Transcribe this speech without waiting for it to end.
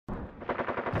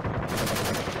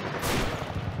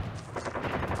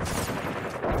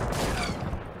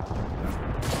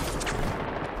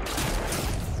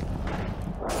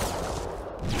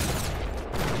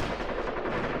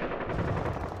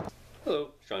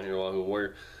Sean here,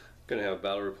 WahooWarrior. Going to have a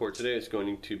battle report today. It's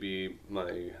going to be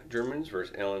my Germans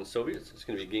versus Alan's Soviets. It's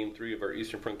going to be game 3 of our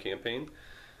Eastern Front campaign.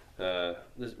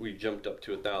 We jumped up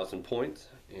to 1,000 points,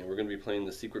 and we're going to be playing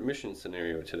the secret mission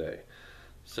scenario today.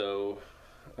 So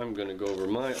I'm going to go over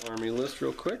my army list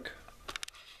real quick.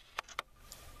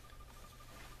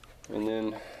 And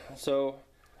then, so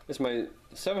it's my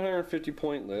 750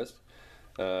 point list.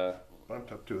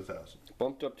 Bumped up to 1,000.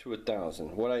 Bumped up to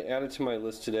 1,000. What I added to my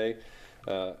list today,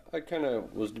 I kind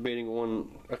of was debating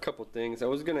a couple things. I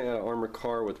was going to add an armored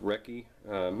car with recce,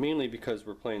 mainly because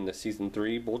we're playing the Season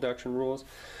 3 bolt action rules.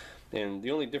 And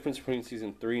the only difference between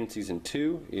Season 3 and Season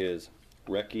 2 is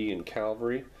recce and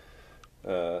cavalry,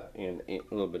 and a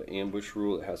little bit of ambush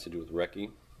rule that has to do with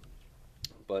recce.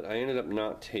 But I ended up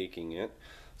not taking it.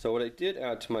 So what I did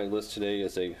add to my list today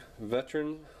is a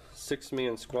veteran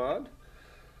 6-man squad.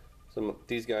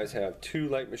 These guys have 2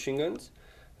 light machine guns,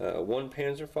 1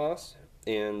 Panzerfaust,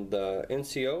 and the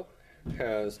NCO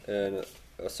has an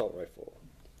assault rifle.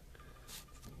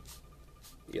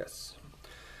 Yes.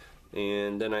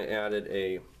 And then I added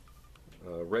a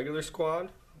regular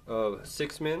squad of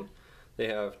 6 men. They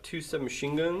have 2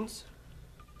 submachine guns,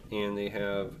 and they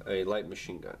have a light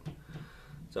machine gun.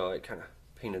 So I kind of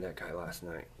painted that guy last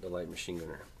night, the light machine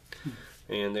gunner.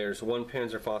 And there's 1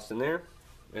 Panzerfaust in there.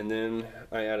 And then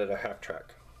I added a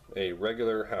half-track, a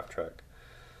regular half-track.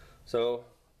 So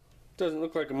it doesn't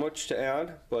look like much to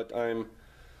add, but I'm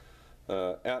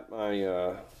at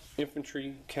my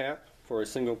infantry cap for a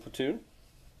single platoon.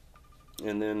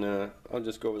 And then I'll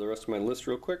just go over the rest of my list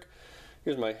real quick.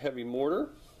 Here's my heavy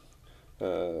mortar.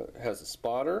 Has a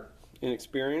spotter,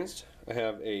 inexperienced. I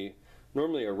have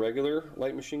normally a regular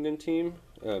light machine gun team,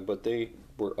 but they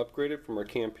were upgraded from our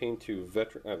campaign to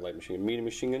medium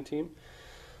machine gun team.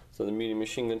 So the medium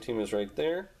machine gun team is right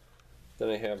there. Then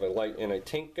I have a light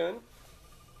anti-tank gun.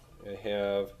 I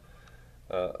have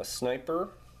a sniper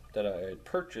that I had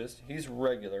purchased. He's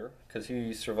regular because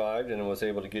he survived and I was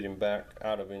able to get him back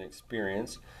out of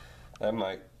inexperience. I have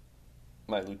my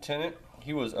lieutenant.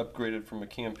 He was upgraded from a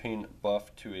campaign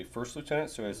buff to a first lieutenant,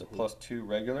 so he has a +2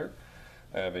 regular.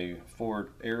 I have a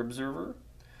forward air observer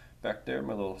back there,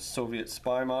 my little Soviet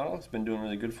spy model. It's been doing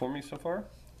really good for me so far.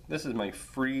 This is my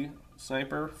free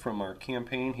sniper from our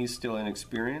campaign. He's still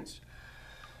inexperienced.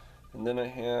 And then I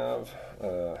have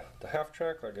the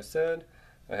half-track, like I said.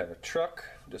 I have a truck,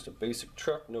 just a basic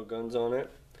truck, no guns on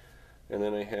it. And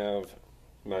then I have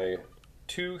my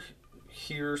 2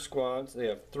 here squads. They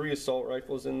have 3 assault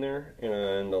rifles in there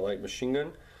and a light machine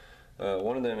gun.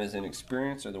 One of them is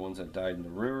inexperienced. They're the ones that died in the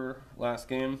river last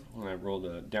game, and I rolled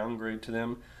a downgrade to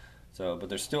them. But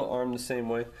they're still armed the same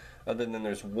way, other than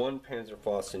there's 1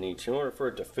 Panzerfaust in each. In order for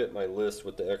it to fit my list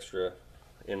with the extra,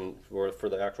 for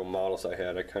the actual models I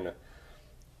had, I kind of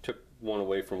took 1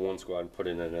 away from 1 squad and put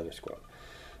it in another squad.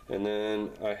 And then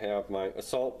I have my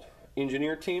assault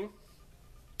engineer team,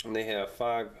 and they have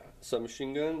 5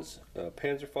 submachine guns, a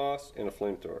Panzerfaust, and a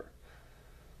flamethrower.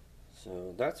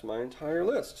 So that's my entire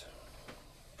list.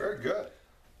 Very good.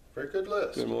 Very good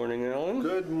list. Good morning, Alan.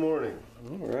 Good morning.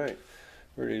 All right.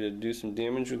 Ready to do some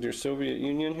damage with your Soviet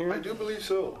Union here? I do believe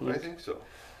so. I think so.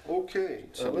 Okay,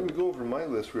 let me go over my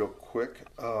list real quick.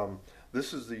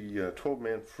 This is the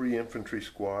 12-man free infantry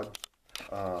squad.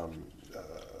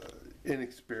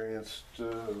 Inexperienced.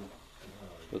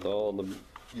 With all the...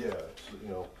 Yeah,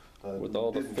 with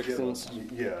all the fixings.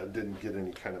 Didn't get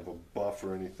any kind of a buff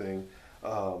or anything.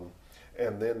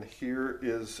 And then here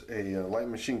is a light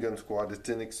machine gun squad. It's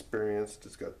inexperienced.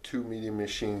 It's got 2 medium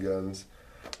machine guns.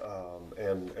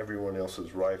 And everyone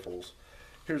else's rifles.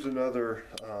 Here's another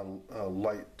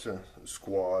light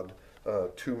squad,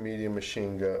 2 medium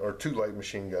machine gun or 2 light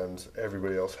machine guns.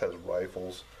 Everybody else has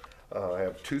rifles. I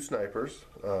have 2 snipers,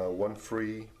 1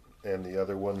 free, and the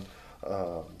other one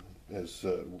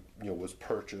was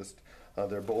purchased.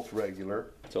 They're both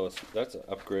regular. So that's an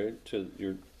upgrade to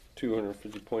your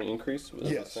 250 point increase with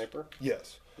the sniper.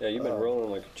 Yes. Yeah, you've been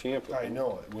rolling like a champ. I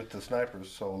know it with the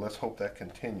snipers, so let's hope that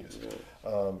continues.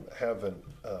 Yeah. Have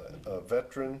a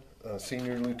veteran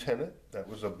senior lieutenant. That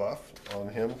was a buff on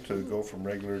him to go from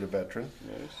regular to veteran.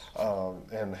 Nice.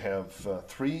 And have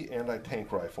 3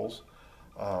 anti-tank rifles.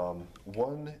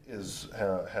 One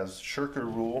has shirker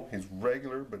rule. He's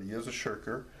regular, but he is a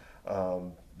shirker.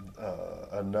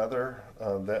 Another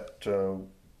that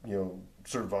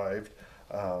survived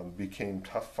became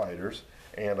tough fighters.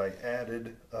 And I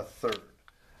added a 3rd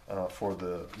for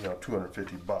the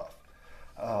 250 buff.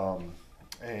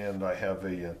 And I have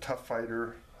a tough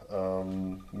fighter,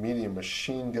 medium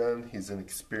machine gun. He's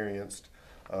inexperienced,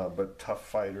 but tough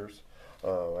fighters.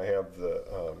 I have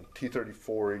the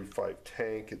T-34-85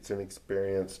 tank. It's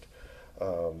inexperienced.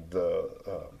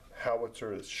 The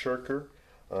howitzer is Shirker.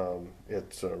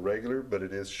 It's regular, but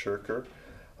it is Shirker.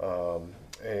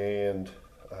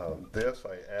 This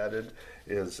I added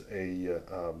is a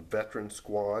veteran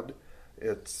squad.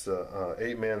 It's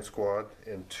 8-man squad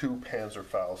and 2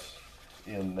 Panzerfaust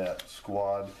in that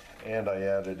squad, and I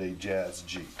added a Jazz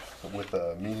Jeep with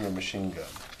a medium machine gun.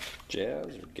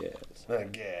 Jazz or gas?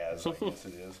 Gas, I guess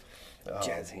it is.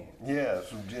 Jazz hand. Yeah,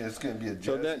 it's going to be a jazz.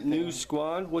 So that new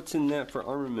squad, what's in that for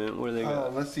armament? What do they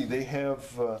got? Let's see, they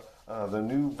have the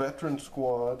new veteran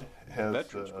squad has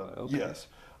Veteran squad, okay. Yes,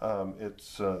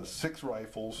 it's 6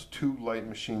 rifles, 2 light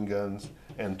machine guns,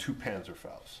 and 2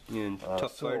 Panzerfaust. And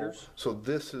tough fighters? So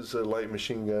this is a light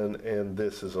machine gun, and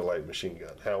this is a light machine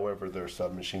gun. However, they're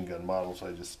submachine gun models.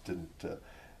 I just didn't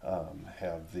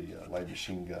have the light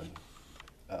machine gun.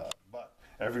 But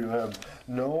everyone,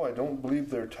 no, I don't believe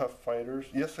they're tough fighters.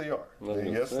 Yes, they are.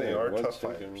 They are tough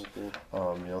fighters.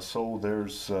 So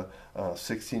there's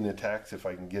 16 attacks if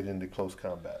I can get into close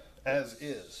combat. As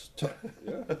is.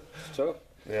 Yeah, tough.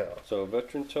 Yeah. So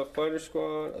veteran tough fighter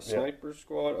squad, a sniper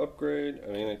squad upgrade,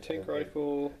 an anti-tank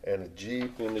rifle, and a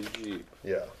Jeep. and a Jeep.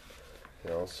 Yeah.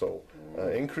 So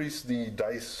increase the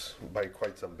dice by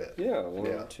quite some bit. Yeah,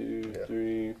 1, 2,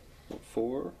 3,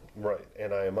 4. Right,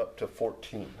 and I am up to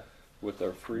 14. With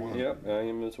our free, yep, I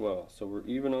am as well. So we're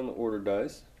even on the order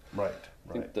dice. Right,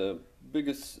 I think the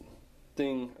biggest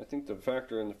thing, I think the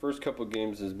factor in the first couple of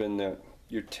games has been that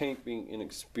your tank being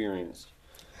inexperienced.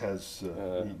 Has,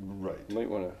 right. You might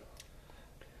want to.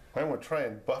 I want to try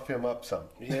and buff him up some.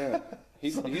 Yeah, he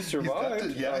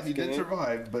survived. He did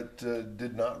survive, but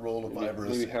did not roll a 5 or a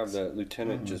 6. Maybe have that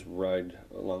lieutenant just ride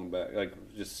along back, like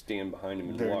just stand behind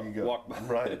him and walk by.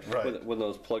 Right. With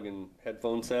those plug-in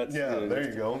headphone sets. Yeah, there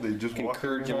you go. They just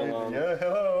encourage him along. Yeah,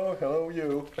 hello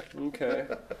you. Okay.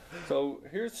 So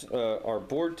here's our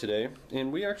board today,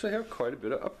 and we actually have quite a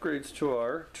bit of upgrades to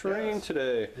our terrain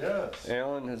today. Yes.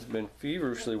 Alan has been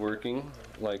feverishly working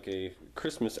like a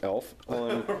Christmas elf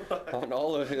on on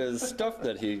all of his stuff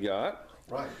that he got.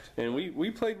 Right. And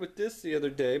we played with this the other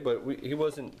day, but he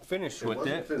wasn't finished with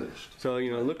it. So,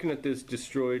 looking at this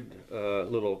destroyed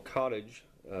little cottage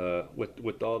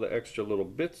with all the extra little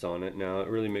bits on it now, it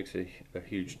really makes a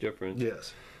huge difference.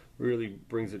 Yes. Really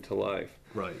brings it to life.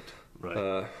 Right.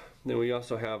 Then we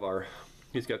also have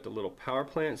he's got the little power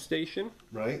plant station.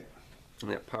 Right. And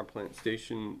that power plant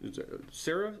station, is it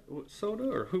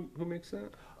Sarasota, or who makes that?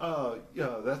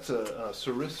 Yeah, that's a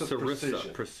Sarissa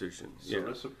Precision.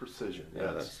 Sarissa Precision.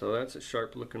 Yeah, Yes. so that's a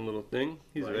sharp looking little thing.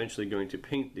 He's eventually going to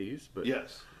paint these, but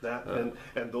Yes, that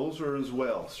and those are as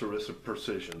well Sarissa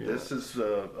Precision. Yeah. This is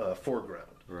foreground.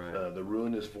 Right. The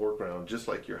ruin is foreground, just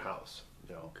like your house.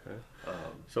 Okay.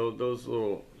 So those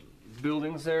little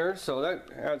buildings there, so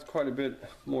that adds quite a bit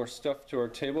more stuff to our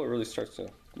table. It really starts to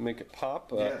make it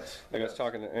pop. Yes. I was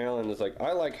talking to Alan, it's like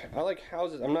I like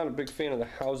houses. I'm not a big fan of the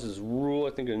houses rule. I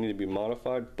think they need to be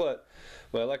modified. But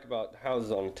what I like about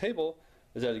houses on a table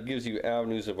is that it gives you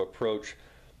avenues of approach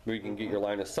where you can get your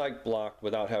line of sight blocked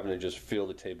without having to just fill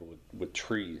the table with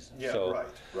trees. Yeah, so, right.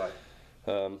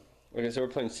 Like I said, we're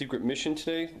playing Secret Mission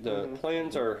today. The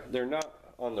plans they're not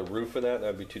on the roof of that.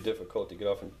 That'd be too difficult to get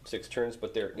off in 6 turns,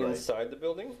 but they're inside the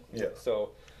building. Yeah.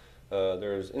 So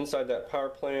there's inside that power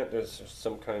plant, there's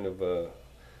some kind of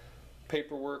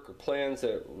paperwork or plans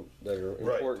that are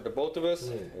important to both of us,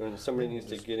 and somebody needs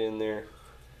to get in there.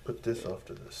 Put this off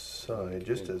to the side,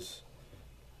 just as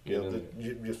you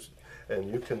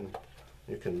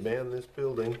can man this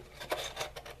building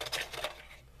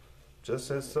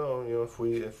just as so. If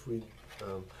we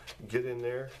get in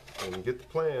there and get the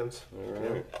plans,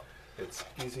 it's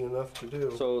easy enough to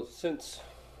do. So since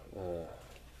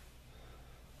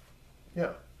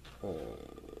yeah.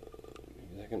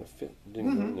 Is that going to fit?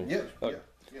 In there? Yeah, Okay.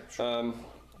 yeah, sure.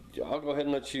 I'll go ahead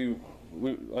and let you.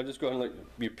 I'll just go ahead and let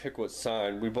you pick what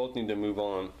side. We both need to move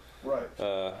on. Right.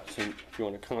 So if you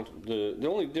want to the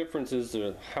only difference is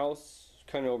the house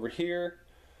kind of over here,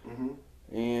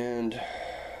 and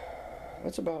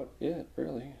that's about it,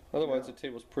 really. Otherwise, the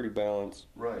table's pretty balanced.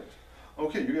 Right.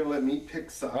 Okay, you're gonna let me pick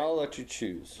side. I'll let you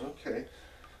choose. Okay.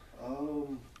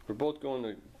 We're both going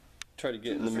to try to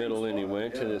get in the middle anyway,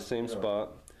 to the same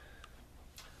spot.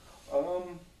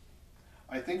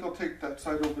 I think I'll take that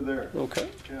side over there. Okay.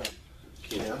 Yeah.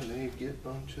 Yeah, they get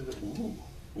onto the. Ooh.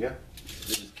 Yeah.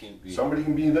 They just can't be. Somebody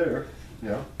can be there.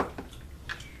 Yeah.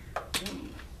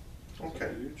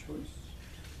 Okay. Your choice.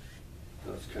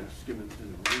 I was kind of skimming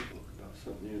through the rule book about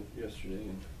something yesterday,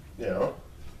 and Yeah.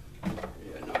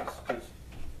 yeah, no, it's because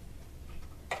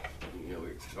we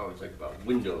always like about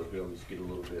windows. We always get a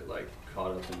little bit like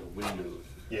caught up in the windows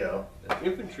Yeah.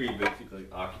 Infantry basically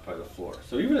occupy the floor.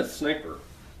 So even a sniper,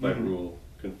 by rule,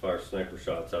 can fire sniper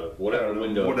shots out of whatever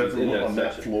window is in that on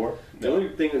that section. floor. The only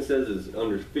thing it says is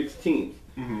under fixed teams.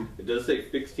 It does say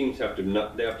fixed teams have to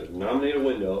they have to nominate a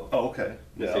window. Oh, okay.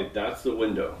 They say that's the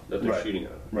window that they're Right. shooting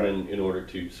at. Right. And then in order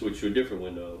to switch to a different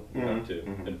window, you have to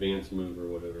advance, move, or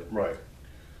whatever. Right.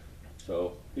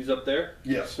 So he's up there.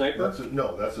 Yes. Sniper.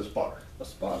 No, that's a spotter. A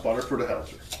spot. Spotter for the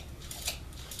howitzer.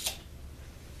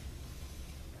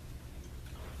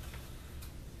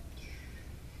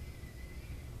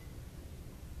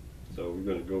 So we're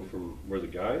going to go from where the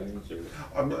guy is, or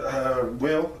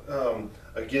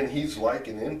Again, he's like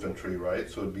an infantry, right?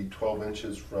 So it'd be 12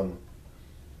 inches from.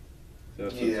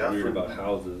 that's what's Yeah, weird from- about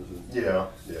houses. Yeah.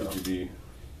 Could you be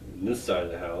on this side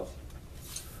of the house?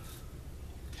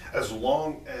 As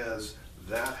long as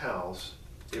that house,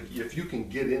 if you can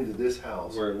get into this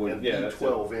house Where it would- and yeah, be that's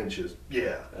 12 inches,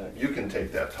 you can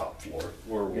take that top floor.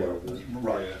 Or Yeah. whatever.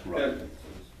 Right, Yeah. right. That makes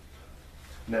sense.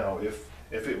 Now, if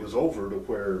it was over to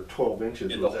where 12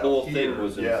 inches Yeah, was the out whole here, thing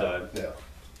was yeah, inside. Yeah.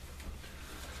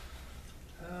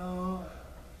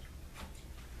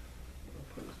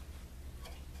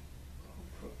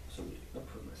 I'll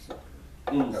put myself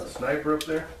Got a sniper up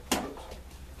there.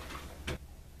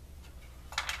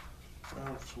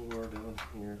 Ground floor down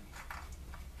here.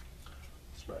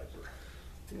 Sniper.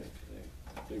 Yeah,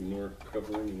 they ignore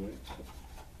cover anyway. So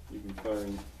you can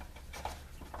find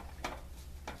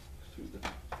through the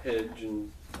hedge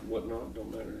and whatnot.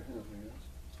 Don't matter to him, I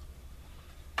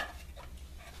guess.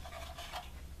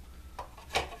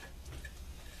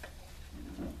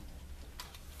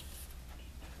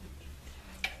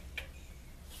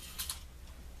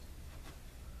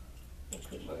 I'll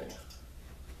put my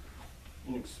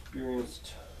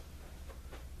inexperienced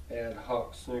ad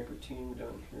hoc sniper team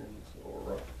down here in this little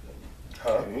rock thing.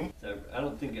 Huh? So I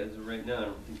don't think, as of right now, I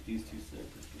don't think these two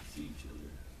snipers can see each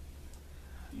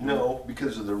other. No,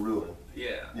 because of the ruin.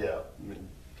 Yeah. Yeah.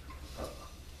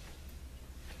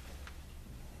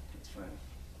 That's fine.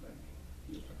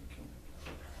 You'll probably kill me.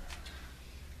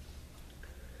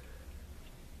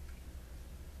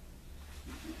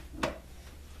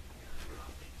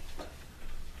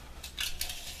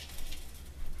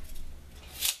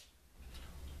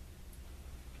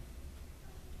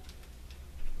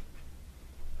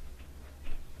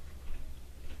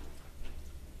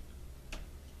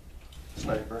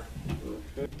 Sniper.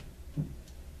 Okay.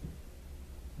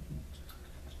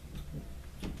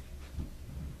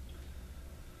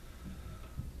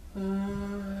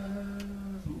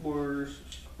 More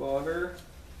spotter.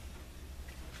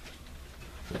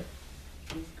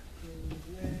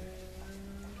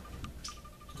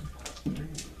 3,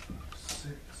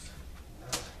 6, 9,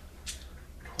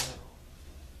 12,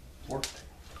 14.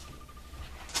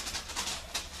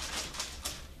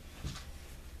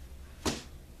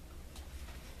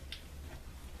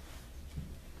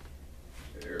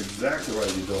 Exactly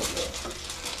right, you don't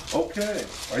know. Okay,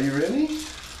 are you ready?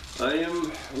 I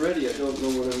am ready. I don't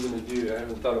know what I'm going to do. I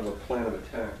haven't thought of a plan of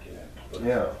attack yet. But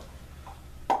Yeah.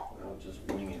 I'll just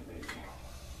wing it, maybe.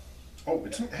 Oh,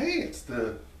 it's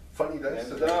the funny dice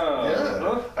Yeah. today. Yeah,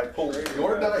 Huh? I pulled Very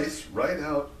your good. dice right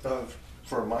out of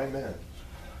for my men.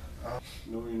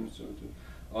 No units.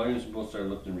 All units are both are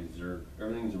left in reserve.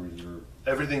 Everything's in reserve.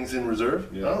 Everything's in reserve?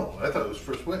 Yeah. Oh, I thought it was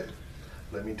first wave.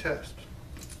 Let me test.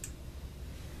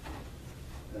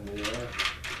 And they are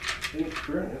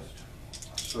inexperienced.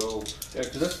 So, Yeah,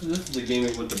 because this is the game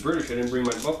with the British. I didn't bring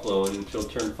my buffalo in until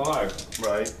turn 5.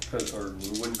 right. Or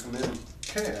it wouldn't come in.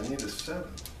 Okay, I need a 7.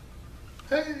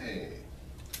 Hey!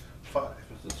 5.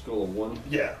 It's a skull of 1.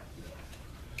 Yeah.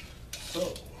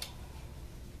 So.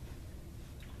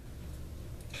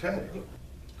 Okay.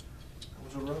 That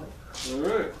was a run.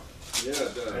 Alright.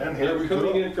 Yeah, And here we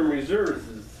coming go. in from reserves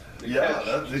is the catch.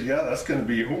 That's going to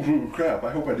be ooh, crap.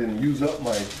 I hope I didn't use up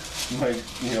my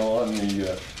on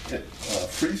the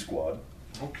free squad.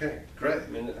 Okay, great. I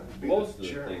mean, Be most of the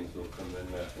the chair. things will come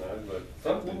in that time, but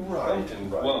something Right.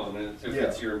 won't. And if Yeah.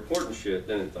 it's your important shit,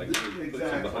 then it's like it puts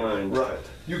you behind. Right.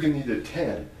 You can need a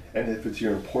 10, and if it's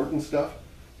your important stuff,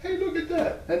 hey, look at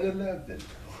that, an 11.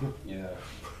 Yeah.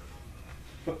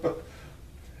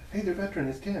 Hey, their veteran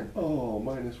is 10. Oh,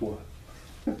 -1.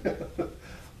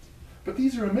 But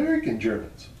these are American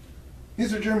Germans.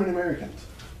 These are German Americans.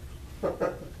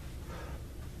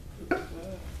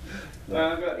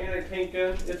 I've got anti-tank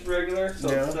gun. It's regular, so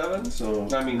Yeah, 7. so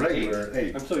I mean, regular,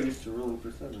 8. I'm so used to rolling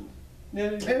for 7.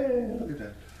 Yeah. Hey, look at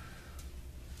that.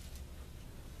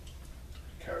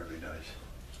 Cowardly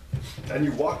dice. And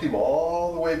you walked him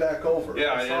all the way back over.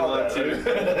 Yeah, I didn't saw want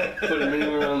that. to put him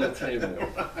anywhere on the table.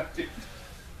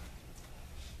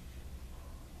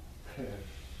 Right.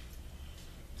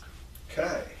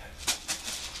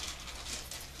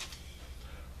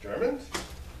 Germans?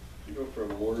 You go for a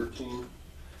mortar team.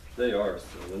 They are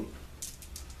 7.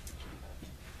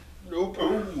 Nope.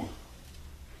 Ooh.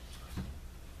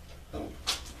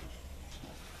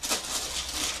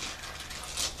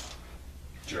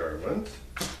 Germans.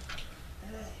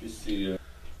 You see,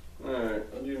 alright,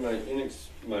 I'll do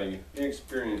my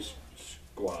inexperienced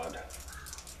squad.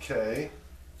 Okay.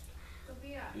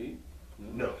 8?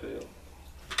 No. Fail.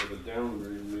 So the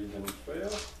downgrade region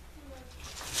fail.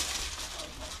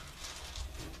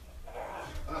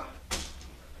 Ah.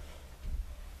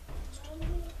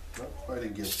 Not quite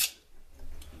against it.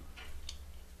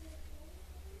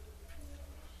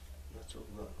 That's a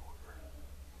run order.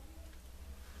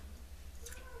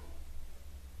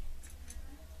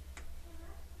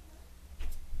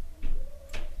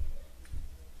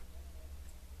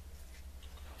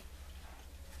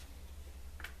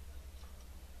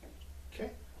 Okay.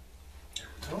 There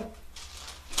we go.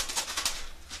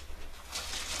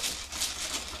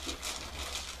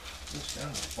 Reach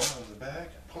down to the bottom of the bag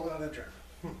and pull out a German.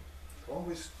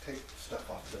 Always take stuff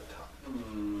off the top.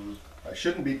 I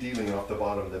shouldn't be dealing off the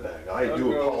bottom of the bag. I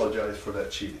do apologize for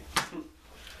that cheating.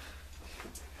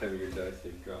 Heavier dice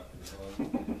they drop.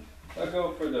 I'll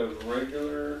go for the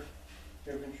regular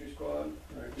infantry squad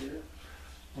right here.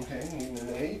 Okay, needing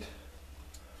an 8.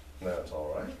 That's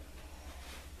all right.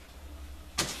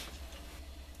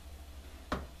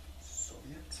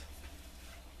 Soviets.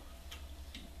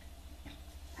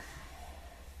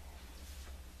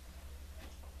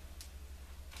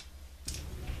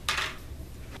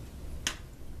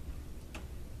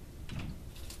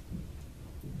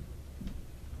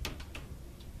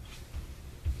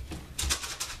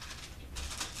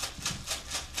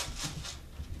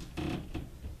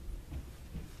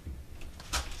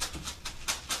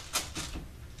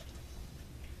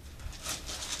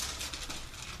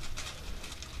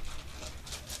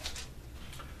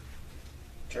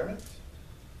 Germans?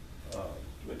 I'm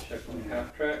going to check my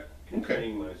half track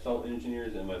containing my assault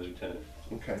engineers and my lieutenant.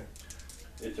 Okay.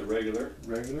 It's a regular.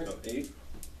 Regular? So 8.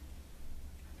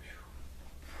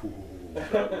 Ooh,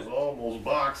 that was almost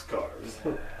boxcars.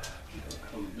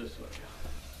 Come this way.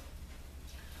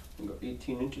 I'll go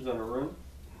 18 inches on a run.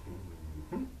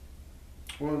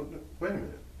 Well, wait a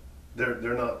minute.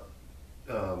 They're not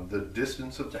the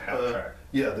distance of the half track.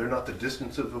 Yeah, they're not the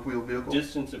distance of the wheel vehicle.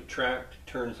 Distance of track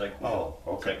turns like wheel.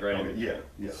 Oh, okay. It's like right Okay, in yeah, between.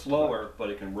 yeah. Slower, but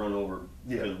it can run over.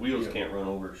 Yeah, Because wheels yeah. can't run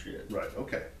over shit. Right.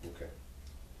 Okay. Okay.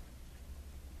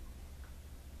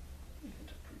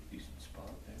 It's a pretty decent spot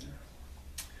there.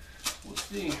 We'll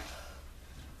see.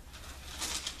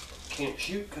 Can't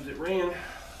shoot because it ran.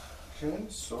 Okay.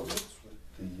 Soviets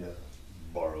with the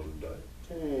borrowed die.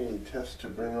 Okay. Test to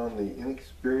bring on the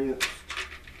inexperienced,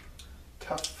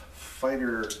 tough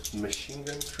fighter machine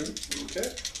gun troop.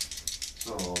 Okay.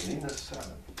 So Nina 7.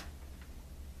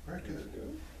 Very good.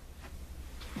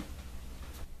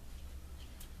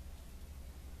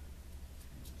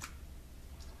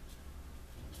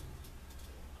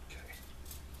 Okay.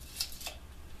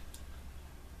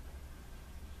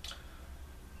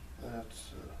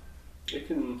 That's It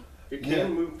can Yeah.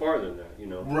 move farther than that, you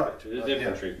know. right. It is Yeah,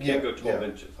 infantry. It yeah, can't go 12 yeah.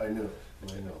 inches. I know.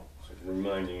 I know. So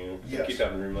reminding you. Yes. I keep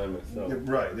having to remind myself. Yeah,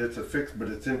 right. It's a fix, but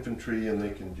it's infantry, and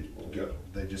they can go.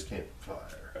 They just can't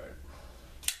fire. Right.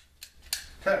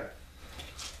 Okay.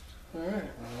 All right.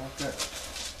 I like that.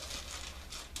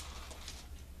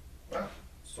 Wow.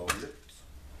 Soviets.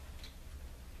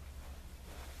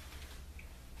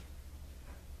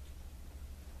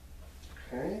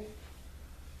 Okay.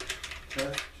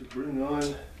 Test to bring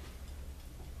on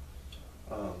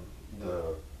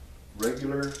the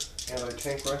regular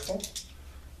anti-tank rifle.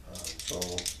 So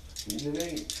need an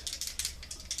 8.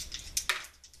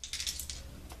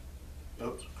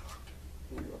 Oops.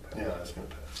 Yeah, that's gonna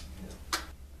pass. Yeah.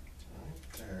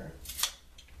 Right there.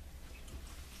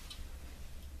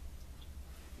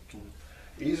 You can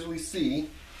easily see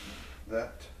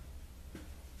that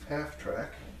half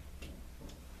track.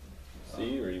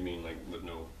 See, or you mean like with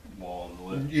no wall in the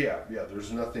lip? Yeah, yeah,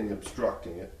 there's nothing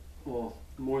obstructing it. Well,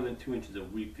 more than 2 inches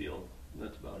of wheat field.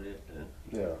 That's about it then.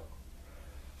 Yeah.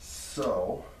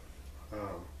 So,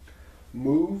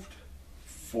 moved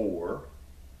for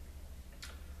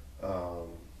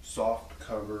soft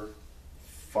cover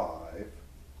 5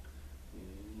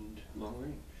 And long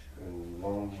range. and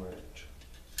long range.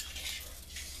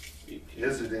 18.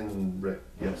 Is it in red?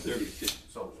 Yes. 36.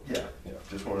 So, yeah,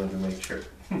 just wanted to make sure.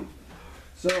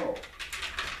 So,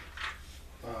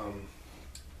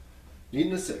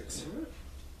 needing a 6.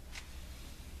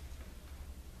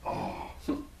 Oh.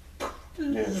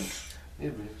 Yeah.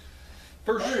 Yeah, man.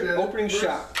 First opening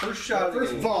shot. First shot.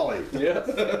 First volley. Yeah.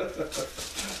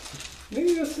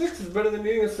 Need a 6. better than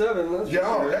being a 7. That's for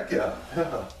Yeah, sure. heck yeah.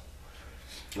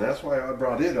 And that's why I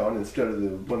brought it on instead of the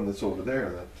one that's over there.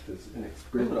 That is I'm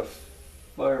inexperienced. gonna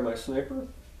fire my sniper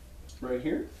right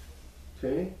here.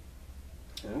 Okay.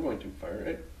 And I'm going to fire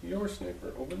at your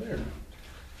sniper over there.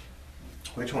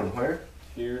 Which one? Where?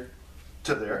 Here.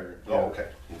 To there. Yeah. Oh, okay.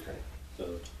 Okay.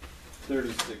 So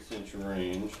 36-inch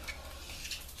range.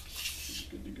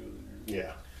 Good to go there.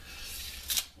 Yeah.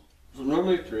 So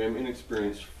normally 3, I'm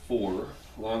inexperienced 4,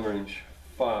 long range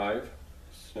 5,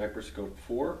 sniper scope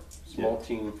 4, small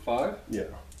team 5. Yeah.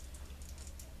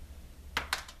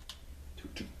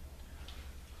 2.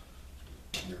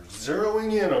 You're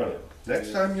zeroing in on it.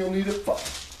 Next time you'll need a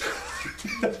 5.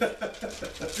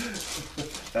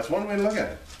 That's one way to look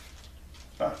at it.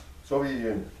 Ah, Soviet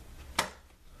Union.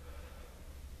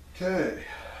 Okay.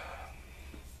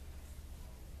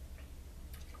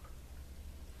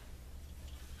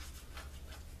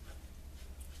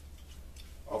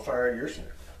 I'll fire your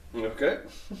sniper. Okay.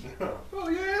 Oh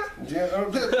yeah. Yeah.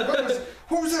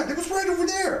 What was that? It was right over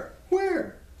there.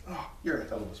 Where? Oh, you're a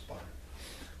hell of a spotter.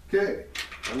 Okay.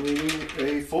 I'm reading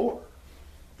a 4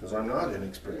 because I'm not Yeah,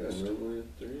 inexperienced. normally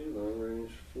 3, long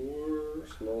range 4,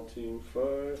 small team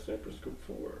 5, sniper scope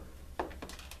 4.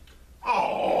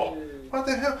 Oh, what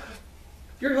the hell?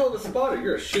 You're a hell of a spotter.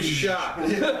 You're a shit shot.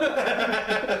 Right.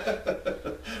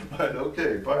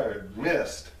 Okay. Fired.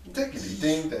 Missed. Dickety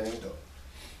ding dang dong.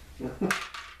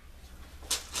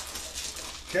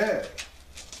 Okay.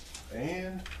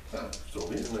 And so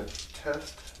we're going to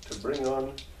test to bring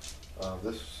on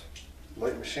this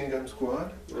light machine gun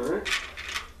squad. Alright.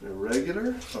 They're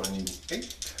regular, so I need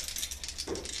 8.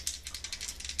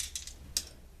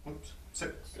 Whoops,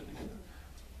 6. Do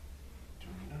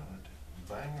not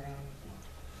bang around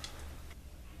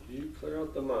You clear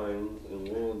out the mines and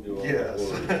we'll do all Yes. the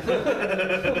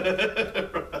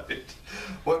work. Right.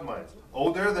 What mines?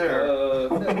 Oh, they're there.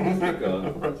 They're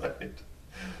gone. Right.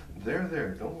 They're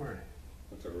there, don't worry.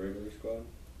 That's a regular squad.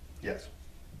 Yes.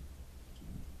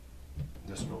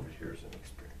 This one over here is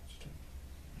inexperienced.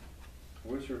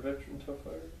 Where's your veteran tough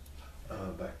fighters?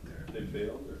 Back there. They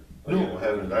failed or? No, I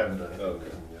haven't done it. Oh,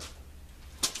 okay.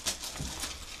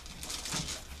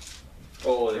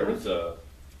 Oh, there was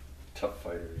tough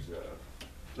fighters.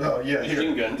 Oh, yeah, here.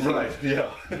 Machine guns. Right, yeah.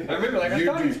 I remember, like, I You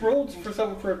thought do- he's rolled for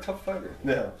something for a tough fighter.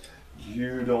 Now,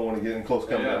 you don't want to get in close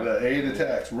combat. Yeah. 8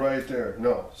 attacks right there.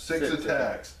 No, 6 6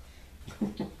 attacks.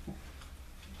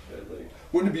 Deadly.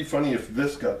 Wouldn't it be funny if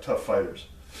this got tough fighters?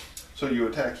 So you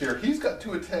attack here. He's got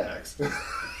 2 attacks.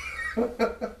 He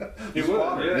would,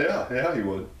 yeah. Yeah, he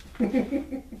would.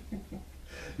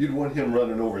 You'd want him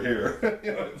running over here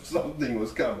you know, if something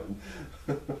was coming.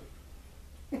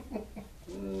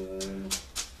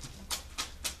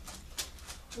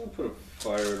 I'll put a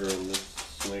fire on this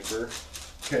sniper.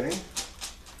 Okay.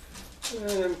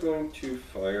 And I'm going to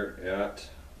fire at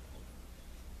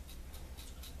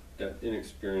that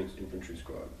inexperienced infantry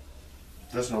squad.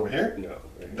 This one over here? No. Right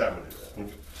here. That one is.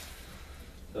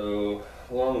 So,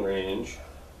 long range.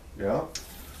 Yeah,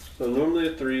 So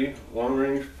normally a 3, long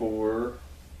range 4,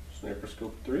 sniper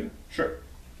scope 3. sure.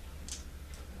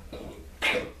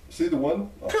 See the one?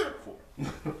 Oh, 4.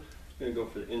 Gonna go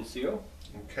for the NCO.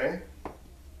 Okay.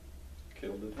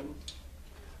 Killed it.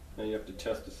 Now you have to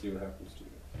test to see what happens to you.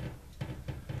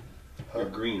 You're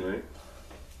green, right?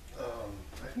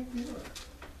 I think we are.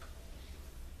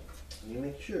 You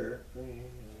make sure.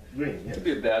 Green, yeah. Could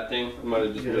be a bad thing. I might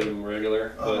have just made them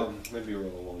regular, but maybe roll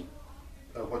a 1.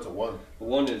 What's a 1? A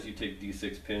 1 is you take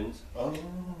D6 pins. Oh, yeah, we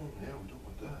don't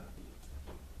want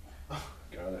that.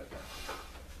 Got it.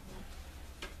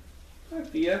 Hi,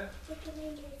 Thea.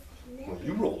 Well,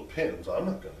 you roll the pins. I'm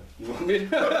not gonna. You want me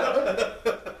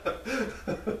to?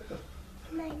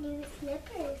 My new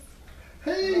slippers.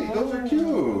 Hey, those are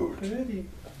cute. Pretty.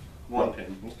 1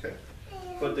 pin. Okay.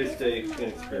 But they stay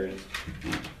inexperienced.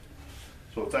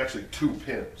 So it's actually 2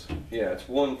 pins. Yeah, it's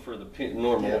 1 for the pin,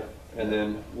 normal, Yeah. and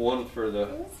then 1 for the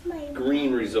Where's my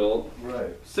green result.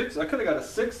 Right. 6, I could have got a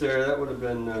 6 there, that would have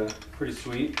been pretty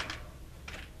sweet.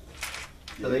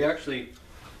 So they actually,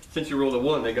 since you rolled a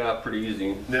 1, they got out pretty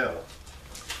easy. Now,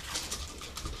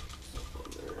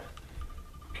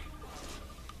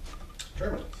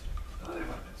 Germans. Oh, that would have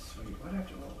been sweet. Why'd I have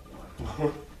to roll a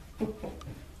 1?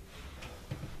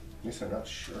 At least they're not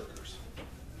shirkers.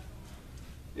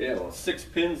 Yeah, well, 6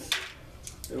 pins,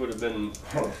 it would have been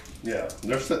Yeah,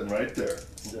 they're sitting right there.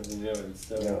 7, yeah, and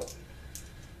 7.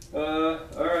 Yeah.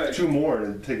 Alright. 2 more and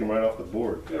it'd take them right off the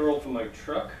board. Gonna roll for my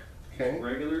truck. Okay.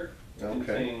 Regular. Okay.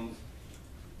 Contains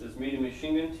this medium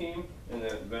machine gun team and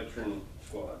that veteran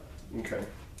squad. Okay.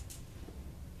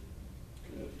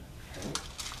 Good.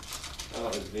 I'll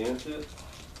advance it.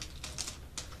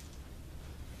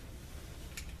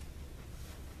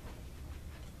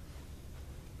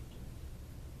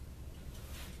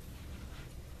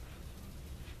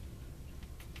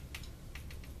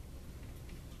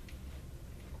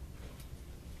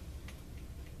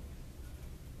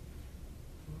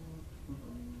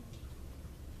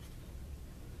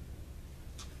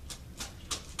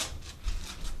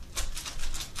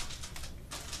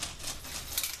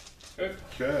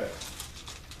 Okay.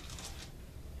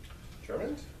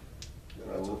 Germans?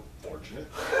 That's unfortunate.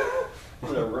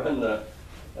 I'm gonna run the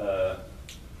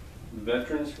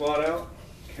veteran squad out.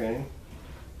 Okay.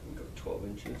 Go 12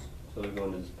 inches. So they're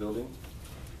going to this building.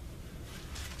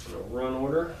 I'm gonna run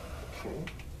order. Okay.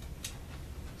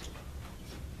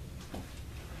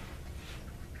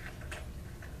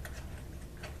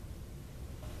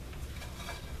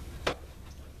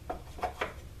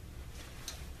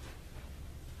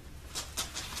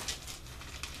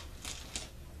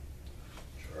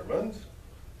 Germans?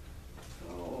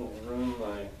 I'll run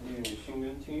my new machine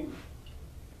gun team.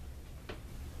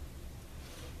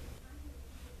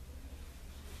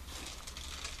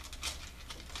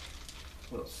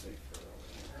 A little safer over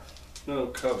here. No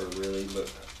cover really, but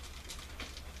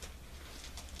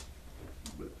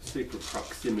safer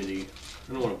proximity.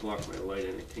 I don't want to block my light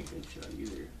and I take that shot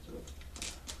either.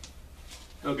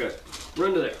 So. Okay,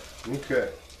 run to there. Okay.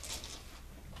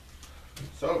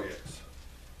 Soviets.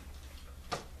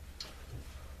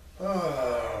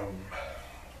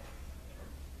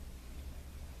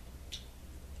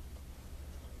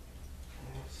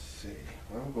 Let's see.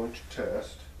 I'm going to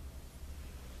test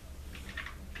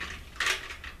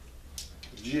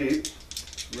Jeep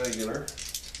regular.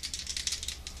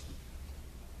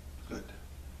 Good.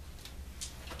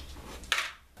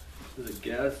 Is a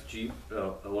gas Jeep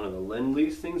one of the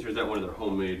Lend-Lease things, or is that one of their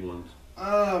homemade ones?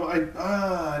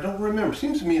 I don't remember.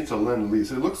 Seems to me it's a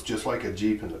Lend-Lease. It looks just like a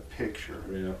Jeep in the picture.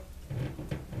 Yeah.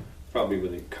 Probably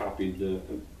when they copied either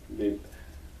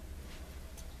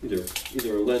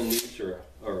a Lend-Lease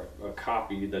or a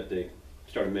copy that they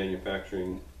started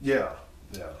manufacturing. Yeah,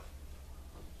 yeah.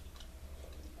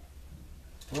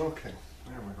 Okay,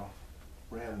 there we go.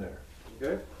 Ran there.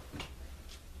 Okay.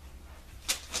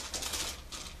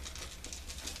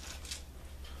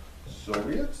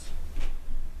 Soviets.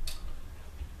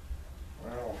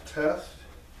 I'll test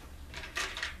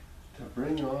to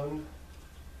bring on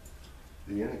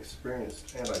the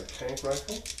inexperienced anti-tank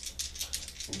rifle.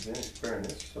 He's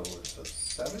inexperienced, so it's a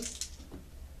 7.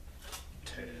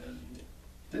 10.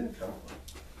 Didn't come.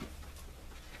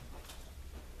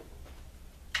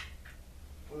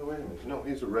 Well, wait a minute. No,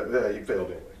 he's a red. Yeah, he failed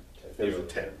anyway. It was a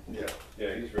 10. Yeah.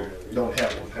 Yeah, he's ready. Don't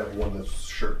have one. Have one that's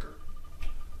shirker.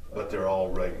 But they're all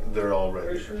regular. They're all Are you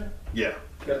regular. sure? Yeah.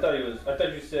 I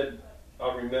thought you said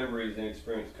I'll remember he's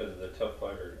inexperienced because of the tough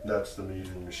fighter. That's the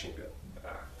medium machine gun.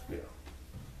 Ah, Yeah.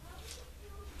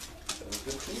 sounds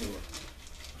good to me.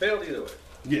 Failed either way.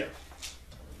 Yeah.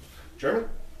 German?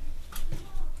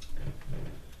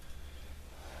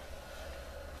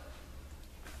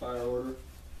 Fire order.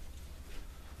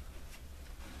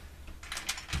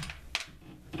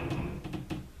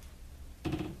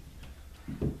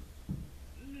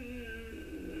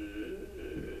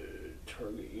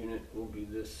 Target unit will be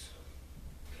this.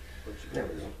 There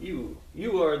we go.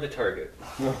 You are the target.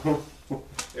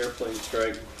 Airplane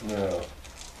strike. No.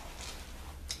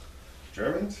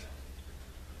 Germans?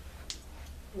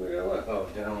 We got what? Oh,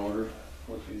 down order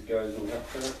with these guys in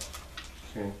half track.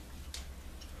 Okay.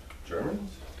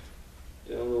 Germans?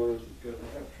 Down order with these guys in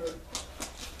half track.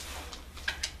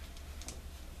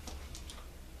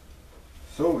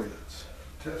 Soviets.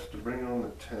 Test to bring on the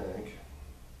tank.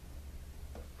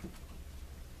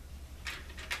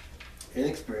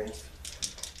 Inexperienced.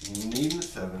 Needing a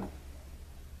 7.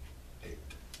 8.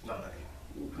 9.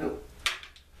 Nope.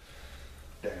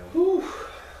 Down. Whew.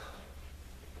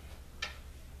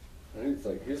 I think it's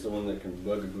like he's the one that can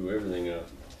bugaboo everything up.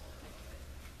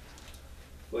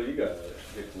 Well, you gotta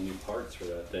get some new parts for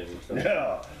that thing or something.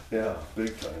 Yeah, yeah,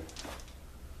 big time.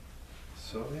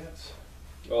 Soviets?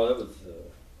 Oh, that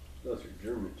was your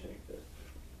German tank that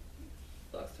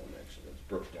last time actually that was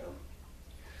broke down.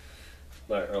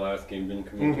 Like our last game didn't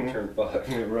come into turn 5.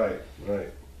 Yeah, right,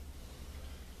 right.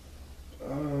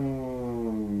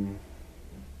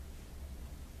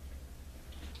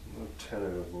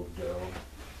 Lieutenant will go down.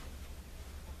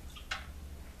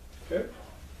 Okay.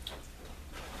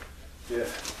 Yeah.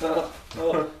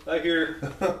 Oh, I hear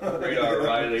radar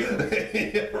Riley.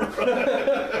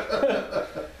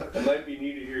 I might be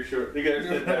needed here short. The guy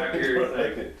sitting back here is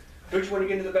like, don't you want to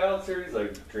get into the battle series?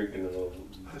 Like drinking a little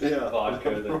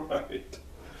vodka. Then Right.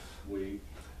 sweet.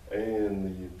 And the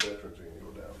veterans are going to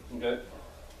go down. Okay.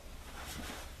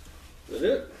 Is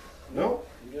that it? Nope.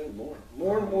 You got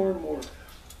more.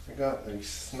 I got a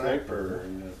sniper.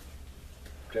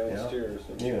 Downstairs.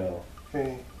 Yeah.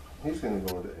 Okay. He's going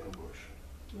to go into ambush.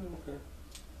 Okay.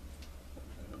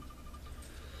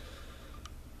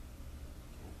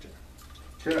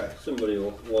 Okay. Somebody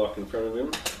will walk in front of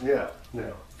him. Yeah.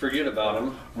 Yeah. Forget about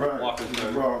him. Right. Walk in front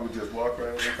of him. Right. We just walk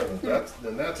right in front of him.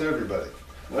 Then that's everybody.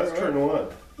 That's All turn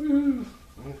right. one.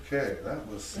 Okay,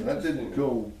 that didn't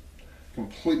go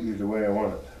completely the way I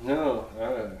wanted. No,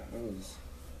 that was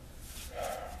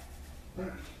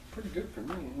pretty good for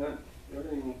me. Not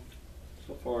everything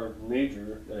so far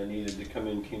major that I needed to come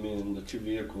in came in. The 2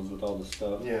 vehicles with all the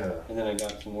stuff. Yeah. And then I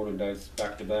got some order dice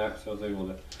back to back, so I was able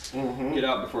to Mm-hmm. get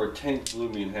out before a tank blew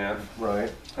me in half. Right.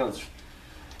 I was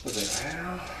like,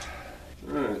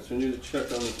 alright, so we need to check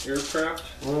on this aircraft.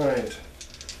 Right.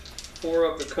 4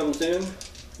 up it comes in,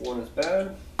 1 is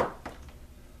bad,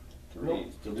 3 Nope.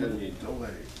 is delayed.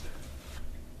 Delayed.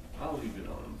 I'll leave it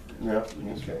on for Yeah,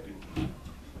 now. okay.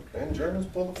 And Germans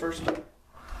pull the first one.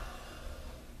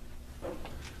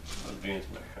 Advance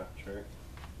my half track.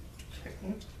 Okay.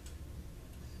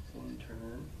 Slowly turn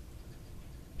in.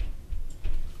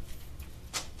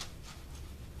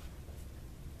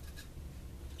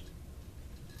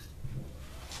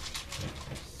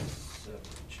 7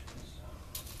 inches.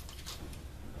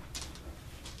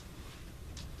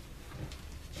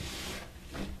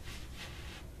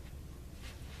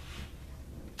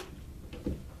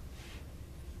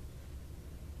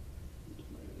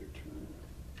 My other turn.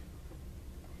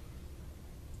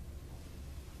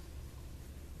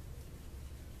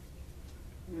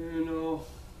 No.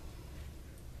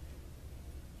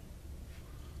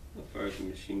 I'll fire the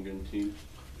machine gun team.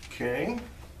 Okay.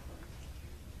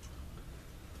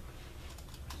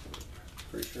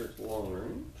 Pretty sure it's long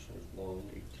range. So it's long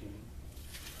 18.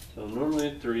 So normally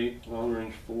at 3, long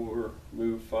range 4,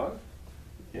 move 5.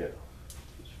 Yeah.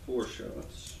 It's 4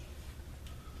 shots.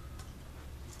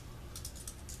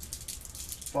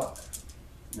 5.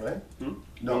 Right? Hmm?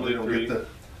 No, they don't Normally get the.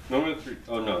 Normally 3.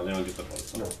 Oh no, they don't get the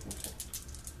bonus. No. Okay.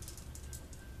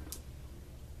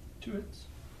 2 hits.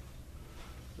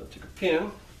 So I took a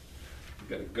pin. I've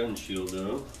got a gun shield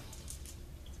though.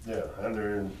 Yeah, and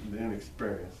they're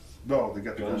inexperienced. No, they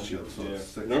got the gun shield, so yeah. it's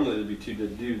 6. Normally there'd be 2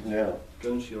 dead dudes. Yeah.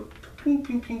 Gun shield. Ping,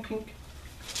 ping, ping, ping.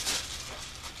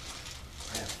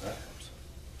 Man, that helps.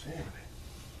 Damn it.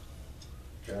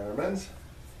 Germans.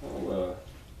 I'll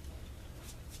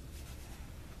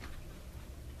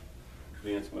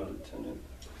advance my lieutenant.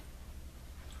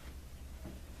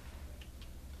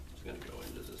 He's gonna go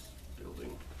into this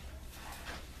building.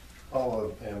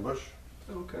 All ambush.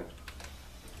 Okay.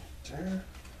 There.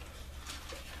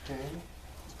 Okay.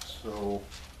 So.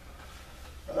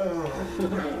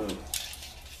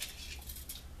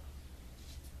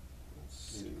 Let's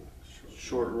see.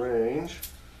 Short range.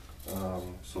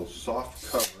 So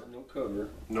soft cover. No cover.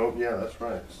 Nope. Yeah, that's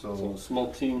right. So So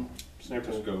small team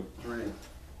sniper scope. 3.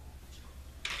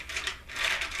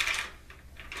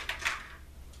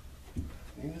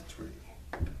 Need a 3.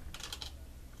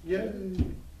 Yay!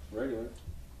 Regular.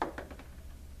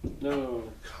 No.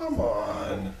 Come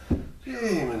on,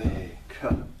 Jiminy.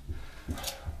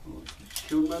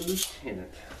 Killed my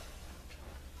lieutenant.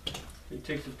 He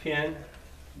takes a pin.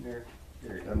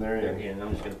 And they're in. in.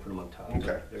 I'm just gonna put them on top.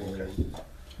 Okay, They're okay. in.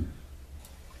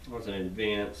 Wasn't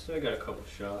advanced, so I got a couple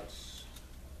shots.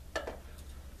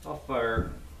 I'll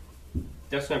fire.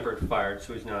 That sniper had fired,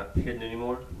 so he's not hidden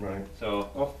anymore. Right. So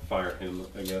I'll fire him,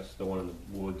 I guess, the one in the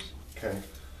woods. Okay.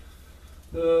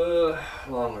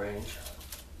 Long range.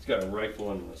 He's got a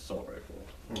rifle and an assault rifle.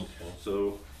 Okay.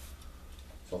 So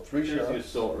So 3 here's the shots.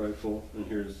 assault rifle, and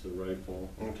here's the rifle.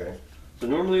 Okay. So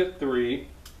normally at 3,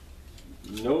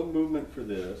 no movement for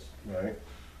this. Right.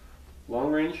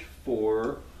 Long range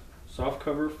 4, soft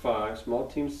cover 5, small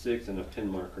team 6, and a pin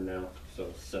marker now. So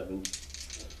 7.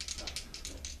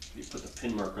 You put the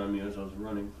pin marker on me as I was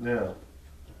running. Yeah.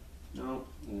 No,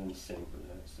 and then same for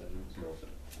that 7. So,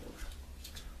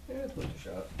 yeah, it's worth a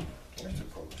shot. I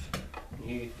suppose.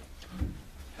 He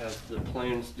has the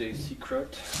plans de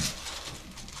secret.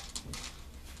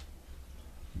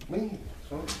 Me.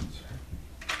 So.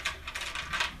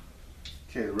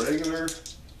 Okay, regular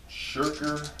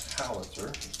shirker howitzer.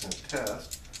 It's going to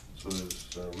test. So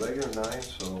there's a regular 9.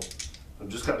 So I've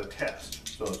just got a test.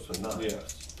 So it's a 9.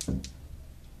 Yes.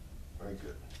 Very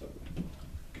good.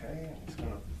 Okay, and he's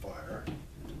going to fire.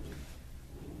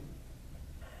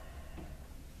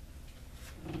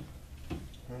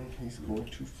 And he's going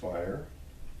to fire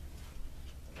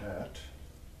at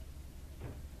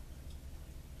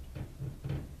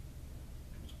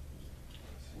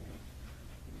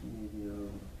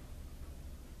Medium.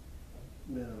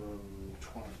 minimum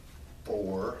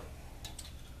 24.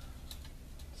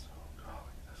 So, golly,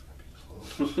 that's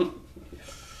going to be close.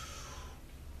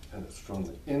 And it's from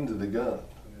the end of the gun.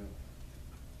 I'm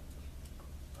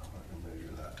not going to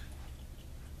measure that.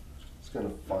 It's going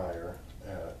to fire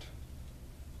at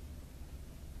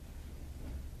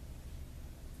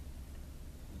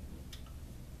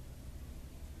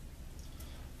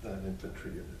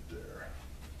infantry unit there.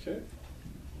 Okay.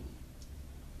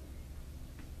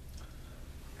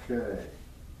 Okay.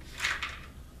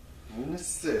 Unit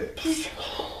 6.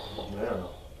 Now.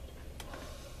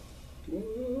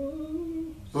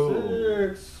 Boom.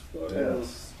 6.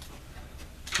 Yes.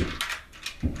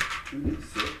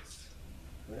 2d6.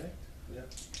 Right? Yeah.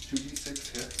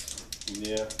 2d6 hits.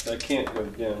 Yeah, I can't go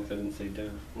down if I didn't say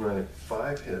down. Right.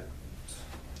 5 hits.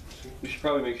 We should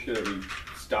probably make sure that we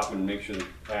stop and make sure to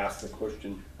ask the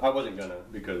question. I wasn't gonna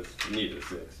because we needed a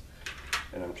 6.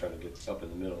 And I'm trying to get up in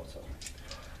the middle,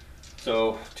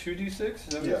 so 2d6, is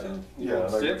that what you said? You Yeah,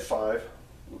 rolled and I got 6? 5.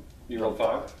 You rolled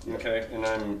 5? Yeah. Okay, and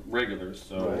I'm regular,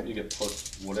 so Right. you get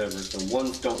plus whatever. So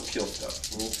ones don't kill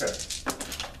stuff. Okay.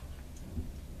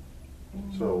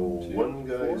 So 2, one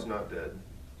guy's 4. not dead.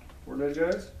 4 dead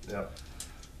guys? Yeah.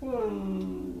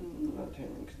 1, not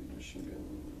tank, machine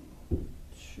gun.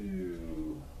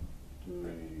 2,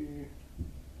 3,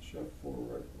 shot 4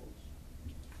 rifles.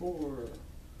 4.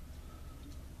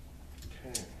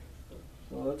 Okay.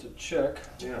 So that's a check.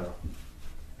 Yeah.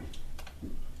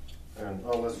 And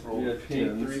let's roll We the had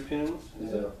pins. 3 pins. Is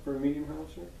Yeah. that for a medium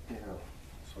howitzer? Yeah.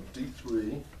 So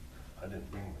D3. I didn't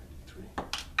bring my D3.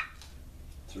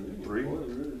 3. 3? Boy,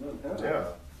 we really don't have it. Yeah.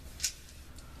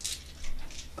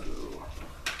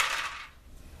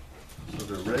 So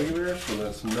they're regular, so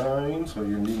that's 9, so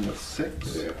you're needing a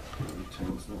 6. Yeah.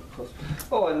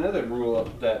 Oh, another rule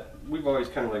of that we've always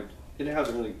kind of like, it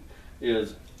hasn't really,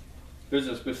 is there's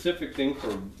a specific thing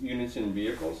for units in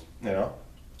vehicles. Yeah.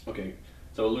 Okay,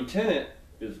 so a lieutenant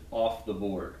is off the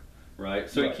board, right?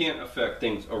 So Right. he can't affect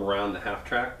things around the half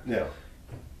track. Yeah.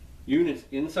 Units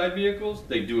inside vehicles,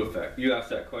 they do affect. You asked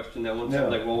that question that one time, Yeah.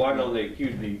 like, well, why don't they? He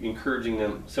would be encouraging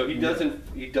them. So he doesn't.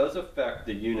 He does affect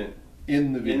the unit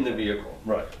In the vehicle. in the vehicle.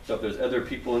 Right. So if there's other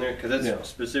people in there, because that's Yeah.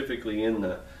 specifically in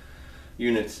the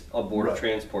units aboard Right.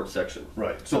 transport section.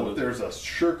 Right. So if there's a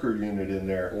shirker unit in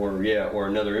there. or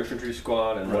another infantry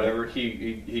squad and Right. whatever,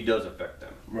 he does affect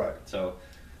them. Right. So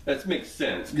that makes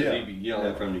sense because Yeah. he'd be yelling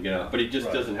Yeah. for him to get out, but he just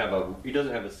Right. doesn't have a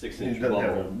 6-inch He doesn't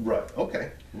have a, bubble. right.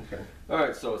 Okay. Okay. All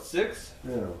right, so 6.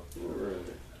 Yeah.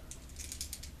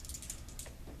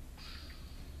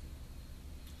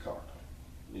 Cock.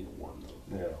 Need a 1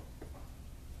 though. Yeah.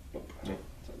 Nope.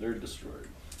 So they're destroyed.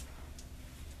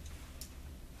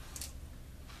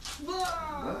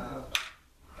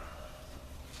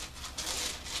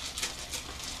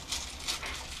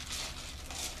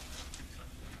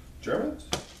 Germans?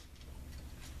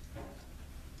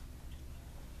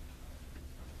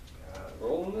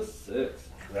 Rolling the 6.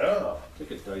 Yeah.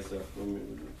 Take a dice off.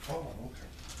 Oh,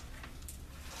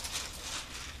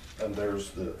 okay. And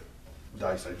there's the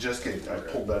dice I just gave. I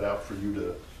pulled that out for you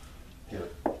to hear.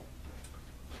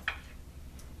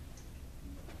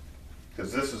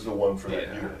 Because this is the one for that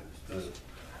Yeah. unit.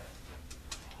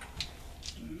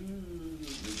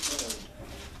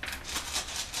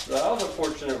 So that was a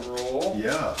fortunate roll.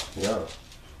 Yeah, yeah.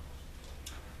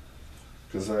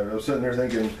 Because I was sitting there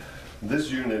thinking,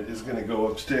 this unit is going to go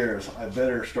upstairs. I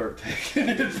better start taking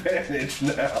advantage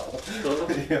now,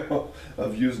 you know,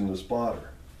 of using the spotter.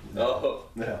 Oh,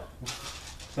 Yeah.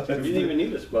 you didn't even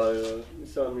need a spotter. You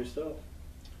saw them yourself.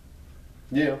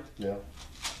 Yeah, yeah.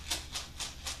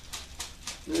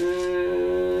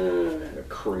 A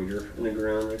crater in the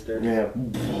ground right there. Yeah.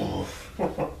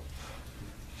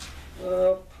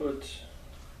 I'll put.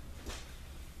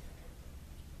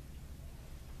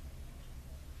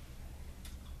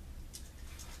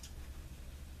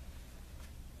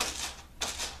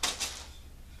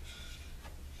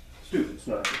 Stupid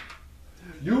sniper.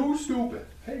 You stupid.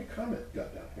 Hey, Comet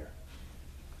got down here.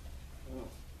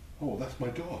 Oh, that's my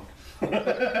dog. Put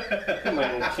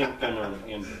my tank gun on an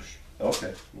ambush.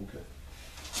 Okay, okay.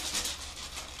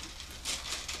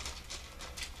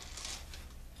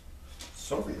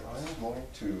 Sophie, I'm going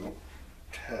to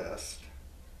test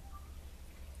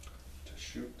to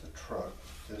shoot the truck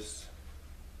with this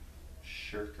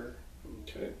shirker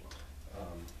Okay.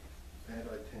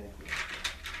 anti-tank.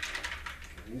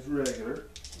 He's regular,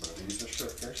 but he's a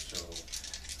shirker, so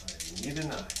I need a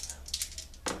 9. I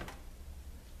got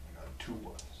 2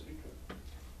 ones.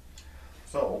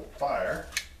 So, fire.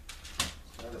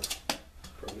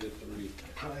 Probably a 3.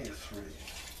 Probably a 3.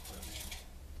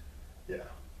 Yeah.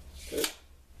 Okay.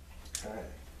 Okay.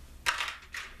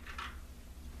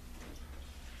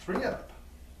 3 up.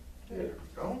 There we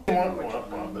go.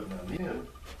 One, but not in.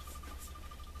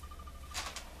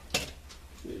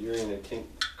 Yeah, you're in a tank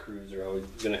cruiser. Always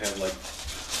gonna have like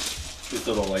this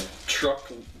little like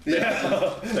truck.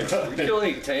 Yeah. Like, we kill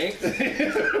any tanks?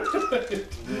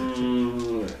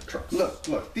 trucks.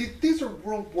 Look, these are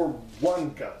World War I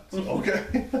guns,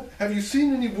 okay? Have you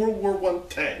seen any World War I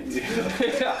tanks?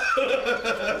 Yeah.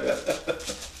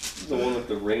 The one with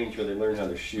the range where they learn how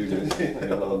to shoot it. Like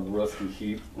a little rusty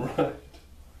heap. Right.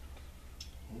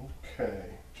 Okay.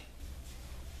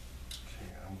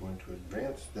 I'm going to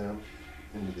advance them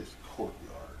into this courtyard.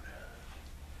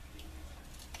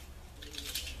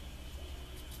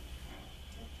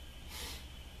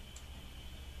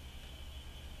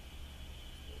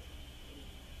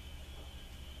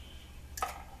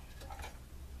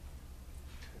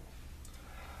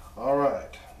 All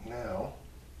right, now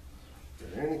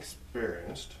they're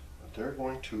inexperienced, but they're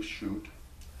going to shoot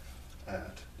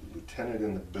at the lieutenant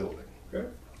in the building. Okay.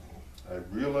 I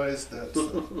realize that's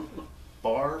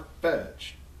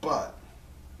far-fetched, but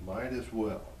might as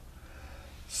well.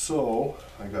 So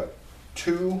I got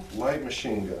 2 light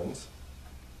machine guns.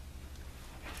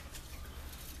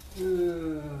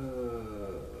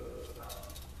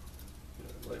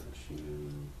 Light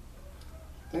machine.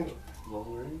 I think,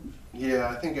 Long range. yeah,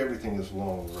 I think everything is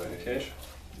long range. Okay.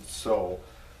 So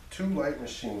 2 light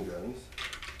machine guns.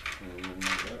 And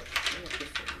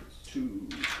 2.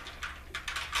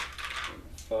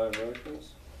 5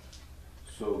 rifles.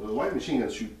 So the light machine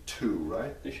guns shoot 2,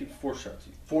 right? They shoot 4 shots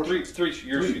each. 4 Three. shots.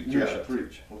 You're shooting 3 yeah, shots 3.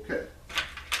 each. Okay.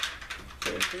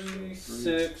 Okay, 3,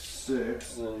 6,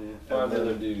 6, and 5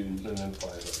 other dudes. and then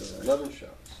 5 So others. 11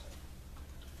 shots.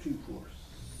 2, 4,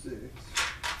 6,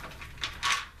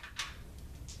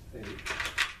 8, 9,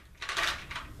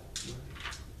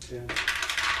 10,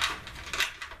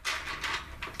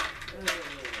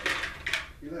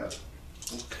 11.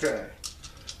 Okay.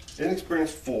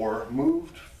 Inexperienced 4,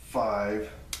 moved 5,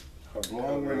 Hard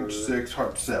long cover, range 6,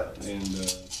 hard 7. and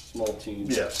small team.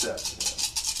 Yeah, 7.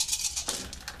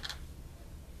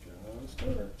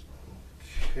 Start.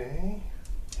 Okay.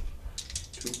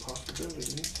 2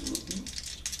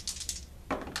 possibilities.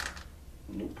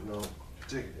 Nope. No.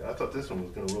 Dig, I thought this one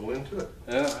was going to roll into it.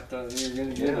 Yeah, I thought you were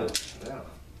gonna get it. Yeah.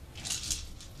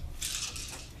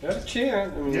 Got a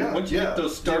chance. I mean, Yeah, once you yeah, get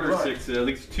those starter you're right. 6, at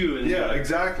least 2. And Yeah,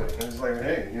 exactly. And it's like,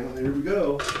 hey, you know, here we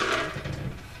go.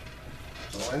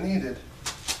 That's all I needed.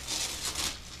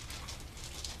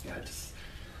 Yeah, just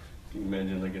you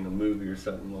imagine like in a movie or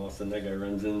something, all of a sudden that guy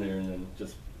runs in there and then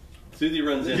just as soon as he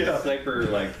runs in, Yeah. the sniper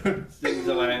like stings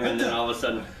on him, and then all of a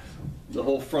sudden the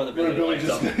whole front of it lights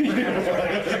up.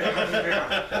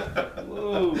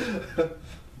 Whoa!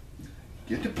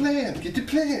 Get the plans, get the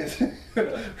plans.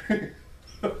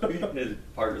 His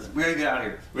partner's, we gotta get out of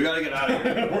here. We gotta get out of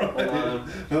here. Hold on.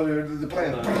 Oh, the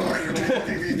plan.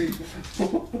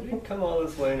 We didn't come all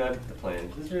this way, not the plan.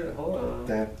 Just hold on.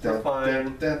 We're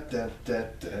fine.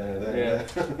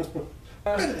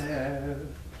 Yeah.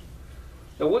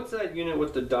 Now, what's that unit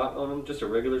with the dot on them? Just a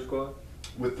regular squad?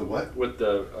 With the what? With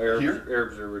the air Here?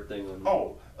 observer thing on them?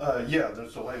 Oh, yeah,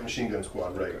 there's a light machine gun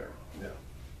squad right Okay. there. Yeah.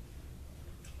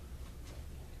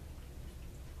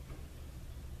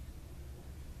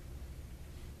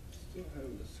 Still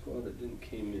have the squad that didn't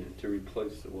came in to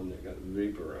replace the one that got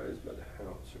vaporized by the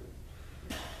howitzer.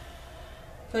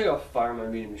 I think I'll fire my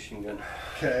medium machine gun.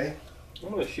 Okay. I'm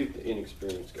gonna shoot the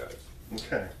inexperienced guys.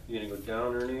 Okay. You gonna go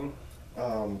down, Ernie?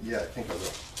 Yeah, I think I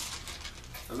will.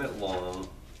 I'm at long.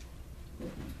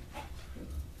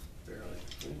 Barely.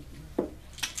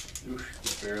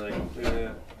 Oof, barely.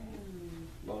 Yeah.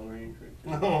 Long range right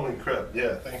there. Holy crap,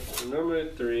 yeah, thankful. So normally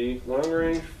at 3, long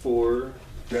range 4,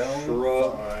 Down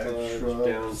Shrub, 5, shrub,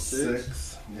 down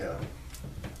 6. Yeah.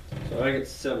 So I get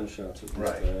 7 shots with this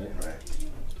Right, guy. right.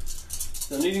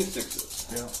 So needing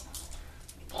 6s. Yeah.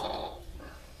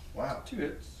 Wow. 2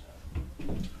 hits.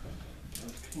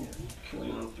 Okay.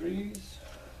 Killing on 3s.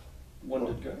 1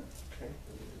 dead guy. Okay.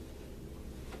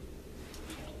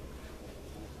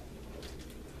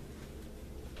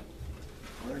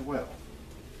 Very well.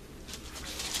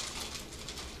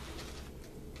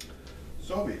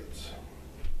 Soviets.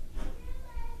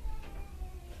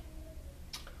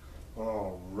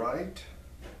 All right.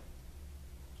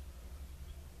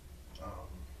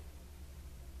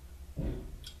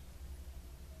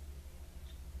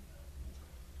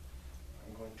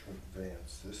 I'm going to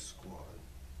advance this squad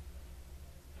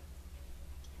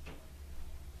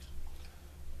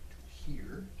to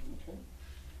here. Okay.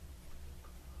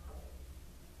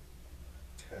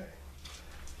 Okay.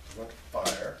 I'm going to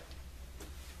fire.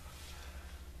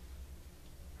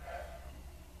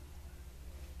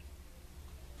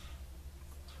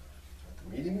 Got the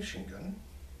medium machine gun.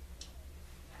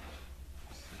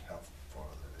 See how far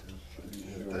that is.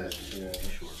 Short, That's yeah.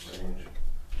 short range.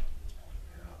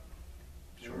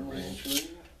 Yeah. Short range. 3.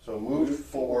 So move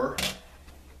 4.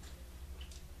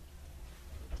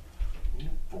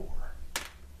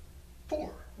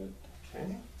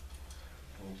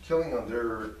 killing on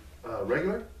their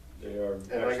regular. They are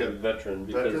And I actually got veteran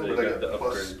because Veteran, they but I got the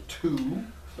plus upgrade. 2.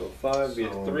 So 5 be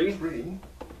a So 3. 3.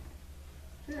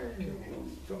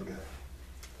 Go again.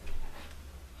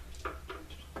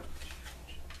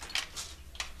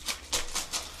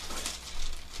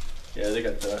 Yeah, they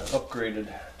got upgraded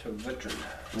to a veteran.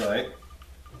 Right.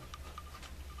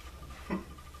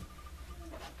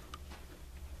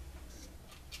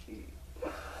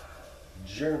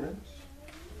 Germans.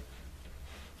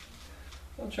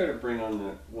 I'll try to bring on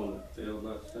that one that failed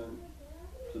last time.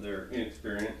 So they're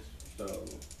inexperienced. So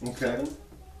Okay.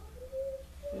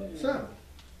 7. 7.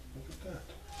 Look at that.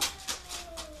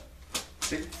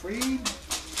 Siegfried.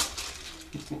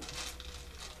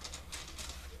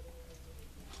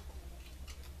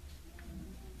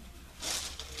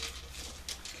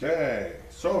 Okay,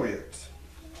 Soviets.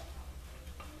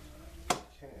 Okay,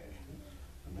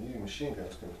 the medium machine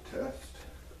gun's going to test.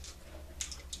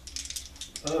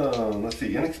 Let's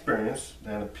see, inexperienced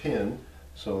and a pin,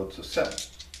 so it's a 7.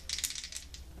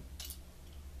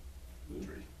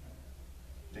 3.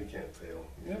 They can't fail.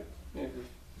 Yep. Yeah.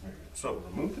 So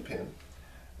remove the pin.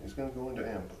 He's going to go into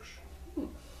ambush.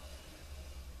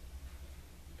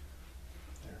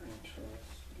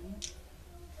 Interesting.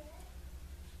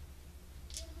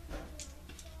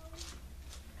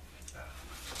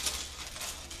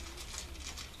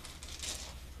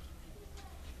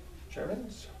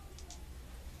 Germans.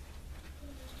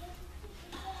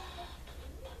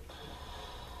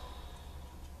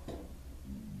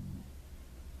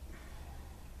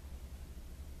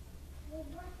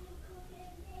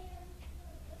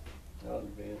 I'll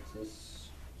advance this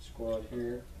squad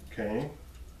here. Okay.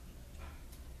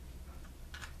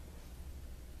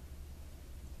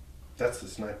 That's the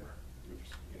sniper. Oops.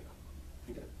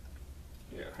 Yeah. Okay.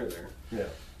 Yeah, right there. Yeah.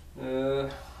 Yeah.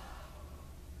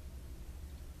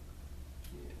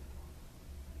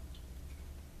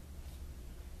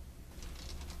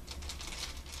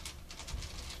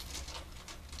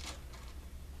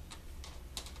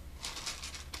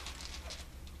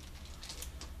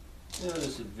 I'll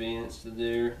just advance to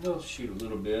there. I'll shoot a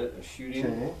little bit of shooting.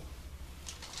 Okay.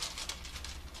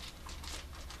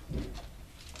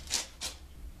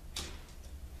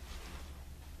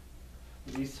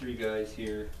 These 3 guys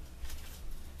here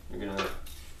are gonna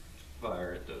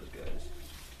fire at those guys.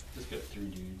 Just got 3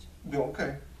 dudes.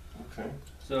 Okay. Okay.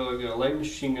 So I've got a light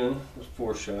machine gun with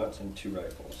 4 shots and 2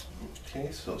 rifles.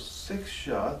 Okay, so 6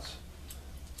 shots.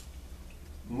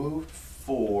 Moved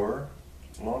 4.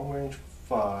 Long range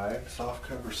 5. Soft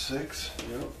cover 6.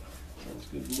 Yep, sounds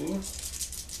good to me.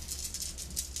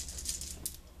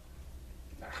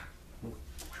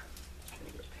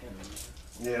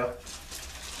 Yeah.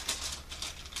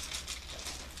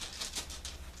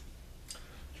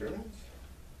 Germans?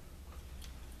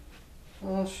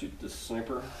 I'll shoot this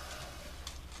sniper.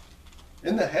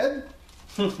 In the head?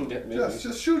 Yeah, maybe.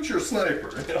 Just shoot your sniper.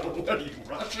 What are you,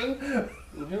 Russian?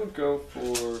 And he'll go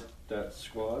for that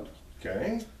squad.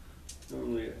 Okay.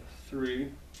 Normally a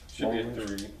 3. Should Long be a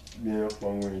range. 3. Yeah,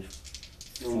 long range.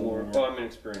 No more. Oh, I'm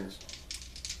inexperienced.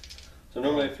 So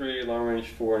normally 3, long range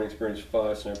 4, and experienced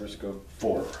 5. Snipers go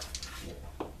 4.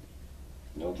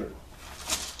 Nope.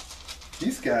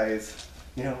 These guys,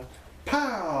 you know,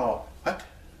 pow! What?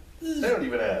 They don't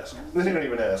even ask. They don't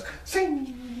even ask.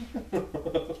 Sing!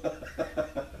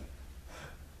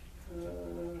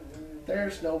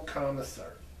 There's no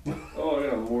commissar. Oh, I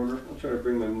got a mortar. I'll try to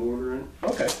bring my mortar in.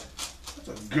 Okay. That's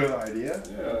a good idea.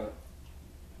 Yeah.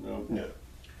 No. Yeah.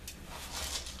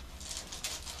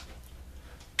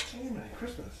 Hey, Merry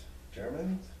Christmas,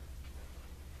 Germans.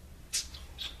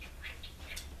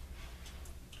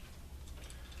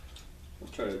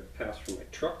 I'll try to pass for my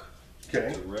truck. Okay.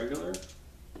 It's a regular.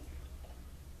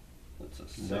 That's a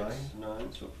 6, 9.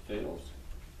 9, so it fails.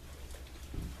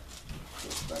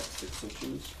 Goes back 6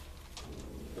 inches.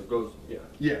 Or goes, yeah.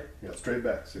 Yeah, straight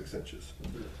back 6 inches.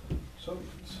 So,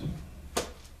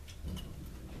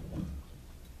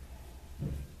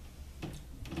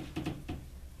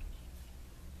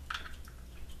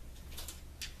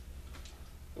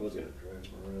 I was gonna drive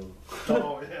around.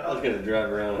 oh yeah. I was gonna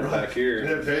drive around Right. back here.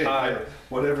 Yeah, hey, Hide. yeah.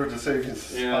 Whatever to save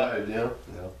his Yeah. hide, yeah.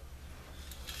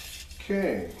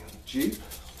 Okay, Jeep.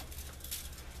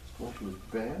 Going to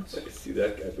advance. I can see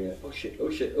that guy being like, oh shit, oh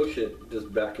shit, oh shit,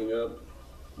 just backing up.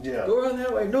 Yeah. Go around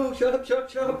that way. No, shut up, shut up,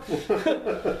 shut up.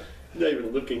 Not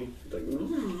even looking. He's like, is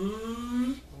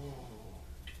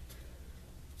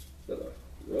that a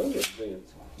run or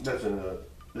advance? That's an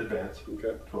advance.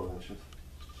 Okay. 12 inches.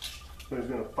 So he's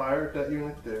going to fire at that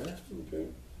unit there. Okay.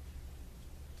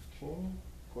 Okay,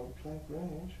 point blank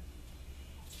range.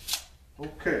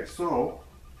 Okay, so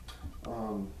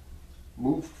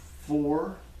move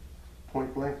 4,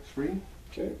 point blank 3.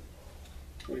 Okay.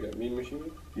 What do you got? Medium machine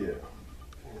gun? Yeah.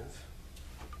 Yes.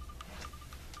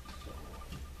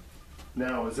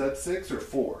 Now, is that 6 or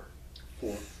 4?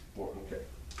 4. 4, okay.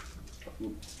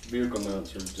 Vehicle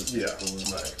mounts are just Yeah,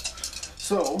 4. right.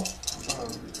 So,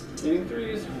 Needing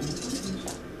 3s.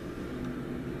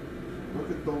 look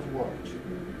at those ones.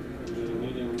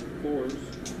 Needing 4s.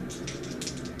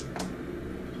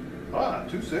 Ah,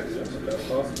 2 6. Yes, that's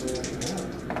possible.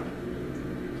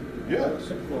 Yeah.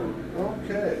 Sick one.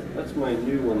 Okay. That's my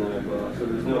new one that I bought, so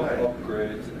there's no Right.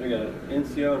 upgrades. I got an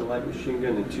NCO and a light machine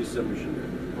gun and 2 submachine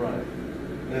guns. Right.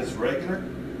 And it's regular?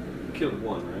 Killed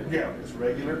one, right? Yeah, it's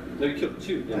regular. No, you killed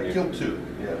 2. didn't I you? killed 2.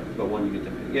 Yeah. But one you get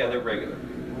to pick. Yeah, they're regular.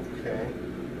 Okay.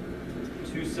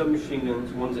 2 submachine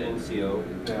guns, one's an NCO,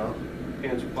 Yeah.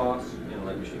 Panzerfaust, and a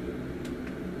light machine gun.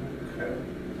 Okay.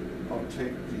 I'll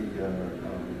take the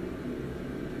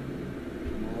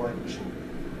light machine.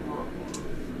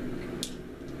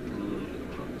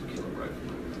 Killer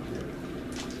rifle.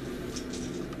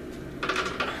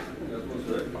 That's most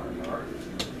of that firepower.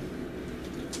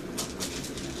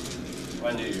 I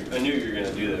knew you were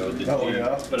gonna do that with the Oh, Jeep,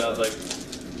 yeah? but I was like,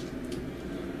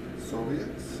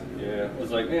 Soviets. yeah, I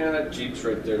was like, yeah, that Jeep's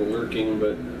right there lurking,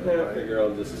 but I Right. figure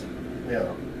I'll just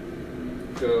Yeah.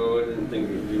 go. I didn't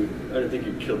think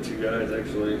you'd kill 2 guys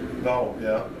actually, No,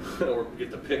 yeah. or get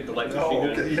to pick the light Oh,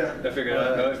 machine gun. okay, yeah. I figured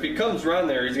Right. if he comes around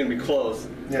there, he's gonna be close.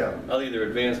 Yeah. I'll either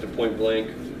advance to point blank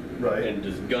Right. and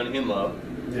just gun him up.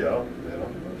 Yeah. Yeah.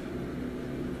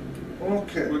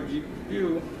 Okay. What did you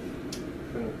do?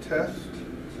 Gonna test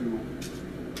to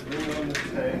bring on the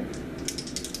tank.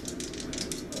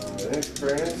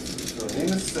 Inexperience, so I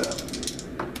need a 7.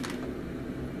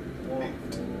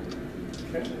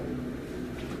 Okay.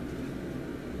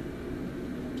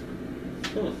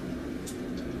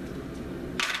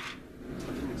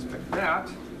 Didn't expect that.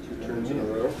 2 turns in a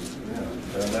row.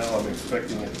 Yeah. And now I'm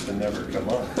expecting it to never come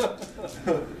on.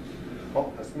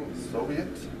 Oh, that's me, Soviet.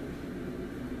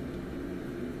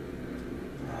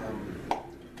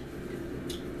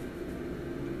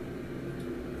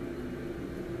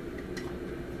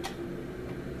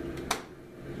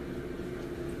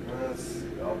 Let's see,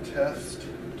 I'll test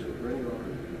to bring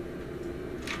on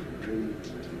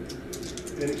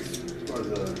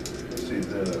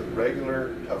the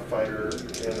regular tough fighter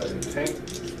and a tank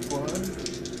squad.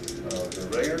 The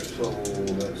regular, so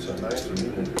that's a 9, so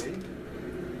need an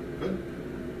 8. Good.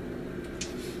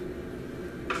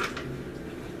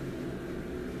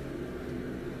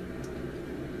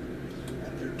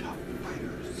 And they're tough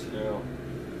fighters. Yeah.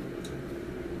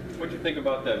 What'd you think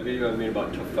about that video I made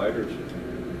about tough fighters?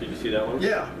 Did you see that one?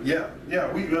 Yeah.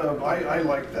 We I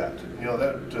like that. You know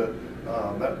that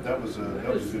was a.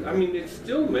 That was good. I mean, it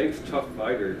still makes tough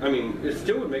fighters. I mean, it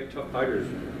still would make tough fighters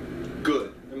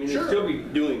good. I mean, Sure. they'd still be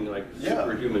doing like Yeah.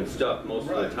 superhuman stuff most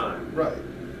of the time. Right.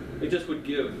 It just would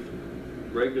give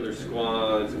regular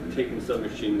squads and taking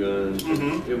submachine guns.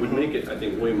 Mhm, It would mhm. make it, I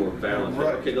think, way more balanced. Like,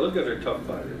 Right. okay, those guys are tough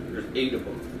fighters. There's 8 of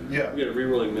them. Yeah. You get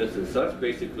rerolling misses. So that's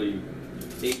basically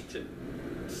 6 to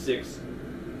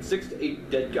 8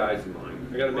 dead guys in mine.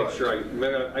 I gotta make Right. sure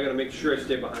I gotta make sure I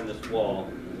stay behind this wall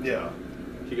Yeah.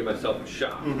 to get myself a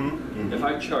shot. Mhm, If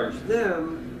I charge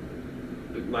them,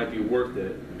 it might be worth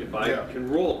it if I Yeah. can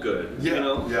roll good. Yeah, You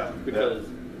know? yeah, Because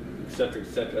et cetera, et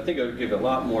cetera. I think it would give a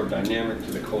lot more dynamic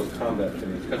to the close combat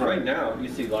phase. Because right now, you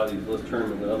see a lot of these list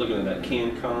tournaments. I'm looking at that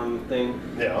CanCon thing.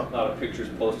 Yeah. A lot of pictures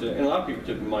posted, and a lot of people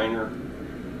took minor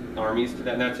armies to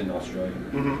that, and that's in Australia.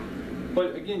 Mhm.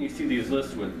 But again, you see these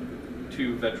lists with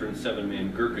 2 veteran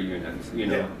 7-man Gurkha units, you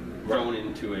know, Yeah. thrown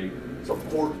into a So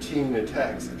 14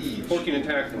 attacks each. 14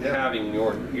 attacks and Yeah. having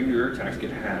your attacks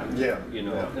get halved. Yeah. You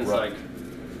know, Yeah, it's right. like,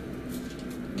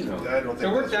 you know, I don't think there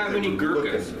weren't that's that what they many were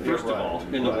Gurkhas, looking- first yeah, of all,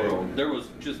 right, in the right. world. There was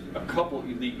just a couple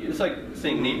elite, it's like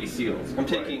saying Navy SEALs. I'm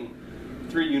taking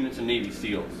 3 units of Navy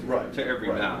SEAls Right. to every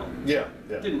right. battle. Yeah.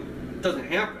 Yeah. Doesn't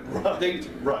happen. Right. They,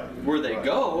 Right. Where they Right.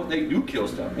 go, they do kill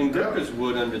stuff. And Yeah. Gurkhas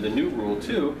would under the new rule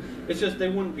too. It's just they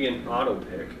wouldn't be an auto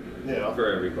pick Yeah. for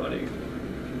everybody.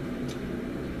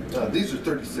 These are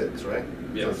 36, right?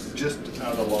 Yes. So it's just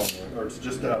out of long range, or it's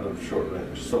just out of short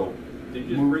range. So. Did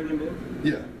you just bring him in?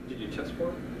 Yeah. Did you test for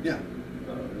him? Yeah.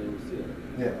 Oh, I didn't see it.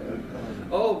 Yeah.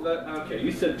 Oh, okay.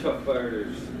 You said tough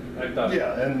fighters. I thought.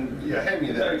 Yeah, and yeah, hand me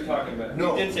I thought that. you were talking about.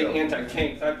 No, You did say no.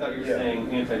 anti-tanks. I thought you were Yeah. saying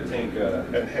anti-tank.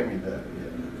 And hand me that, yeah,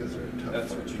 because they're tough.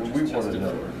 That's what you But just we want to tested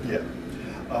know. for.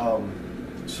 Yeah.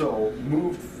 So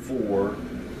move for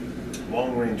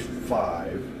long range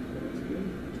 5.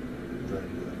 Very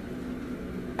good.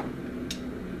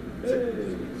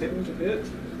 Hey, that was a hit.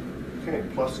 Okay,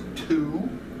 plus 2.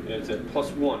 Yeah, it's at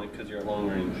 +1 because you're at long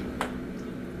range.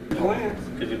 plants.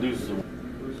 Because you lose the.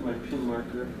 Where's my pin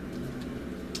marker?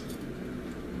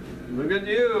 Look at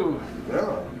you.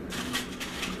 Yeah.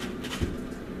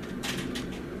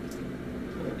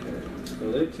 Okay.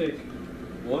 So they take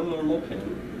one normal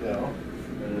pin, Yeah.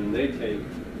 and then they take a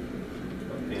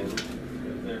pin.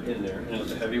 They're in there, and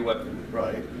it's a heavy weapon.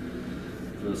 Right.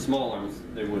 For the small arms,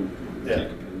 they wouldn't Yeah. take a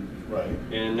pin. Right.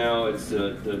 And now it's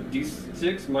the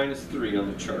D6 minus 3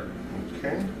 on the chart.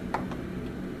 Okay.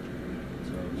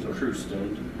 So crew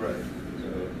stunned. Right.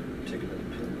 So take another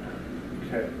pin.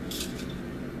 Okay.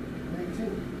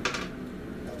 19.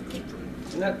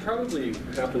 And that probably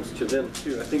happens to them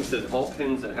too. I think that all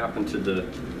pins that happen to the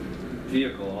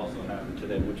vehicle also happen to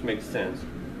them, which makes sense.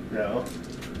 Yeah.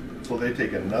 So they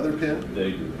take another pin?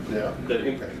 They do. Yeah.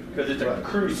 Because it's a Right.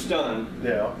 crew stun,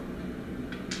 Yeah.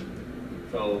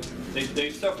 so they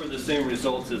suffer the same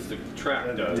results as the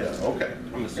track does. Yeah, okay.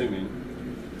 I'm assuming.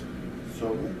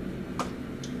 So,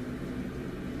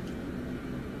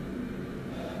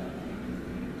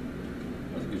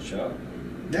 That's a good shot.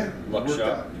 yeah. Luck it worked shot.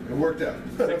 out. It worked out.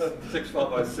 6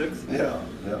 followed by 6. Yeah,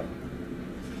 yeah. So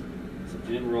if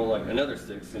you didn't roll like another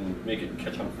 6 and make it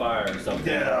catch on fire or something.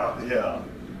 Yeah, yeah.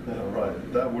 Yeah,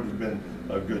 right. That would have been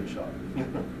a good shot.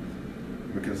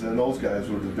 Because then those guys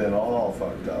would have been all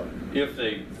fucked up. If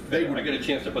they would I get a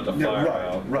chance to put the Yeah, fire right,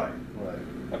 out. right, right.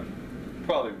 I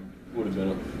probably would have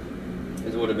been.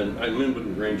 It would have been. I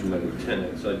wouldn't range with my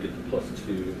lieutenant, so I'd get the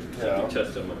 +2. So I Yeah. could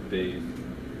test on my base.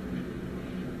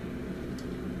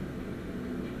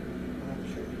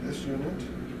 Okay, this unit.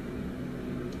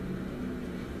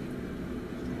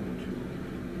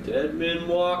 Dead men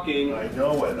walking. I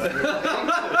know it.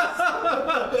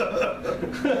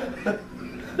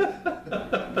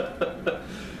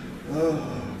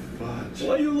 Oh, fudge.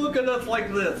 Why you look at us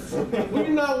like this? We're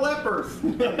not lepers.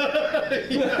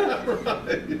 Yeah,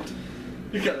 right.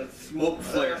 You got a smoke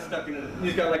flare stuck in it.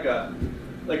 He's got like a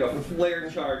flare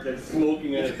charge that's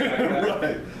smoking in his backpack.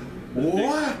 Right. This big-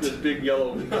 What? This big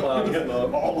yellow cloud of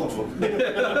smoke. All of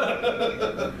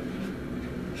them.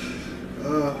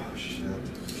 Oh, shit.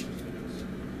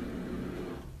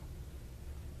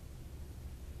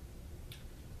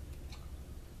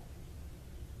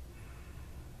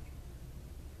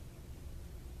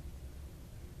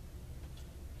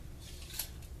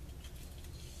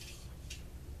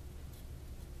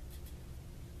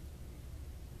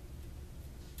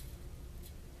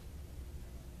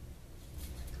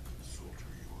 Soldier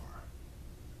you are.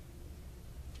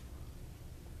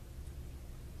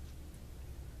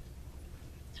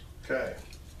 Okay.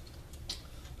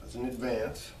 As an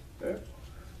advance, Okay.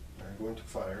 I'm going to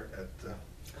fire at the,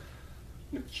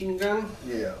 Machine gun.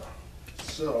 yeah.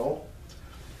 So,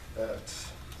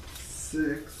 that's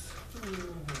 6.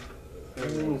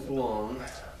 Everything's long.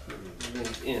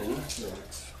 Everything's in.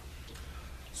 Six.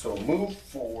 So move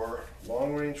 4,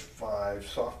 long range 5,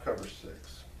 soft cover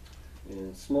 6.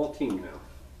 And small team now.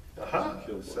 Aha,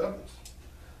 Kill one. 7.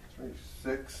 3,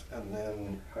 6, and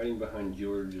then Hiding behind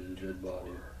George's dead body.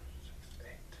 6, 8.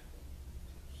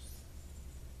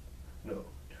 No,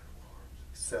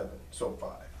 7. So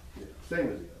 5. Yeah.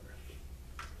 Same as the other.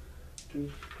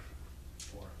 2,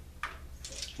 4,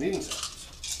 5. Needing sounds.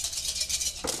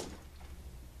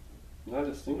 Not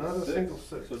a single Not a six. single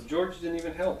 6. So George didn't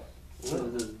even help. No.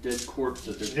 This dead corpse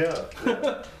that they're. Yeah,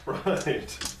 yeah,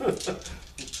 right.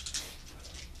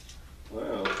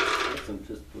 Wow, that's some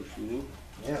pistol shooting.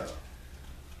 Yeah.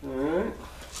 Alright.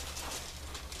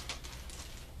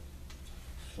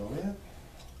 So yeah.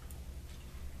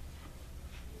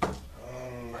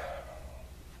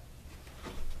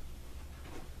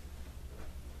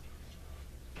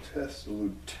 Test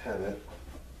lieutenant.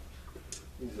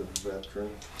 He's a veteran,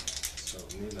 so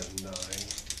need a 9.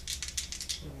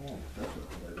 Oh, that's not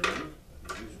what I did.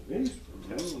 These for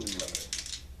test lieutenant.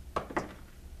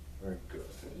 Very good.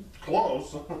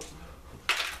 Close.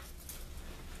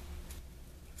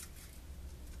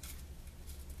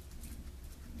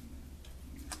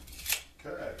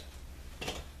 Okay.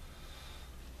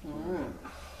 Alright.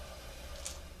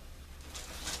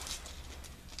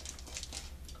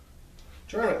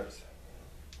 Turns.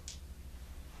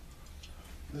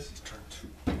 This is turn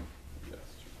 2. Yes.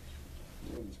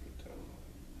 Let's get down.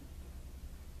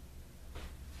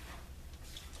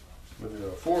 With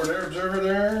the forward air observer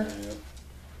there. Yep.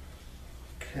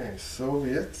 Okay,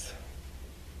 Soviets.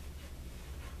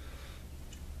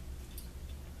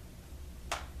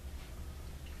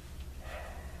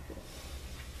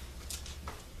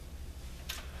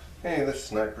 Hey, this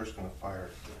sniper's gonna fire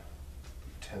at the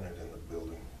lieutenant in the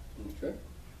building. Okay.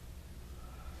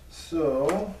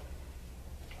 So,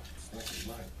 looks like it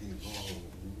might be long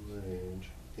range.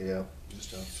 Yeah,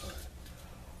 just outside.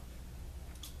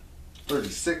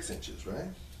 36 inches, right?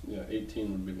 Yeah,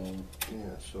 18 would be long. Yeah,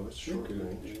 so it's short Okay,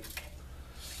 range. yeah.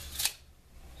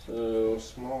 So,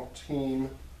 Small team,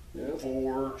 yeah.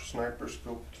 4, sniper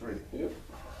scope 3. Yep.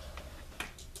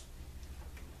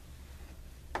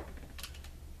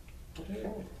 Okay.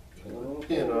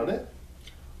 Pin on it.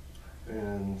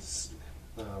 And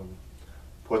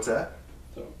what's that?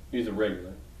 So, he's a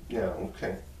regular. Yeah,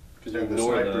 okay. Because you And the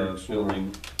ignore sniper the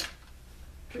building.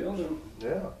 Killed him.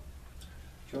 Yeah.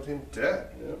 Killed him dead.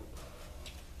 Yep.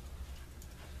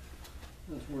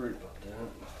 I was worried about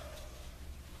that.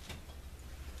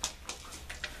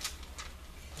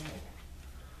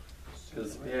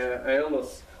 Because, yeah, I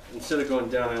almost, instead of going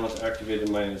down, I almost activated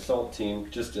my assault team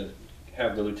just to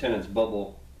have the lieutenant's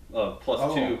bubble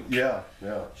 +2. Yeah,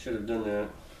 yeah. Should have done that.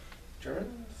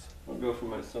 Germans? I'll go for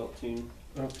my assault team.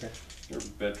 Okay. They're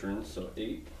veterans, so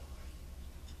 8.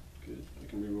 Good. I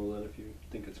can re-roll that if you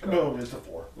think it's correct. No, it's a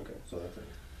 4. Okay. So that's it.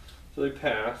 So they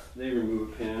pass. They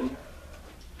remove a pin.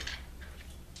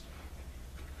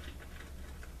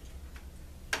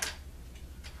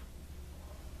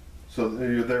 So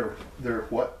they're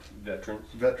what? Veterans.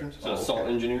 Veterans? So Oh, assault okay.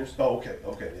 engineers. Oh, okay,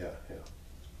 okay, yeah, yeah.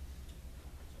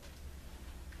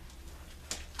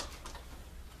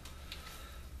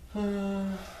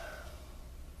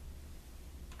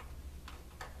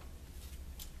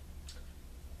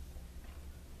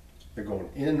 They're going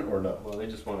in or no? Well, they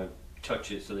just want to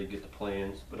touch it so they get the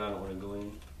plans, but I don't want to go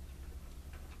in.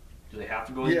 Do they have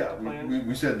to go in to Yeah, get the plans?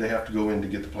 we said they have to go in to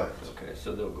get the plans. Okay,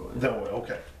 so they'll go in. No,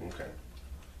 okay, okay.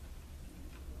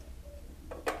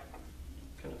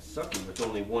 Kind of sucky with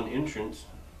only one entrance.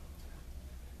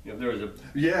 You know, if there was a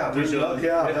Yeah, there's window-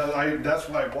 that's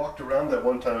why I walked around that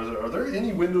one time. I was like, are there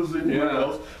any windows anywhere Yeah.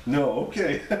 else? No,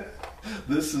 okay.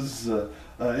 This is,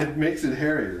 it makes it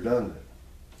hairier, doesn't it?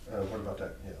 What about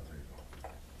that? Yeah, there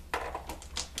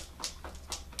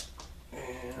you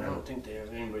go. And I don't think they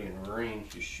have anybody in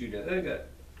range to shoot at. They got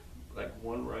like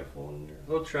one rifle in there.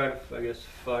 They'll try to, I guess,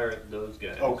 fire at those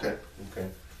guys. Okay, okay.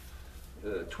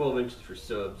 12 inches for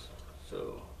subs,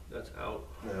 so that's out.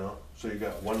 Yeah, so you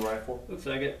got one rifle? Looks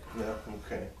like it. Yeah,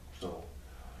 okay. So,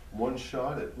 one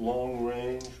shot at long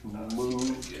range,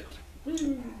 move.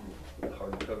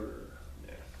 Hard cover.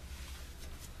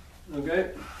 Yeah.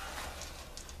 Okay.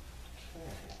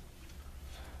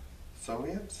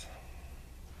 Soviets?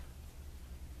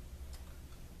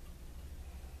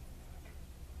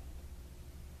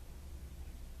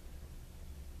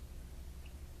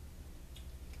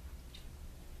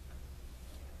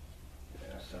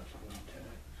 Yeah, sounds like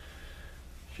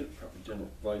should have probably done it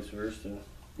vice versa.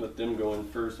 Let them go in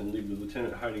first and leave the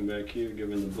lieutenant hiding back here,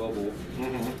 give him the bubble.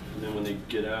 And then when they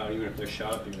get out, even if they're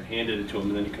shot, they could have handed it to him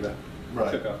and then he could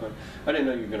have took off. I didn't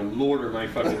know you were going to mortar my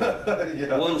fucking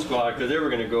Yeah. one squad because they were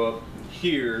going to go up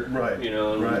here. Right. You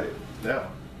know. And Right. Yeah.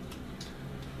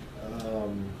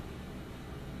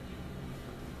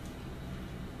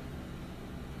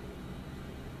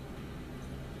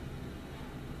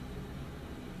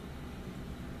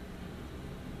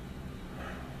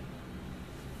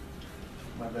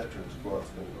 My veteran squad's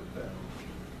gonna go down.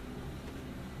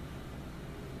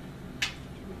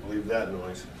 You can believe that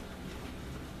noise.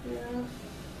 Yeah.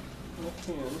 I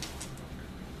can.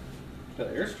 If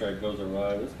that airstrike goes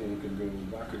awry, this thing could go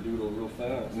wackadoodle real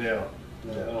fast. Yeah.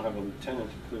 I don't have a lieutenant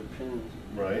to clear pins.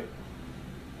 Right.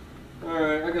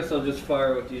 Alright, I guess I'll just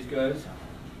fire with these guys.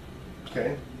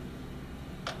 Okay.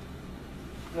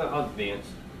 No, I'll advance.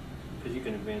 Because you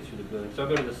can advance through the building. So I'll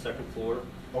go to the second floor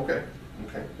Okay.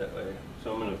 Okay. that way.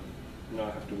 So I'm going to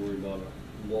not have to worry about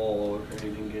a wall or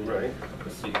anything getting Right.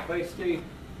 Let's see, if I stay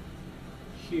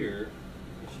here,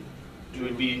 it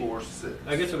would be, 4, 6.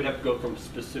 I guess I would have to go from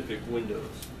specific windows.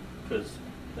 Because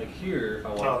like here, I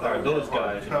want Oh, to that fire would be those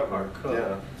hard guys in cover, our cover.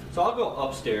 yeah. So I'll go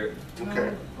upstairs.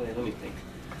 Okay. Wait, let me think.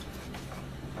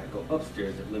 If I go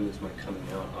upstairs, it limits my coming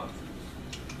out options.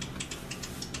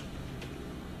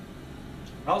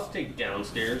 I'll stay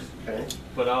downstairs, Okay.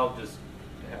 but I'll just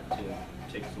have to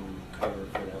take some cover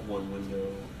for that one window.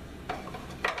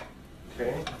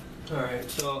 Okay. Alright,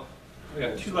 so I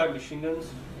got 2 light machine guns.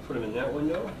 Put them in that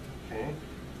window. Okay.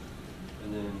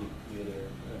 And then either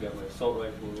I got my assault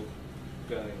rifle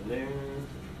guy in there.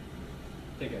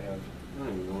 I think I have, I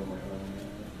don't even know where my arm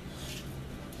is.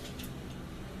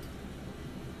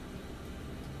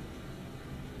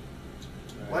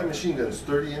 My machine gun's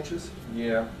 30 inches?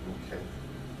 Yeah. Okay.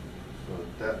 So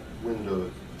that window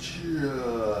is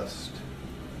just,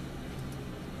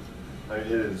 I mean,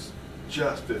 it is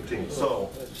just 15. So,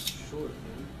 That's short,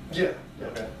 man. yeah.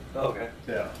 Okay. Okay.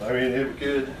 Yeah. I mean, it,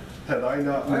 Good. had I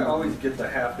not. I always get the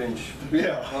half-inch.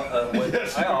 Yeah. What-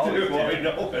 Yes, I you always do. do. I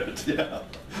know it. Yeah.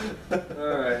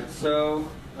 Alright, so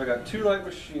I got 2 light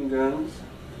machine guns.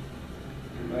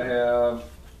 I have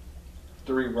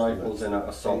 3 rifles and an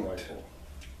assault 8. rifle.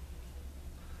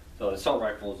 So the assault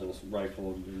rifles and this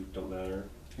rifle don't matter.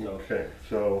 So Okay,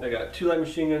 so I got 2 light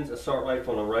machine guns, assault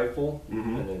rifle, and a rifle,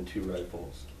 Mhm. and then 2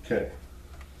 rifles. okay,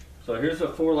 So here's the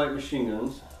 4 light machine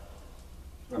guns.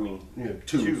 I mean, you have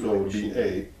 2, Two so it would be machine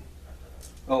 8.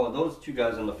 oh, and those 2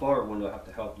 guys on the far one will have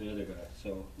to help the other guy.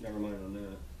 So never mind on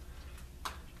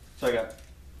that. So I got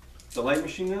the light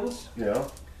machine guns, Yeah.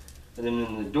 and then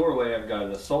in the doorway I've got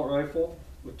an assault rifle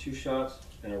with 2 shots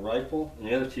and a rifle, and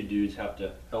the other 2 dudes have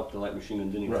to help the light machine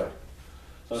guns anyway. Right.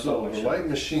 So that's all So my the shots. light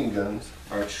machine guns.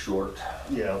 Are short.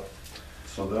 Yeah.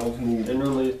 So they'll need.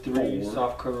 Generally 3, 4.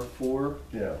 soft cover 4,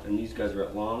 Yeah. and these guys are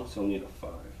at long, so I'll need a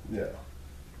 5. Yeah.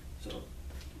 So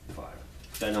 5.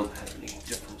 So I don't have any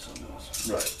difference on those.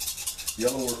 Right.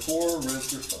 Yellow are 4,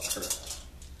 reds are 5. Correct.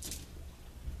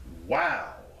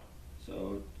 Wow.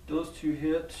 So those 2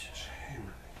 hit.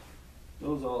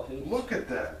 Those all hit. Look at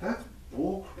that. That's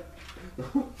bull crap.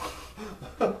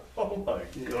 Oh my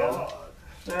god.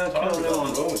 That's Talk killing them about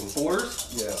on rolling.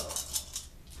 4s. Yeah.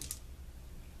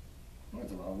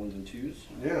 That's a lot of 1s and 2s.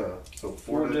 Yeah. So 4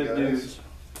 4 dead dead guys. dudes.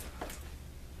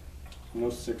 No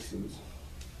 6s.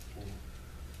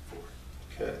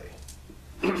 Okay.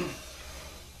 A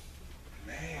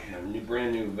new,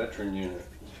 brand new veteran unit.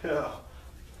 Yeah.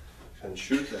 And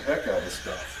shoot the heck out of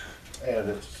stuff. And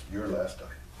it's your last time.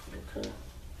 Okay.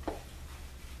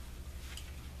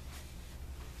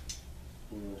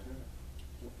 Do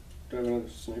I have another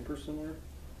sniper somewhere?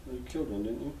 Oh, you killed one,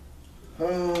 didn't you?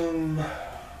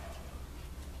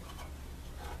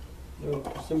 No,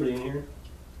 somebody in here.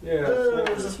 Yeah,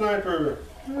 There's a sniper.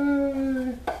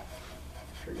 sniper.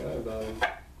 Forgot about him.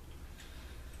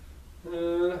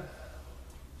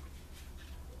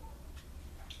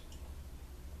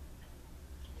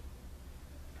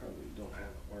 Probably don't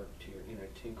have marked here.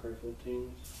 Anti-tank rifle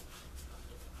things.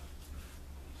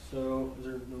 So, is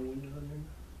there no window on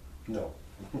there? No.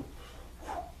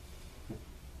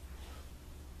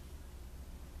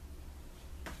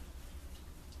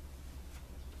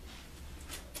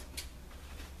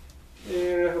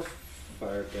 Yeah, I'll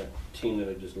fire at that team that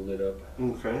I just lit up.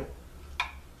 Okay.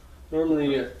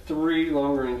 Normally a 3,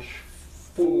 long range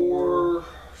 4,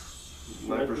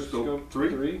 Sniper scope 3?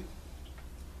 3.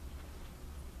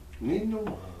 Need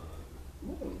no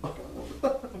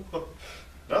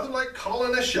Nothing like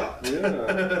calling a shot.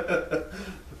 Yeah.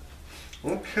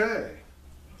 Okay.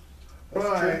 That's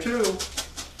Right. turn 2.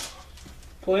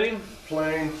 Plane.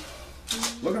 Plane.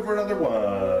 Looking for another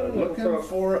one. Looking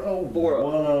for a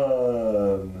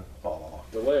 1. Oh,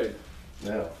 Delayed.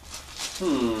 yeah.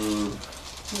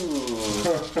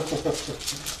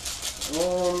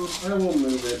 I will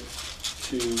move it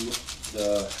to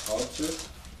the howitzer.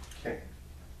 Okay.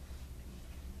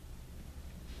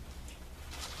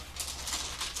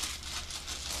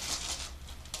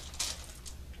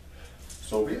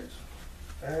 Soviets.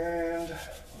 And the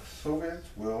Soviets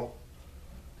will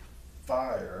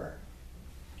fire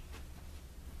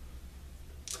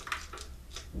the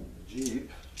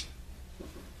Jeep.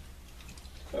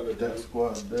 Have it Death done.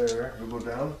 squad there. We go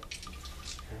down.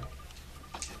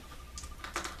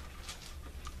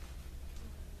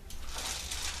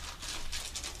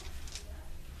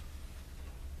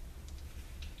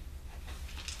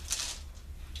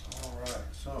 All right.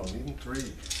 So needing 3.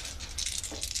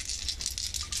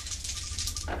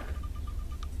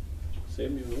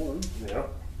 Save me 1. Yep.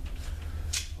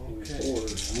 Needing Okay.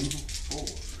 4s. Needing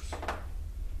 4s.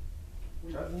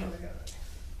 Got another guy.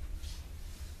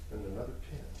 And another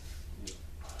pin.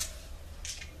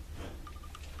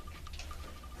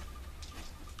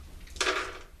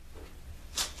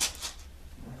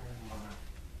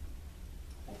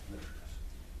 Oh, there it is.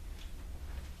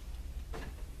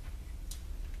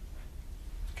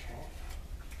 Okay.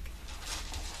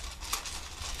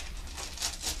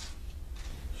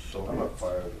 So I'm not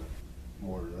firing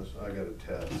more of this. I got a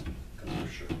test because they're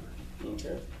sugar.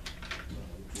 Okay.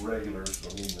 Regular, so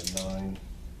I need the 9.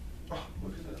 Oh,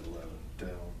 look at that 11 down.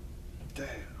 Damn.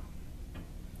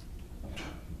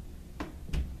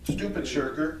 Stupid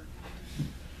shirker.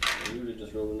 You would have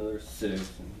just rolled another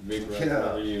 6 and vaporized Yeah.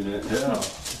 another unit. Yeah.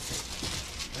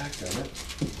 Dadgummit.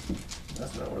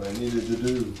 That's not what I needed to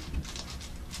do.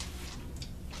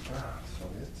 So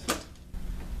it's.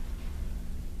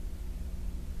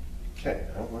 Okay,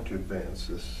 I want to advance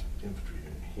this infantry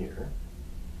unit here.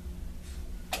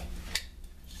 Okay,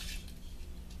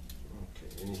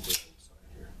 anything inside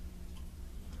here?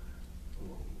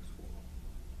 Along this wall.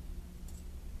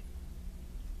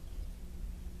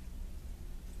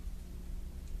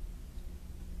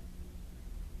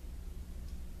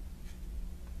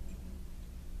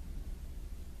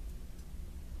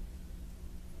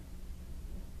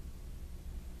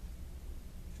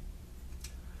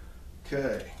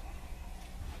 Okay.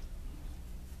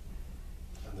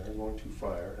 And they're going to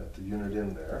fire at the unit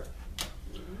in there.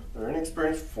 They're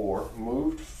inexperienced 4,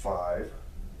 moved 5.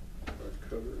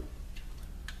 Hardcover.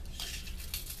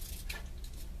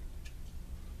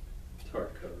 It's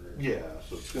hardcover. Yeah,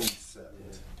 so it's going to be 7.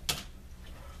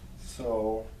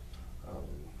 So,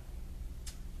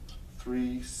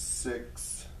 3,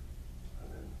 6, and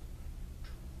then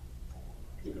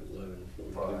You got 11.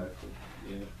 5.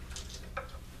 Yeah.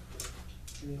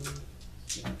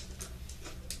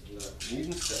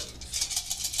 Needing 7s.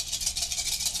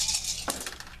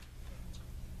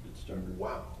 Good start.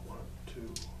 Wow. 1, 2,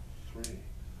 3,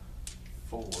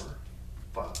 4,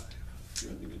 5.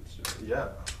 Really good start. Yeah.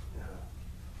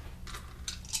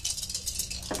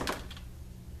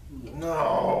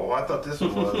 No, I thought this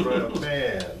one was right.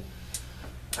 Man,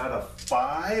 out of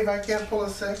 5, I can't pull a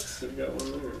 6. Still got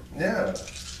one there. Yeah,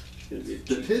 Should be a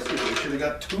the cheek. Disney should have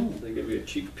got 2. They give you a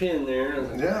cheek pin there. I was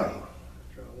like, Yeah.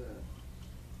 Draw that.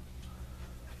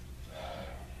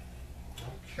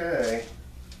 Okay.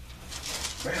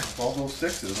 Man, with all those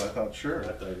 6s, I thought I sure.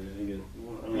 thought you were gonna get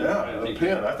one. I mean, Yeah, I didn't a think pin.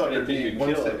 you- I thought didn't there'd think be you'd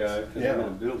one kill a six. guy because Yeah. you're in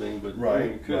a building, but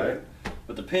Right, you could. right.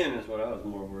 But the pin is what I was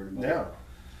more worried about. Yeah.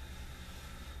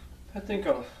 I think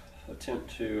I'll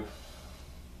attempt to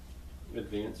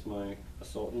advance my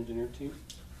assault engineer team.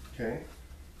 Okay.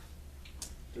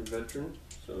 They're veteran,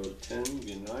 so 10, you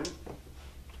get 9.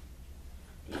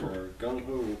 And our gung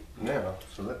ho. Now,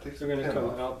 so that takes They're the gonna pin come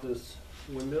off. out this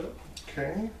window,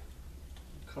 Okay.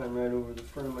 climb right over the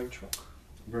front of my truck,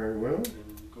 Very well.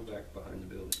 and go back behind the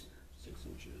building, 6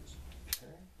 inches.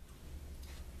 Okay.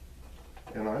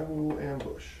 And I will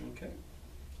ambush Okay.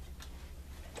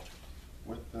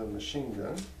 with the machine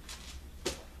gun.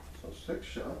 So 6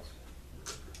 shots.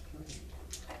 3,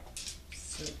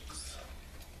 6.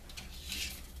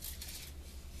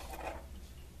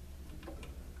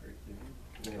 Great thing.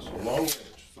 Yeah, so long range,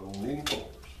 so leading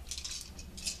forwards.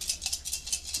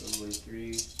 Only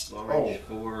 3 long Oh. range,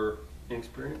 4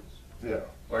 inexperienced. Yeah,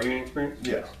 Are you inexperienced?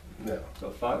 yeah, yeah, So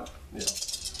 5. yeah.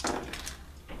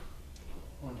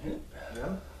 1 hit.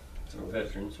 Yeah? So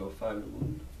veteran, so 5 to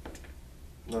wound.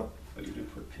 No, But you do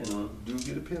put a pin on. do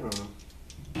get a pin on them.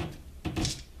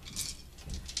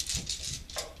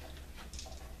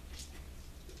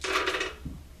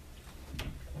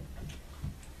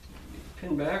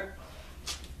 Pin back.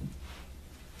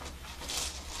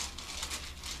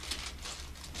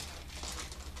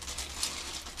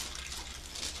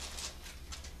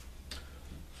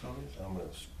 So I'm gonna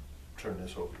turn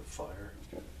this over to fire.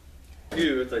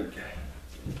 You, it's like,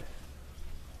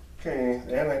 Okay,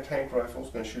 the anti-tank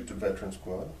rifle's gonna shoot the veteran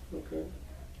squad. okay.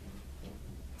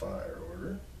 Fire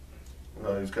order.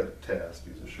 No, he's got a task,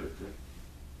 he's a shirker.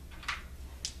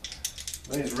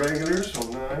 These regulars, so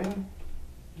 9.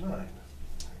 9.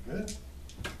 Good.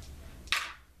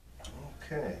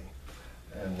 Okay.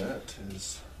 And that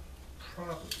is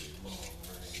probably long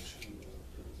range.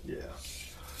 Yeah.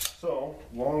 So,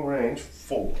 long range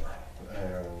 4.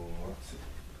 And what's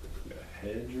it? Got a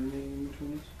hedge remaining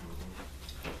between us?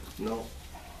 No,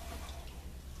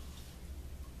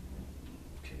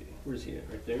 Okay, where's he at?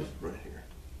 Right there? right here.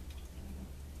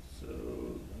 So,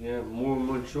 yeah, more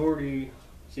majority.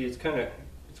 See, it's kind of,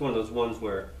 it's one of those ones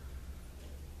where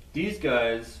these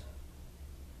guys,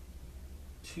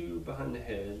 2 behind the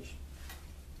hedge.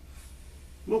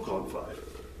 We'll call it 5.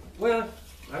 Well,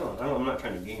 I don't know. I'm not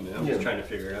trying to game it. I'm just Yeah. trying to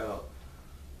figure it out.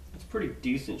 It's a pretty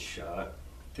decent shot.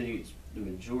 Cause he's the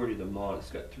majority of the mod. It's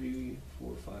got 3,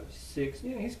 4, 5, 6.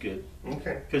 Yeah, he's good.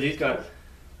 Okay. Cause he's got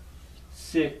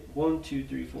 6, 1, 2,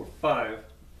 3, 4, 5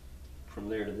 from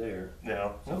there to there.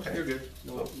 Now, So okay. you're good.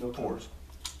 No, So, no 4s.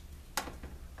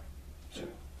 See,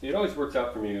 it always works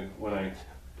out for me when I'm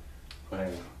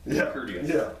Yeah. courteous.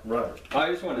 Yeah, right.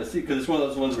 I just wanted to see because it's one of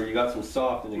those ones where you got some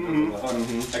soft and it goes in the hard.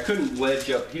 mhm. I couldn't wedge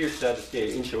up here, so I had to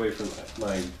stay an inch away from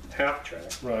my half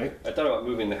track. Right. I thought about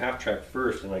moving the half track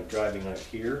first and like driving like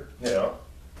here. Yeah.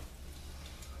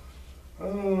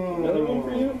 Another one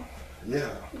for you? Yeah.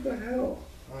 What the hell?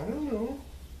 I don't know.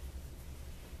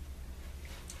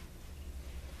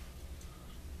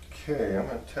 Okay, I'm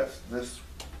gonna test this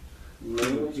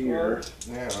Middle here.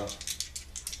 squad? Yeah.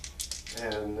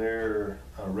 And they're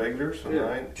regular, so Yeah,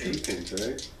 9, 2 8. pins,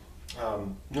 right?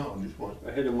 No, just 1.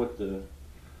 I hit him with the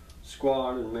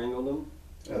squad and mangled him.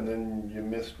 And then you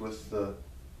missed with the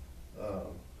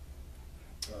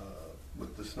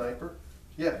sniper.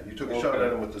 Yeah, you took a shot Okay.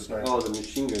 at him with the sniper. Oh, the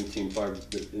machine gun team fired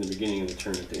in the beginning of the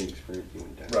turn at the inexperienced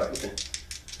went down. Right. Okay.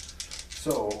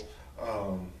 So,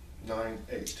 9,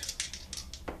 8.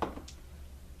 Good. I'm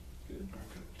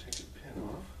gonna take a pin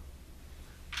off.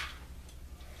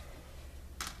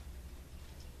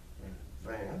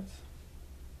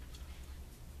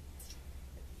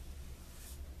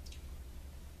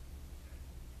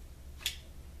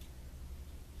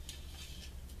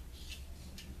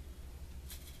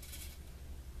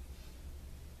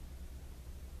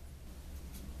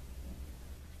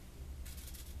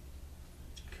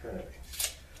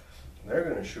 they're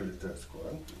gonna shoot at that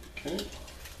squad. Okay.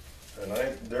 And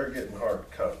they're getting hard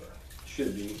to cover.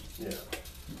 Should be. Yeah.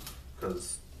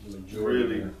 Because The majority.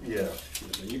 really, are- yeah.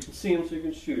 You can see them, so you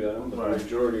can shoot at them, but Right. the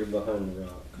majority are behind the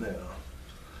rock. Yeah.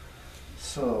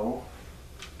 So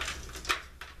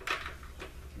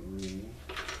 3,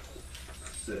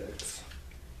 6,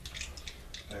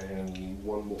 and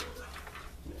one more.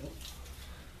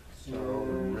 So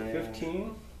And range-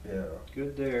 15. Yeah.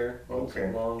 Good there. One's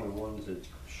Okay. long and one's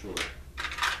short.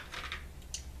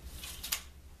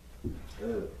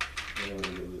 Ugh. I'm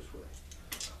gonna go this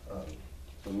way.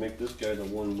 So make this guy the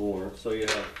one more. So you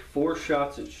have 4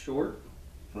 shots at short,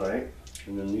 Right?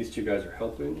 and then these 2 guys are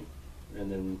helping,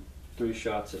 and then 3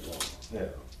 shots at long. Yeah.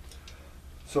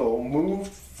 So move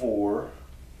 4,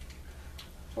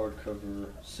 Hardcover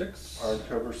 6.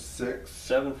 hardcover 6.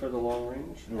 7 for the long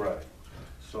range. Right.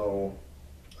 So,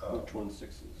 Which one's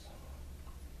 6s?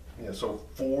 yeah, so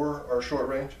 4 are short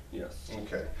range? Yes.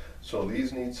 Okay. So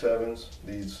these need 7s,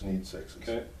 these need 6s.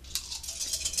 Okay.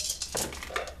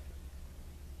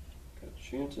 Got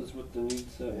chances with the need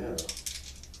 7. Yeah.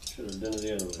 Should have done it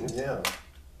the other way. Yeah.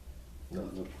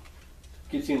 No.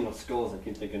 Keep seeing those skulls. I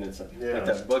keep thinking it's like, Yeah. like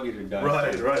that buggy to die.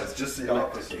 Right. It's just the Like,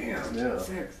 opposite. damn, Yeah.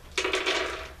 6.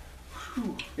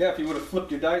 Whew. Yeah, if you would have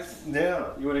flipped your dice,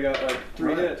 Yeah. you would have got like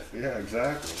 3 Right. hits. Yeah,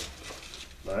 exactly.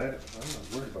 I'm not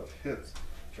worried about hits.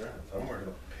 I'm worried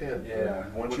about pin. Yeah.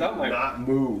 I want you Without to my- not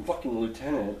move. Fucking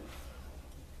lieutenant.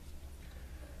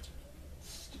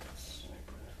 Stupid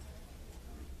sniper.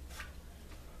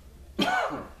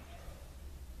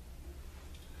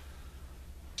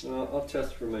 Well, I'll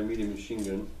test for my medium machine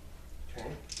gun.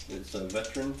 Okay. It's a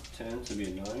veteran 10 to be a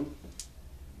 9.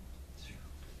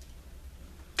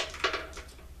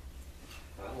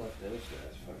 I'll let those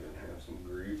guys fucking have some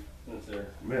grief. That's there.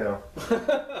 Yeah.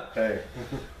 Hey.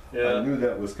 I knew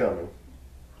that was coming.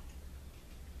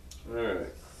 Alright.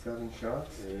 7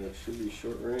 shots? Yeah, it should be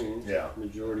short range. Yeah.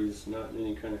 Majority's not in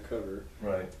any kind of cover.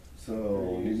 Right.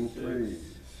 So, needing 3s.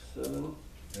 7.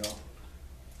 Yeah.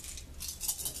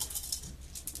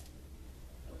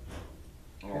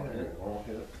 All Okay, hit. all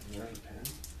hit. There's a pin.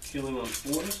 Killing on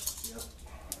 4s.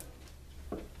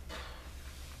 Yep.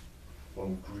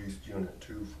 One greased unit,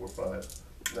 2, 4, 5.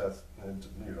 That's, you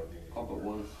don't need. I'll put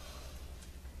 1.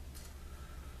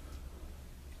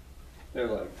 They're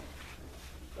like,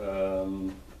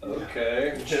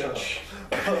 okay.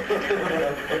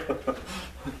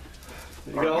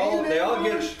 They all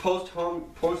get post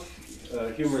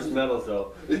humorous medals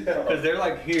though, because they're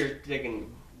like here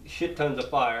taking shit tons of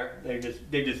fire. They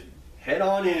just head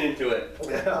on into it.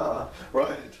 Yeah,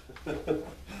 right.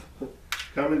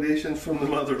 Commendations from the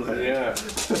motherland. Yeah.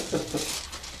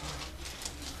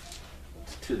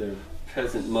 To their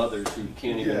peasant mothers who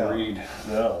can't even Yeah. read.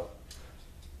 No.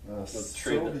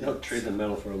 They'll trade the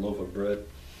medal for a loaf of bread.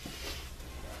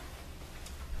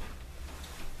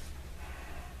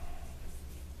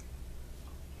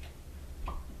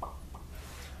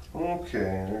 Okay,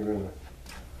 they're gonna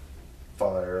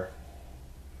fire.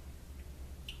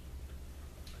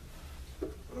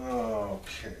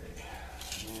 Okay.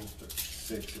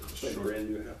 6 of the Like short. brand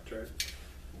new half track.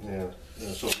 Yeah.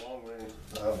 So long range.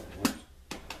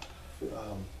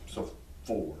 So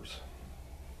 4s.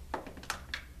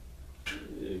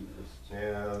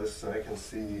 Yeah, this I can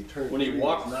see. Turn When he 3 is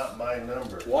walks- not my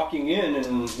number. Walking in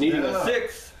and needing Yeah. a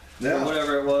 6 Yeah. or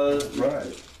whatever it was.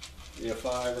 Right. Yeah,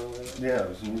 5 or whatever. Yeah, it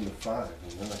was needing a 5,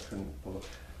 and then I couldn't pull it.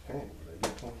 Hey, but I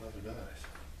did pull another dice.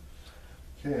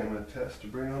 Okay, I'm gonna test to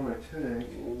bring on my tank.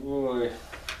 Oh boy.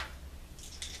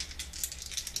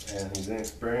 And he's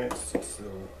inexperienced, so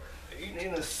he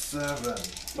need a 7.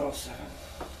 Oh, 7.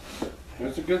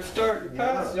 That's a good start. You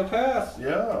pass. Yeah. You'll pass.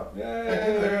 Yeah. Yay.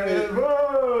 There it is.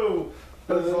 Whoa!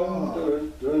 Dun, Huzzah.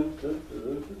 dun, dun, dun,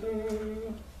 dun,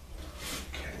 dun.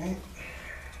 Okay.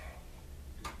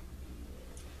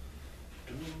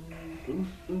 Dun,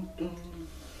 dun, dun.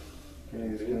 Okay,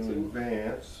 he's gonna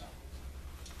advance.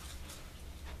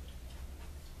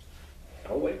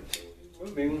 I'll wait until he's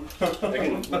moving. I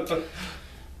can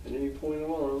at any point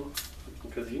along,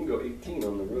 because you can go 18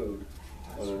 on the road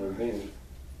on an advantage.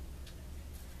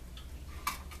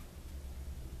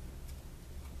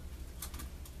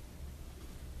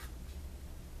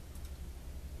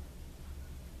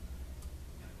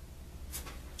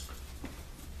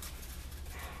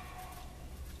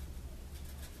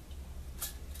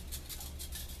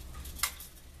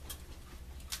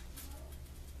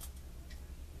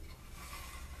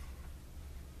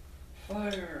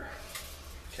 Fire!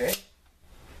 Okay.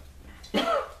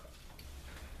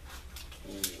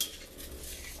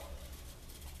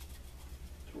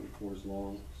 24 is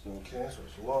long, so. Okay, so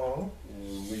it's long.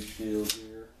 And wheat field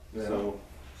here. Yeah. So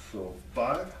So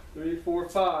 5. 3, 4,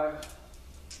 5.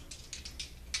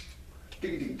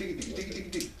 Diggy, diggy, diggy, diggy, diggy,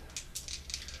 diggy, diggy.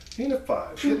 Hitting a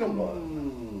 5. Hitting a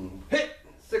 1. Hit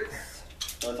 6.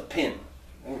 Oh, that's a pin.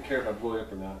 I don't care if I blow it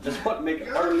up or not. Just want to make it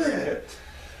harder to hit.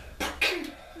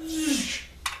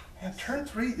 Man, turn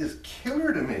 3 is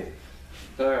killer to me.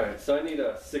 Alright, so I need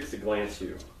a 6 to glance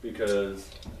you because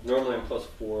normally I'm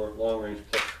 +4, long range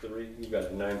 +3. You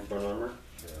got a 9 front armor.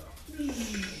 Yeah.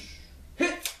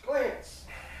 Hit! Glance!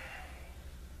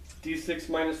 D6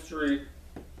 -3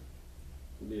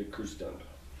 would be a crew stun.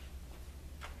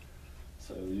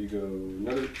 So you go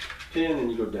another pin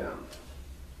and you go down.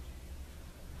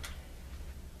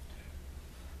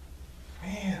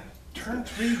 Man, turn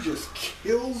 3 just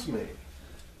kills me.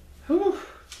 Whew.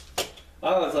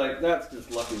 I was like, that's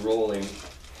just lucky rolling.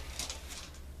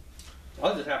 I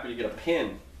was just happy to get a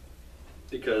pin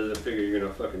because I figure you're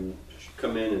gonna fucking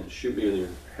come in and shoot me with your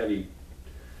heavy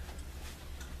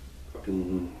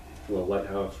fucking, well, light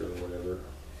howitzer or whatever.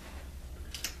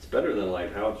 It's better than a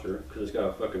light howitzer because it's got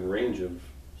a fucking range of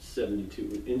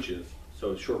 72 inches.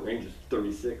 So short range is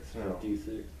 36 Yeah.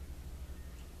 D6.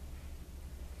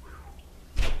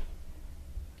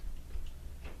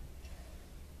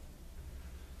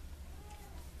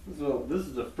 So this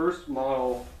is the first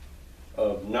model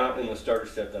of not in the starter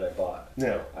set that I bought.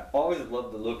 Yeah. I always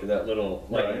loved the look of that little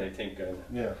light Right. anti-tank gun.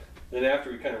 Yeah. Then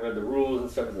after we kind of read the rules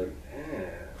and stuff, it's like,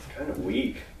 it's kind of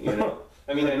weak, you know?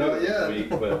 I mean, I know Not it's yet. weak,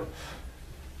 but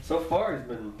so far it's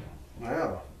been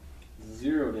Yeah.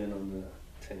 zeroed in on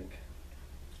the tank.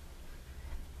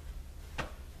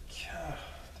 God.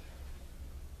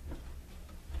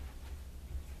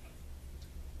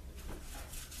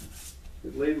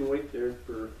 It laid in wait there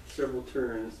for several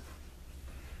turns,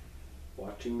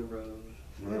 watching the road,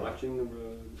 Yeah. watching the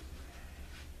road.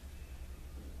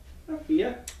 Oh,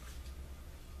 yeah.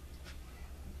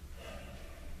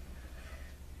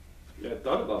 Yeah, I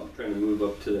thought about trying to move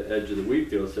up to the edge of the wheat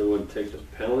field so I wouldn't take the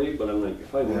penalty, but I'm like,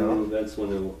 if I move, that's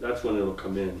when it'll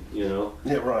come in, you know?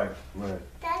 Yeah, right, right.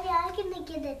 Daddy, I'm gonna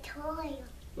get a toy.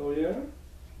 Oh yeah?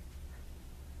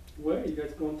 Where? You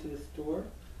guys going to the store?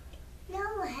 No,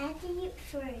 I have to eat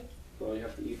first. Well, you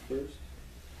have to eat first.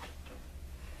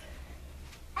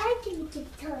 I'm gonna get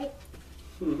a toy.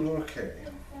 Okay.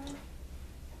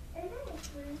 I have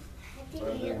I'm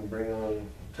to eat. gonna bring on.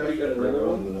 You got another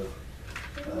one?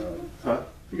 Huh?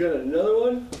 You got another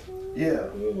one? Yeah.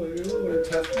 Oh my The god.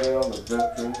 test bring on the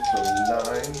veteran, so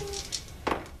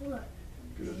 9. What?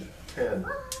 Good. 10.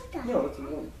 No, it's a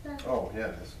one. Oh, yeah.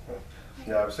 It's,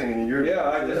 yeah, I was thinking yours. Yeah,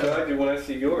 I do when I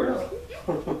see yours.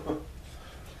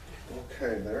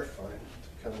 Okay, they're fine.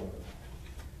 Come on.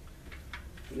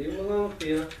 Leave him alone,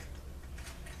 Pia.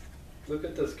 Look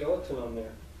at the skeleton on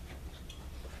there.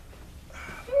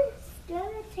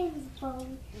 Skeleton's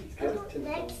bone. I don't Skeleton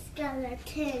like bone.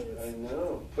 skeletons. I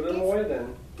know. Put him away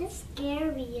then. They're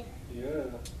scary Yeah.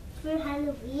 for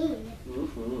Halloween.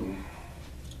 Mm-hmm.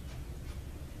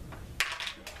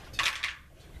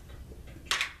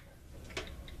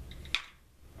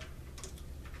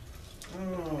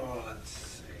 Oh, let's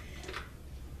see.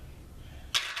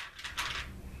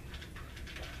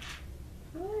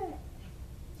 What?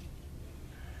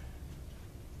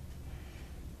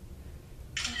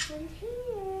 Nothing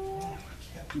here.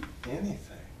 Can't do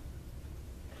anything.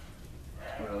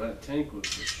 Well, that tank was a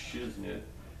shiznit.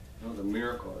 That was a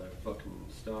miracle that I fucking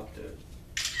stopped it.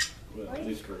 Well, at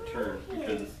least for a turn,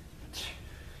 because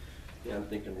yeah, I'm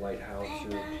thinking lighthouse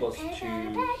or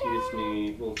 +2 gives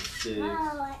me well 6.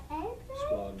 Oh,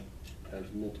 Squad has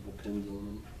multiple pins on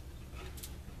them.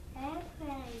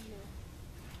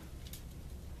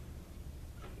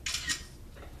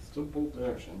 Still bolt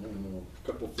action. I don't know. A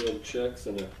couple failed checks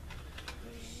and a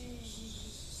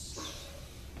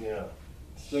Yeah.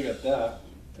 still got that.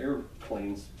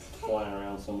 Airplanes flying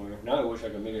around somewhere. Now I wish I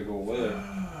could make it go away.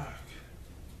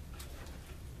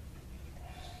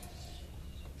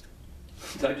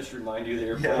 Did I just remind you of the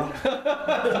airplane?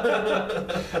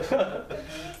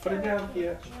 Put it down,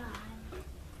 yeah.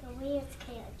 The wheels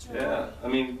can't drive. Yeah, I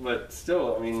mean, but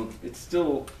still, I mean, it's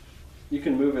still, you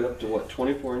can move it up to what,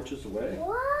 24 inches away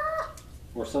What?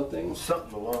 or something?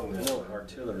 Something along I there. know what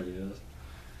artillery is.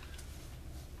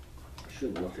 I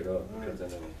should look it up because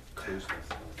then I'm close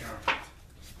myself.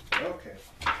 Okay.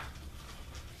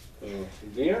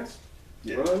 Advance?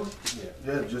 Yeah. Run?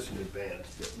 Yeah, just in advance.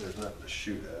 There's nothing to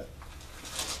shoot at.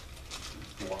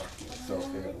 Block myself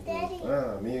in. Daddy.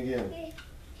 Ah, me again.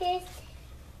 Here's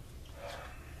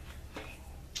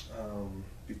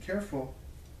Be careful.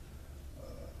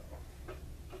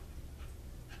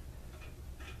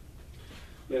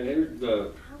 Yeah, here's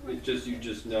the It's just you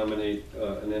just nominate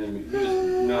an enemy. You just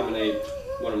nominate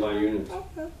one of my units.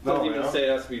 Doesn't even say it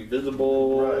has to be visible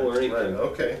or anything. Right,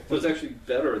 okay. So it's actually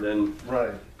better than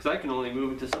Right. because I can only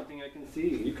move it to something I can see.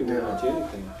 You can move it to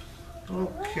anything.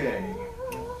 Okay.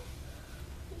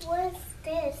 What's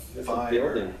this? It's Fire. a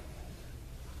building.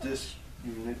 This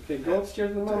unit. Okay, go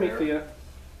upstairs with mommy, There. Thea.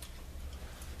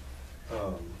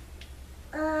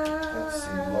 Let's see,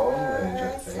 long range, I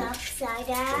It's think. upside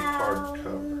And hard down.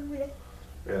 cover.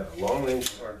 Yeah, long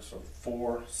range cards, so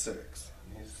 4, 6.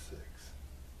 Need 6.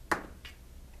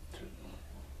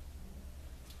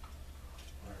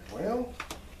 Alright, well,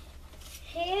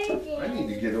 Here it is. I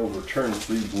need to get over turn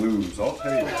 3 blues, I'll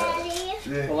tell you that. Daddy.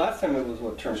 Yeah. Well, last time it was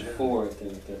what turn 4, I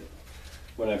think, that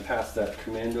when I passed that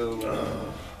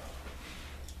commando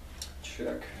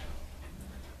check.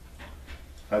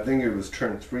 I think it was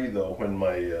turn 3 though when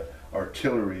my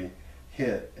artillery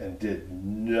hit and did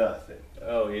nothing.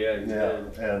 Oh yeah, you Yeah,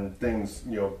 did. and things,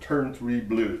 turn 3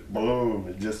 blue, boom,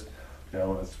 it just,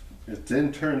 it's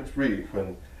in turn 3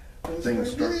 when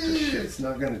things start to shit. It's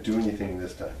not going to do anything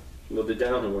this time. Well, the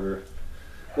down order.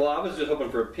 Well, I was just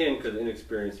hoping for a pin because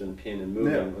inexperienced in pin and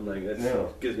moving. Yeah. I'm like, that Yeah.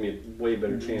 gives me a way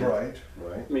better chance.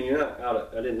 Right. I mean, you're not out.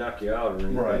 I didn't knock you out or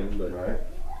anything, Right, but right.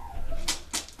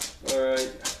 all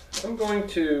right. I'm going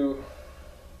to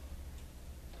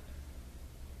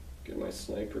get my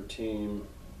sniper team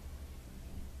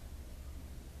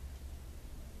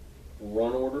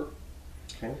run order.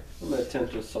 Okay. I'm going to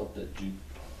attempt to assault that Jeep.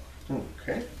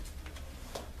 Okay.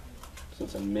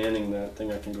 Since I'm manning that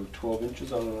thing, I can go 12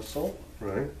 inches on an assault.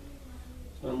 Right.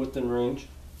 So I'm within range.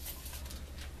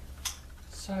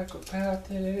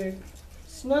 Psychopathic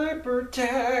sniper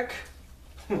attack.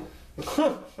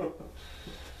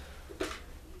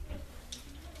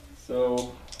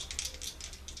 So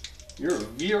you're a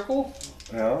vehicle.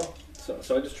 Yeah. So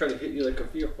I just try to hit you like a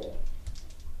vehicle,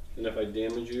 and if I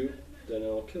damage you, then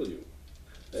I'll kill you.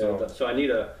 So I need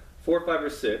a 4, 5, or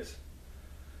 6,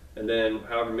 and then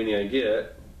however many I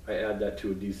get, I add that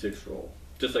to a D6 roll,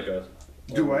 just like a.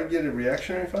 Do I get a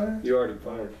reactionary fire? You already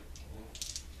fired.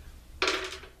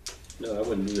 No, I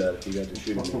wouldn't do that if you got to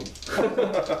shoot me.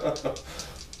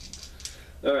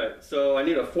 All right, so I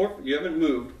need a 4. You haven't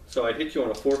moved, so I'd hit you on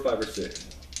a 4, 5, or 6.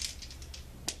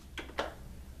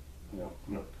 No.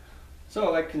 No.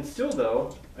 So I can still,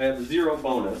 though, I have the 0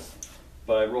 bonus,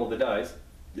 but I rolled the dice.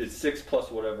 It's 6 plus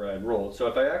whatever I had rolled. So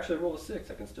if I actually roll a 6,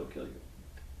 I can still kill you.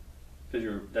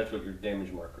 Because that's what your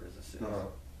damage marker is, a 6.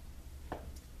 Uh-huh.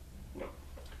 No.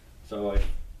 So I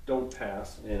don't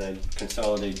pass, and I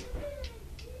consolidate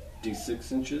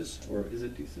D6 inches, or is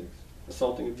it D6?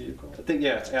 Assaulting a vehicle. I think,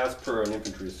 yeah, it's as per an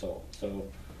infantry assault. So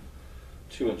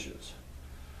 2 inches.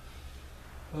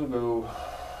 I'll go.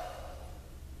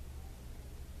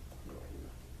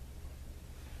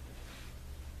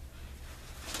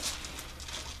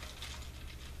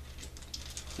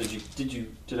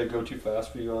 Did I go too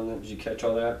fast for you on that? Did you catch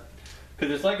all that?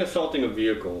 Because it's like assaulting a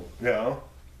vehicle. Yeah.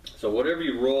 So whatever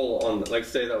you roll on, like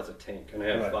say that was a tank, and I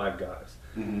had Right. 5 guys.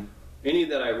 Mm-hmm. Any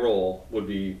that I roll would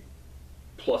be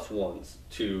 +1s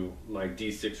to my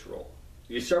D6 roll.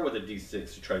 You start with a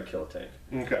D6 to try to kill a tank.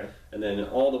 Okay. And then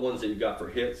all the ones that you got for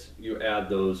hits, you add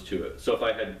those to it. So if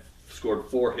I had scored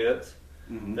 4 hits,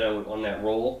 Mm-hmm. then on that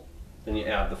roll, then you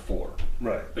add the 4.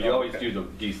 Right. But you always Okay. do the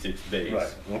D6 base.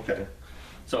 Right. Okay.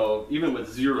 So even with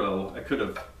 0, I could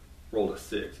have rolled a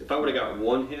 6. If I would have got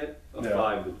 1 hit, a Yeah.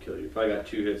 5 would kill you. If I got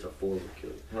 2 hits, a 4 would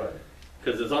kill you. Right.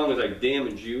 Because as long as I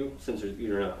damage you, since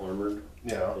you're not armored,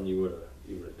 Yeah. then you would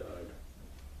have died.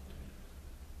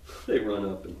 They run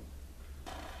up and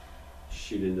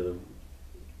shoot into them.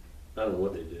 I don't know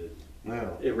what they did.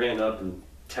 No. It ran up and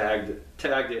tagged it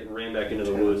and ran back into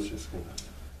the Ted's woods. just gonna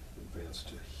advance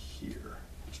to here,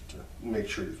 just to make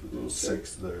sure he's within Okay.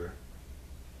 6 there,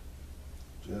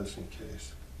 just in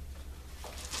case.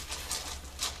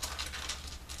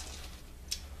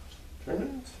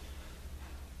 Turns.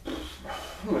 I'm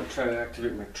gonna try to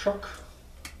activate my truck.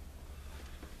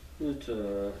 It's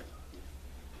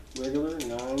regular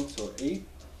 9, so 8.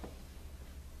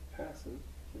 Passive.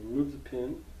 Remove the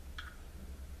pin.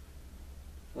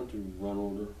 I'll do run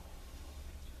order.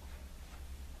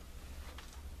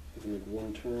 I can make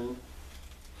 1 turn.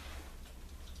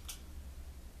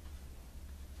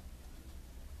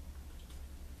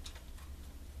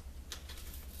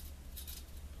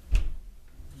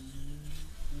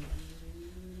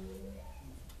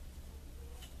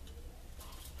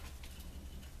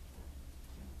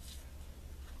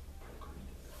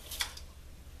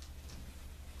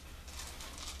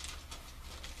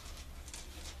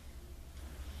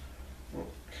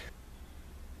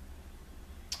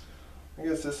 I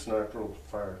guess this sniper will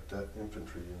fire at that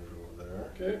infantry unit over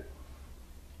there. Okay.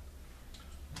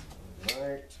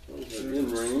 Alright. Those are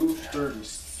in range.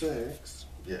 36.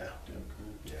 Yeah. Okay.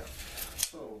 Yeah.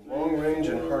 So long range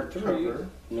and hard 3. cover.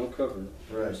 No cover.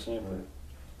 Right. Sniper. Right.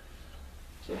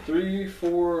 So 3,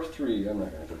 4, 3. I'm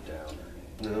not gonna go down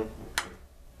or anything. No. Okay.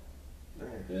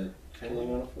 There. Yeah.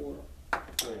 Killing on a 4.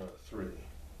 Killing on a 3.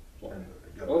 Yeah.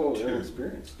 I got Oh, a they're 2.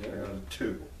 experienced. I Yeah. got a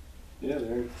 2. Yeah,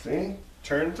 they're. See?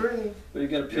 Turn 3. But you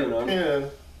got a pin Got a on. pin.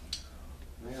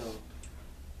 Yeah.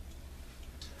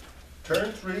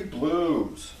 Turn 3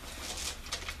 blues.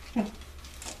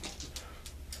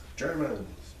 Germans.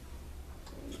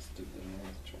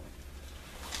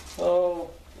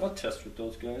 Oh, I'll test with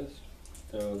those guys.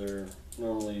 So they're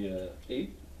normally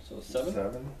 8, so 7.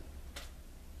 7.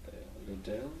 They'll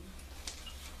go down.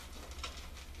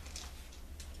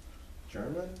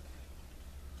 German.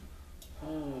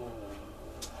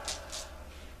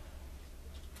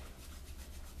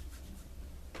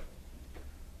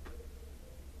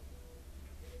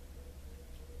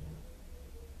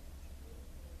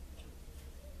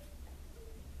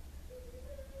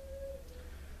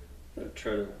 I'm gonna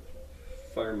try to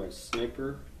fire my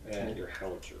sniper at your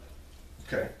howitzer.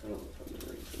 Okay. I don't know if I'm in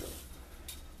range or not.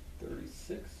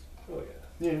 36? Oh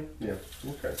yeah. Yeah. Yeah.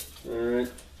 Okay.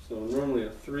 Alright, so normally a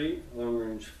 3, long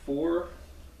range 4,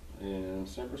 and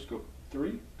sniper scope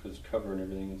 3, because cover and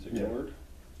everything is Yeah. ignored.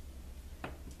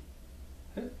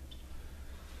 Hit.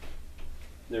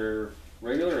 They're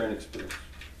regular and experienced.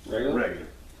 Regular? Regular.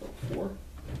 So 4.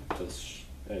 Just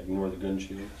ignore the gun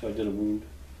shield. So I did a wound.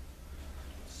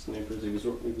 Snipers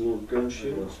ignore gun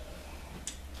shields.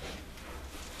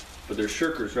 But they're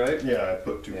shirkers, right? Yeah, I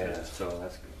put 2 Yeah, pins. so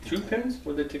that's good. 2 pins?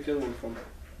 Where'd they take the other one from?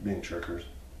 Being shirkers.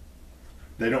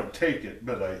 They don't take it,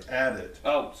 but I add it.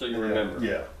 Oh, so you remember.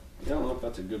 Yeah. I don't know if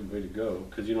that's a good way to go,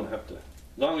 because you don't have to, as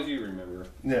long as you remember.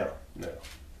 Yeah. Yeah.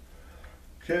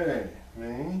 Okay.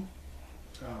 Me.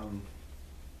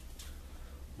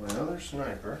 My other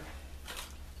sniper.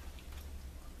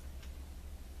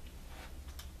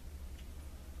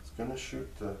 Is gonna shoot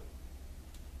the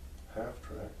half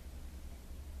track.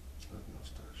 Nothing else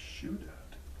to shoot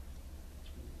at.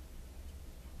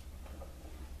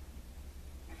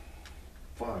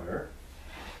 Fire.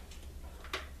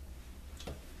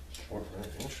 Short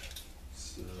range.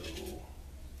 So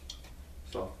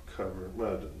soft cover.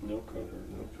 Well, No cover.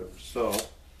 no cover. So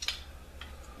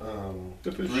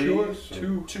If it's 3, short, so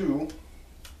 2. 2.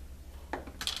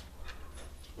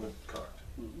 Cocked.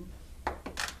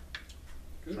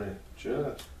 Good. Right.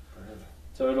 Just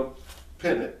So it'll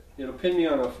pin it. It'll pin me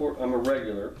on a 4. I'm a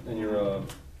regular, and you're a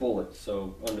bullet.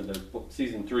 So under the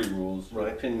season 3 rules, it'll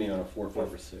Right. pin me on a 4,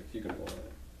 5, or 6. You can roll on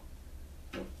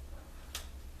it.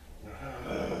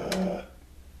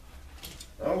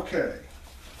 Okay.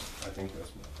 I think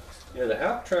that's my best. Yeah, the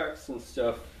half tracks and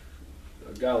stuff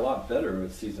got a lot better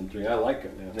with season 3. I like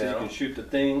it now. 'Cause Yeah. you can shoot the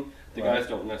thing. The Right. guys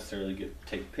don't necessarily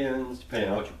take pins, depending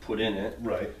on Yeah. what you put in it.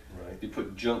 Right. Right. If you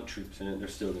put junk troops in it, they're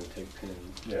still going to take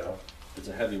pins. Yeah. If it's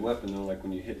a heavy weapon, though, like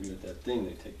when you hit me with that thing,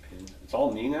 they take pins. It's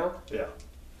all me now. Yeah.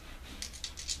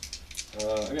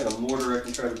 I got a mortar I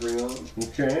can try to bring on.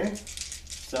 Okay.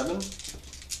 7.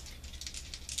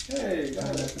 Hey, got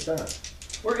Look it. at that.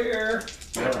 We're here.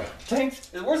 Yeah. Tanks.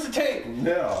 Where's the tank?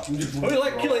 Yeah. We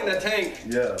like killing that tank.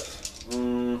 Yes.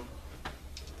 Yeah,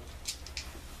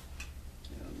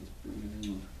 let's bring it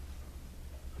in.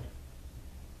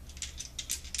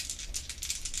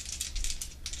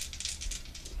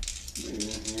 Bring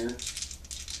it in here.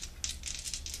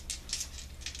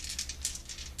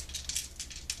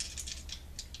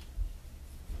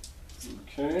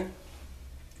 Okay.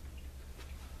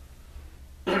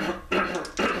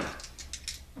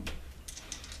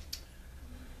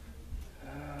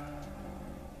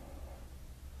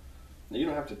 Now you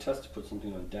don't have to test to put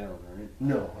something on down, right?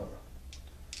 No.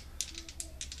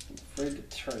 I'm afraid to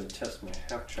try to test my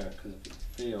half track because if it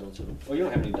fails, it'll. Oh, you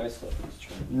don't have any dice left for this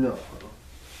turn. No.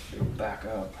 It'll back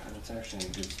up, and it's actually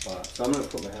in a good spot. So I'm gonna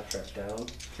put my half track down.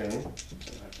 Okay. So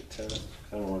I have to test. 'Cause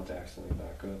I don't want it to accidentally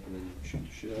back up and then shoot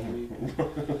the shit out of me.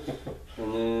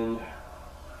 And then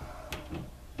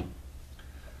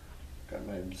got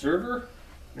my observer.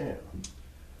 Man.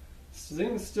 This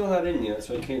thing's still not in yet,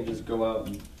 so I can't just go out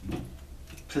and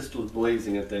pistols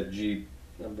blazing at that Jeep.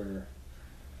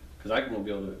 Because I won't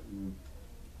be able to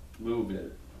move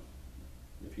it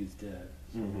if he's dead.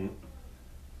 Mm-hmm.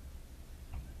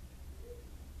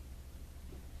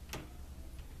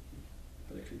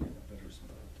 But I could get in a better spot.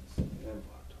 This and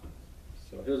blocked on.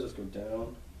 So he'll just go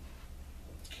down.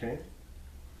 Okay.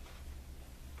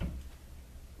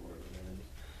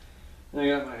 And I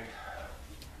got my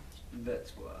vet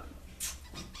squad.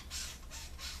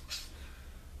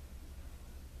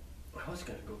 I was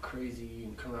gonna go crazy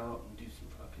and come out and do some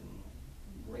fucking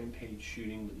rampage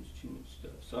shooting, but there's too much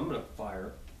stuff. So I'm gonna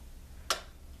fire.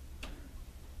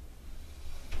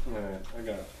 Alright, I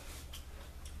got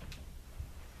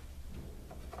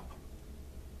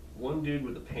one dude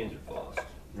with a Panzerfaust.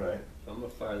 Right. So I'm gonna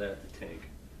fire that at the tank.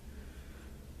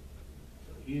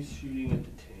 So he's shooting at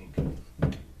the tank.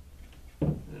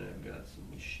 And I've got some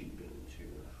machine guns here.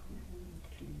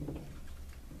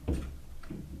 1, 2.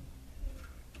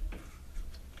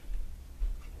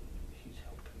 He's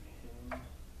helping him. And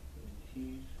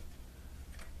he's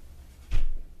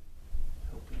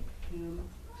helping him.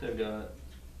 So I've got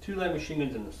 2 light machine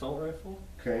guns and an assault rifle.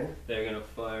 Okay. They're gonna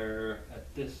fire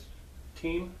at this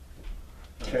team.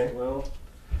 Okay. As well.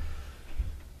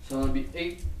 So it'll be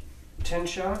 8, 10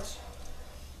 shots.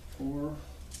 4,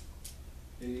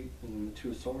 8, and then the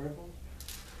 2 assault rifles.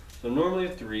 So normally a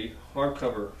 3,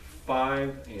 hardcover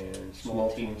 5, and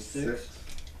small team 6.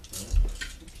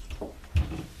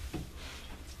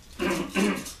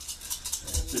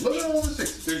 Look at all the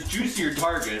 6. There's juicier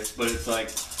targets, but it's like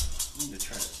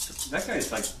that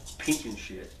guy's like pink and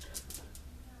shit.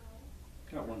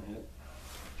 Got 1 hit.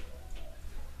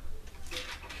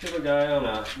 Kill a guy on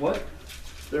a what?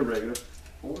 They're regular.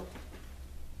 4. Kill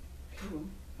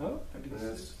him. Oh, I get a 6.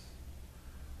 Yes.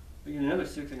 I get another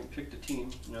 6. I can pick the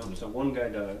team. No, so 1 guy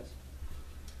dies.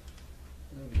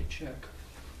 That'll be a check.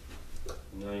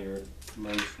 Now you're at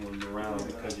 -1 morale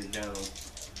because you're down. So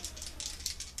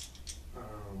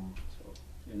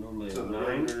you're normally So at the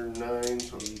 9. regular 9,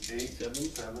 so 8, 7.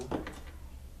 7.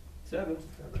 7.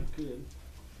 Good.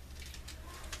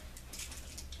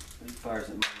 He fires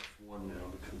at -1 now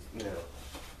because Yeah.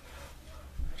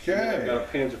 I've Okay. got a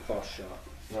Panzerfaust shot.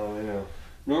 Oh, I know.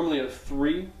 Normally a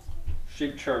 3,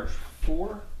 shape charge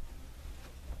 4,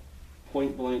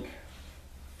 point blank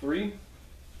 3.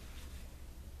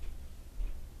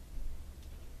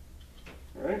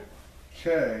 All right.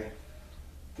 Okay.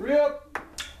 3 up.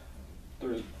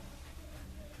 3.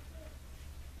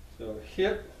 So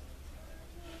hit.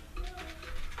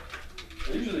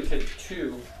 I usually take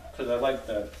 2 because I like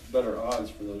that better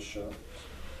odds for those shots.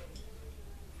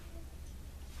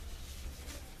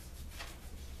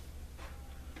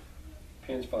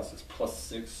 Panzerfaust is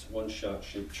 +6, 1 shot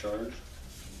shape charge.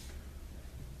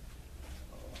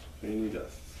 So you need a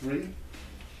 3.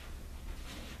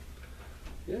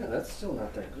 Yeah, that's still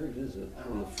not that great, is it?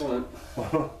 On the front.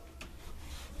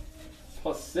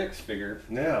 +6 figure.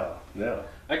 Yeah, yeah.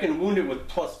 I can wound it with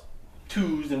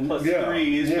 +2s and +3s Yeah, for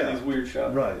yeah. these weird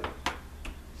shots. Right.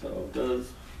 So it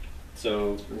does.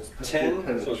 So It's 10,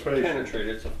 full so it's penetration.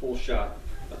 penetrated, it's a full shot.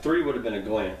 A 3 would have been a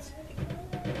glance.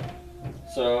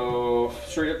 So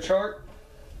straight up chart,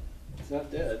 it's not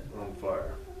dead. On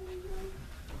fire.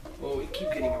 Well, we keep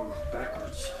getting them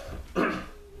backwards.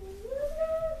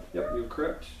 Yep, you're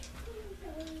correct.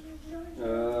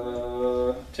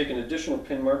 Take an additional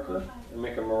pin marker and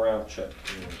make a morale check.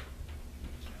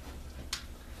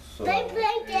 So Bye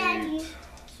bye, Daddy. 8,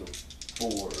 so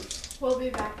 4s. We'll be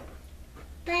back.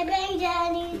 Bye bye,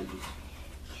 Daddy.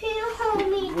 Can you hold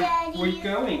me, Daddy? Where you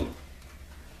going?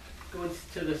 Going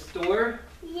to the store?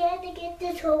 Yeah, to get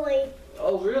the toy.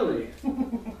 Oh, really?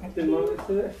 Did Mom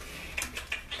say that?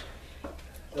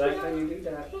 I like how you do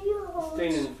that. Can you hold?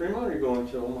 Staying in Fremont or going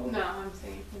to Omaha? No, I'm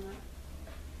saying from that.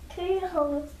 Can you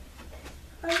hold?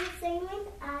 Are you singing with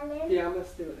Alan? Yeah, I'm gonna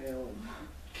stay with Alan.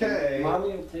 Okay.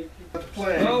 Mommy will take you. The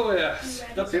plane. Oh yes.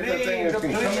 The See if that thing plane,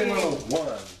 can the come in on a plane.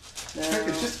 1. If I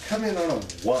could just come in on a 1.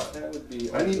 That would be.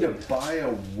 I need to ugly. buy a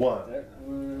 1. That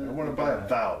would. I want to buy a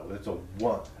vowel. It's a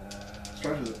 1.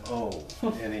 Starts with an O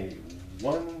and a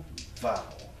 1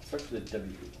 vowel. Starts with a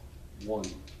W. 1.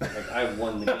 Like I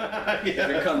won the game. Yeah. If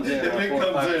it comes in, If on it 4,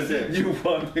 comes 5, in, 6. you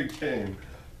won the game.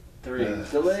 3. Yeah.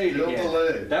 Delayed Still again.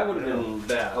 delayed. That would have been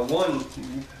bad. A 1.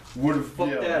 Would have Fuck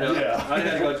that up. I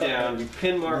had to go down. You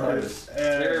pin markers Right.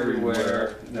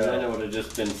 everywhere. And Yeah. then it would have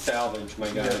just been salvaged, my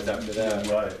guys, after that.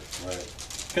 Right, right.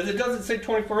 Because it doesn't say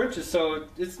 24 inches, so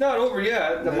it's not over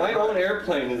yet. My own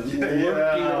airplane is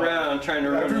lurking around trying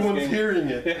to run Everyone's this game. hearing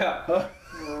it. Yeah.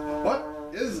 Why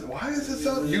is it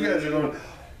so? You guys are going,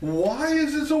 why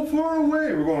is it so far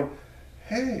away? We're going,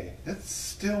 hey, it's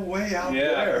still way out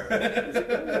Yeah. there. Is it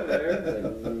going over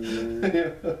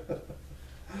there? Yeah.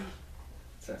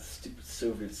 It's that stupid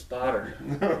Soviet spotter.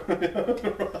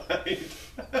 Right.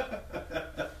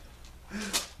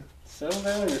 Settle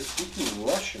down, you're speaking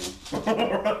Russian.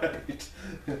 Alright.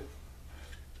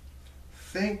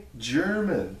 Think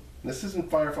German. This isn't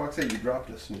Firefox 8, you dropped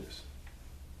a snooze.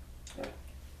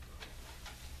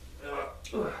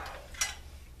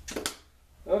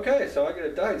 Okay, so I get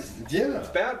a dice. Yeah. It's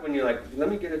bad when you're like, let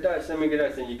me get a dice, let me get a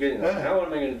dice, and you get it. Like, now what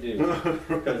am I going to do?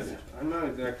 Because I'm not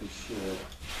exactly sure.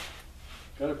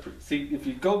 See, if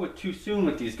you go with too soon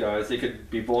with these guys, they could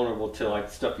be vulnerable to like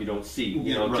stuff you don't see.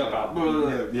 You know, right. jump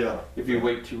out. Yeah. If you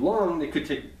wait too long, they could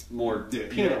take more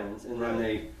pins, and then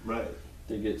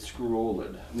they get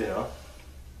screw-olded. Yeah.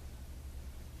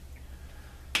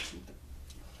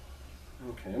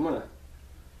 Okay, I'm gonna.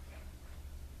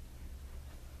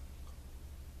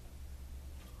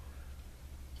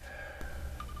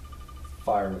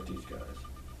 Fire with these guys.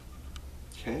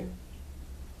 Okay.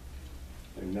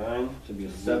 A 9, so it'd be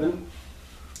a 7.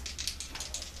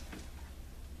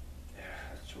 Yeah,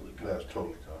 that's totally cocked. That's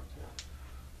totally cocked,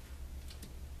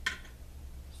 yeah.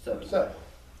 7. 7.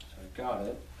 So I got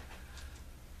it.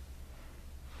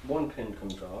 1 pin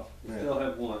comes off. You Yeah. still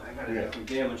have 1. I gotta Yeah. get some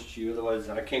damage to you, otherwise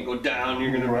I can't go down.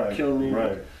 You're gonna kill me.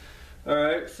 Right.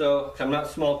 Alright, so I'm not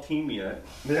small team yet.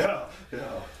 Yeah.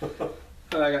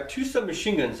 I got 2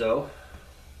 submachine guns though.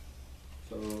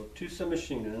 So 2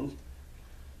 submachine guns.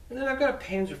 And then I've got a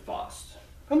Panzerfaust.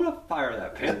 I'm gonna fire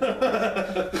that Panzer.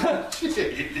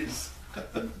 Jeez.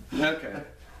 Okay.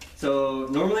 So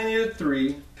normally I needed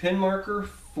 3. Pin marker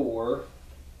 4.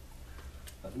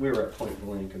 We were at point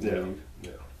blank, I believe.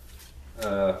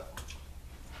 Yeah.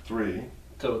 3.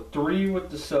 So 3 with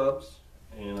the subs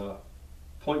and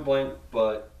point blank,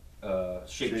 but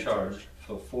shape charge.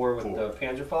 So 4 with the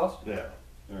Panzerfaust. Yeah.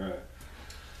 All right.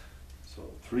 So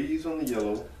 3's on the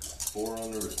yellow, 4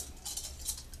 on the red.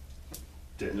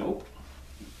 Dead. Nope.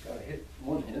 Got to hit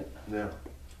 1 hit. Yeah.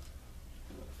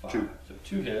 5. 2. So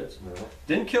 2 hits. No.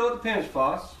 Didn't kill it with the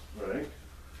Panzerfaust. Right.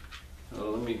 So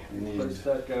let me You replace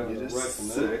that guy with need a a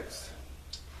rifleman. 6.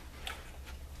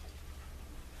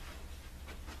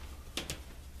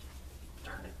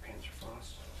 Darn it,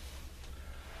 Panzerfaust.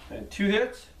 And 2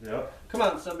 hits. Yep. Come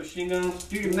on, submachine guns,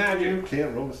 do your magic.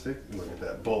 Can't roll a 6. Look at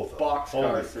that. Both. Box Holy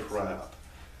car 6. crap.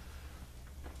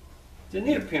 Didn't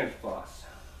need a Panzerfaust.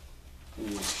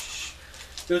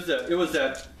 It was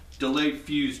that delayed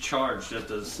fuse charge that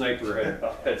the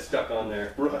sniper had stuck on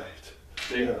there. Right.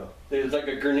 Yeah. It was like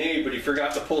a grenade, but he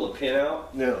forgot to pull the pin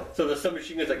out. Yeah. So the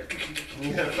submachine gun's like,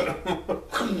 Yeah.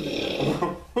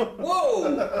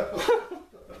 whoa!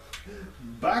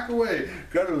 Back away.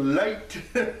 Got a light.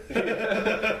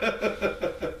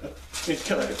 He's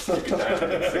killing a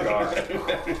cigar.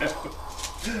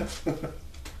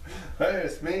 Hey,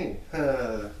 it's me.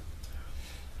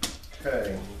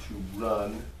 Okay, to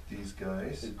run these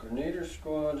guys. The Grenader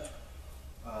squad.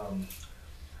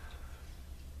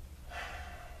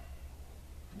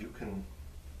 You can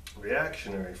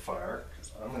reactionary fire,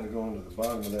 because I'm going to go into the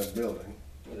bottom of that building.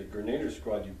 The Grenader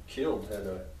squad you killed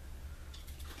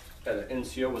had an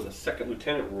NCO with a 2nd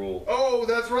lieutenant rule. Oh,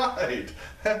 that's right.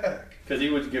 Heck. Because he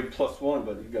would give +1,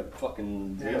 but he got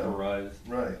fucking vaporized.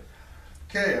 Right.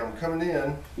 Okay, I'm coming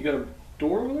in. You got a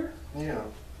door over there? Yeah.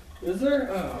 Is there?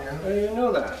 Oh, Yeah. I didn't even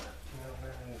know that.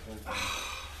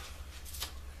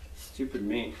 Stupid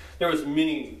me. There was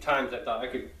many times I thought I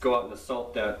could go out and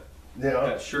assault that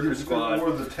shirker squad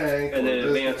Or the tank. and or then this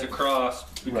advance tank. across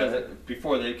because Right.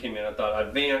 before they came in I thought I'd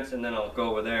advance and then I'll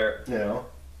go over there Yeah.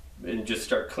 and just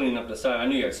start cleaning up the side. I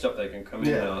knew you had stuff that can come in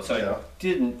Yeah, now, so yeah. I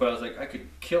didn't, but I was like, I could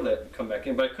kill that and come back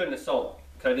in, but I couldn't assault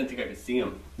because I didn't think I could see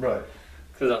them. Right.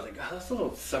 Because I was like, oh, those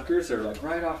little suckers are like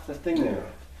right off the thing there.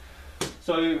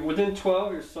 So within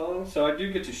 12 you're selling, so I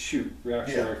do get to shoot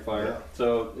reactionary fire. yeah.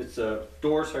 So it's a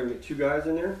door so I can get 2 guys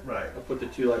in there. Right. I'll put the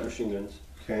 2 light machine guns.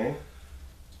 Okay.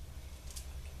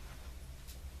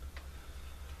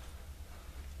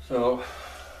 So,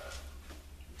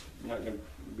 not going to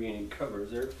be any cover.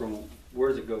 Is there from, where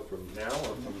does it go from now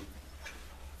or from?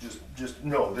 Just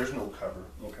no. There's no cover.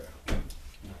 Okay.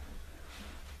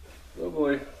 Oh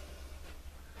boy.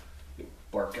 You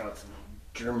bark out some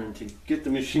German to get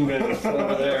the machine guns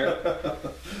over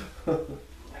there.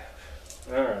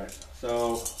 Alright,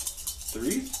 so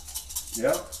 3?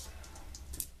 Yep.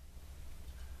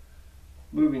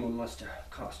 Moving must have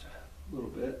cost a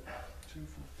little bit. 2,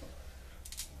 4,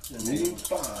 5. And Needing these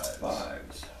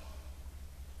 5s.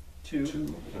 2.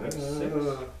 2. That's 6.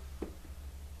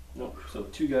 Nope, so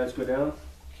 2 guys go down.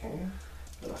 Okay.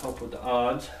 That'll help with the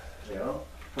odds. Yeah.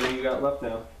 What do you got left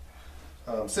now?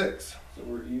 6. So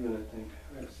we're even, I think.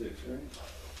 I have 6, right?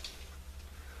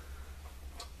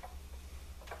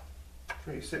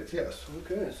 3, 6. Yes.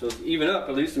 Okay, so it's even up.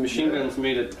 At least the machine guns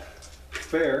made it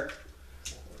fair.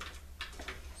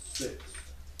 6,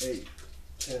 8,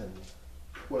 10,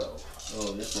 12.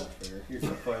 Oh, that's not fair. Here's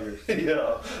some fighters.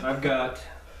 Yeah. I've got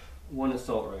 1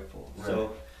 assault rifle.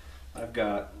 So I've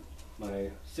got my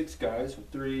 6 guys with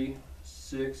 3,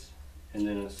 6, and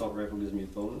then an assault rifle gives me a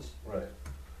bonus. Right.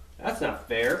 That's not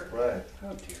fair. Right.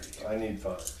 How dare you? I need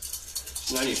 5.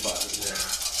 95. Yeah.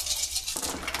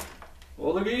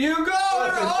 Well, look at you go! They're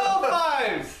all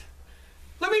 5s!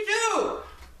 Let me do!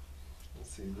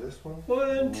 Let's see this one.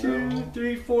 1, 2, No.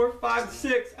 3, 4, 5,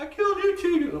 6. I killed you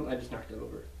too! Oh, I just knocked it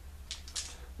over.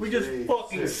 We just 3,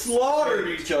 fucking 6, slaughtered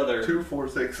 8, each other. 2, 4,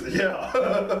 6. Yeah.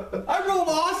 I rolled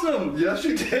awesome! Yes,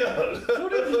 you did. So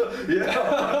did you.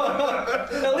 Yeah.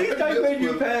 At least I made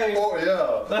you pay. Oh,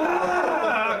 yeah.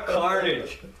 Ah,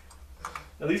 carnage.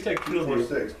 At least I 2, killed 4, you.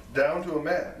 6. Down to a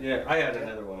match. Yeah, I had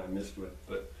another one I missed with,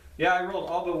 but yeah, I rolled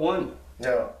all but 1.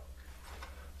 Yeah.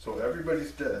 So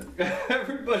everybody's dead.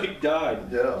 Everybody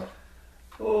died. Yeah.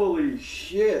 Holy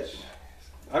shit.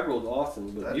 I rolled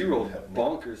awesome, but That you didn't rolled happen.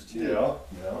 bonkers too. Yeah.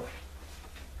 Yeah.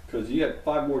 Because you had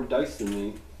 5 more dice than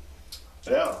me.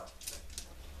 Yeah.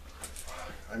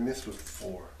 I missed with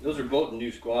 4. Those are both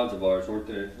new squads of ours, weren't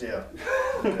they? Yeah.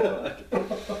 Yeah.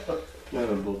 That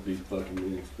would both be fucking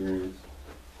inexperienced.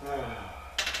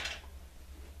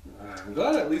 I'm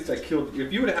glad at least I killed.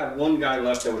 If you would have had one guy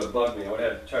left that would have bugged me, I would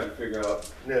have tried to figure out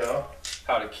Yeah.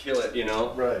 how to kill it, you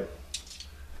know? Right.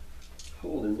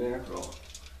 Holy mackerel.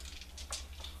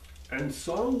 And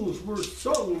songs were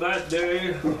sung that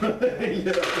day.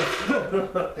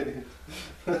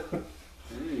 Yeah.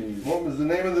 Jeez. What was the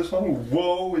name of the song?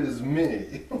 Woe is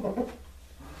me.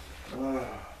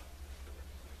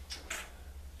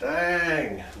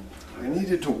 Dang. I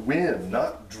needed to win,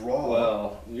 not draw.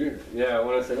 Well, yeah,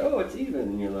 when I said, oh, it's even,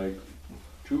 and you're like,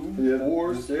 2, Yeah.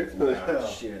 4, 6, Yeah.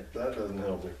 shit. That doesn't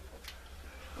help me.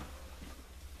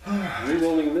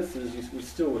 Re-rolling misses, we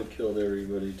still would have killed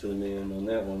everybody to the man on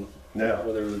that one. Yeah.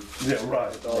 Whether it was Yeah,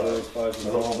 right. all those right. 5s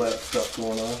With all that stuff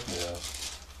going on. Yeah.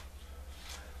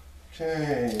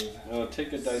 Okay.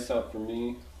 take a dice out for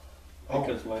me, Oh.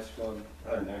 because my squad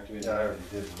hadn't activated. Yeah, I already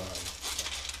did mine.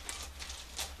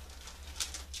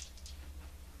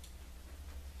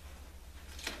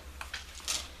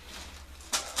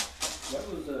 That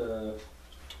was a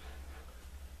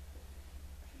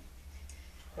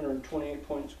 128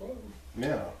 point squad.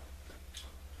 Yeah.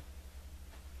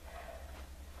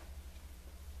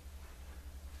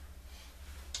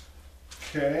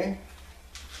 Okay.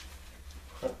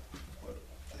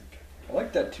 I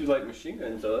like that 2 light machine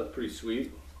guns though, that's pretty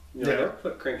sweet. You know, Yeah.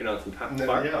 they're cranking out some Yeah.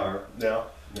 firepower. Yeah.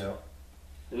 Yeah.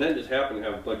 And that just happened to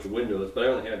have a bunch of windows, but I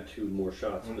only had 2 more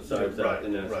shots besides Yeah, that right,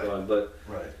 in that right. squad. But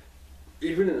Right.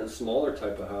 even in a smaller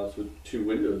type of house with 2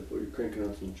 windows, boy, you're cranking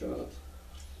out some shots.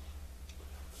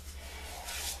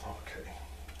 Okay.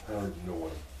 I already know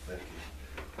what I'm thinking.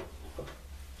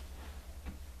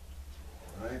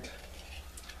 Right.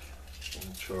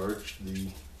 And charge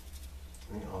the.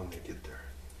 Hang on, they get there.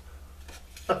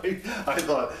 I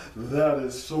thought that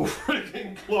is so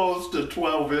freaking close to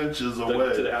 12 inches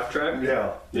away. To the half track?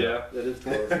 Yeah. Yeah, that is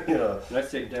close. Yeah. And I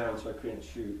stayed down so I couldn't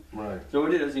shoot. Right. So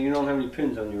it is, and you don't have any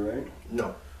pins on you, right?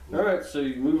 No. Alright, so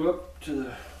you move up to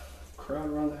the crowd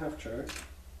around the half track.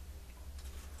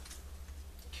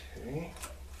 Okay.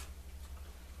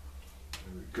 I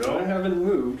There we go. haven't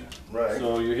moved, Right.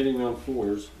 so you're hitting me on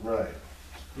 4s. Right.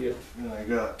 Yeah. And I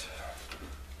got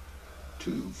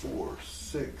 2, 4,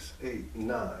 6, 8,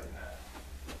 9.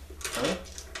 Huh?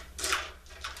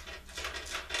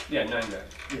 Yeah, 9 guys.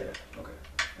 Yeah. Okay.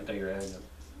 I thought you were adding them.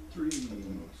 3, 6,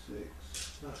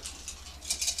 9.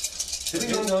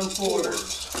 Hitting on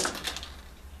 4s.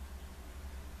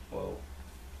 Whoa.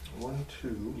 1,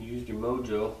 2. You used your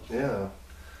mojo. Yeah.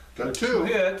 Got So 2.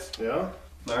 hits. Yeah.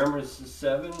 My armor is a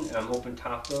 7, and I'm open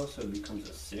top though, so it becomes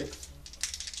a 6.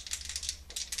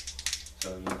 So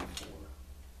you need 4.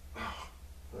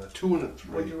 2 and a What'd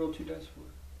 3. you roll 2 dice for?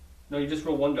 No, you just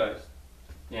roll 1 dice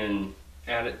and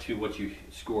add it to what you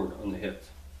scored on the hits.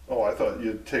 Oh, I thought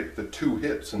you'd take the 2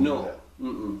 hits and do No. that.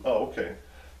 Mm-mm. Oh, okay.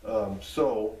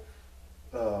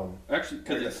 Actually,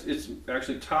 because it's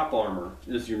actually top armor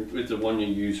is the one you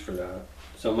use for that.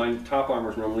 So my top armor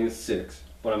is normally a 6,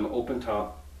 but I'm open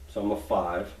top, so I'm a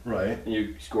 5. Right. And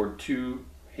you scored 2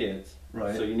 hits.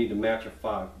 Right. So you need to match a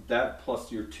 5. That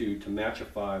plus your 2 to match a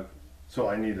 5. So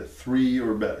I need a 3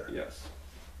 or better. Yes.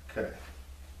 Okay.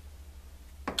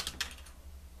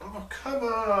 Oh, come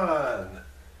on!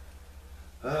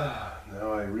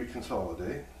 Now I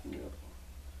reconsolidate. Yep.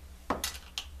 5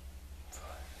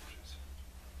 inches.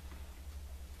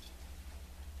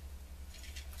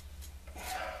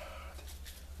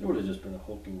 It would have just been a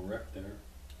hulking wreck there.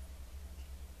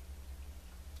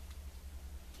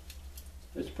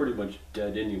 It's pretty much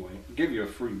dead anyway. Give you a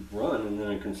free run and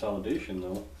then a consolidation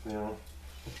though. Yeah.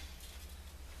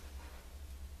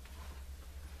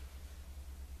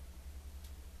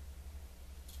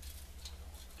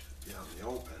 Yeah, the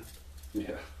open.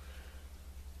 Yeah.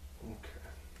 Okay.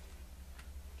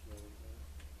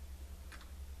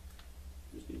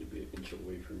 Just need to be an inch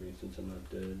away from me since I'm not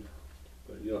dead.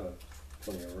 But you'll have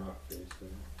plenty of rock face there.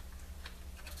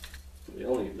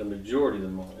 The majority of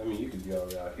them, I mean, you could be all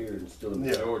out here and still the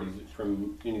Yeah. majority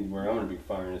from anywhere I'm going to be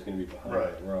firing is going to be behind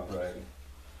Right, that rock. right.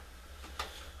 So.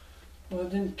 Well, it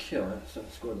didn't kill it, so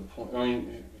it scored the point. I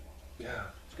mean, Yeah.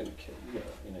 it's going to kill you.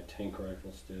 Yeah, and a tank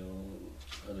rifle still and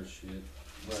other shit.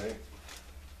 Right.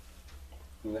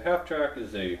 And the half track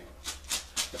is I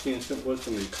think what's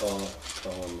somebody call them,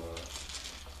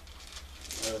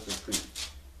 that's a pretty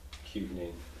cute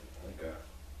name, like a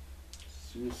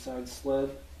suicide sled.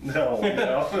 No,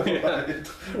 yeah, Yeah.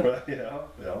 right, yeah.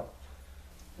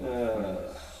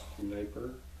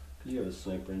 Sniper. You have a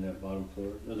sniper in that bottom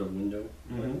floor. There's a window.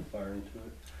 I can fire into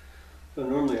it. So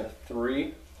normally a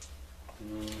 3.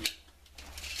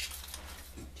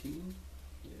 18?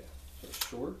 Yeah. So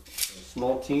short. So a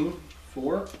small team,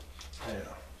 4. Yeah.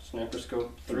 Sniper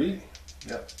scope, 3.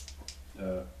 Yep.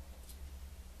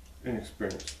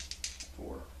 Inexperienced.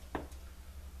 4.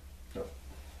 No.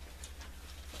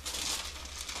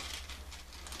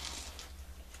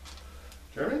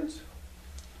 Germans?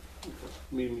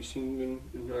 Medium machine gun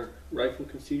in our rifle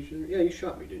concealment. Yeah, you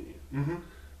shot me, didn't you? Mm-hmm.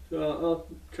 So I'll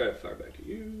try to fire back to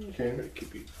you. Okay. Try to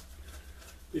keep you.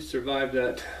 You survived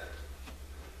that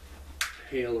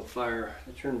hail of fire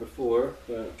the turn before,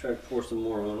 but I'll try to pour some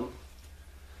more on them.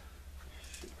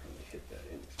 Should probably hit that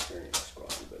inexperienced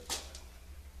squad, but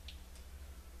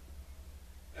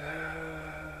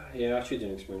yeah, I'll shoot the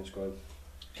inexperienced squad.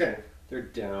 Okay. They're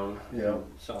down. Yeah.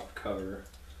 Soft cover.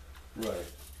 Right.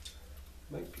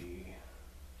 Might be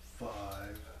 5.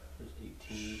 there's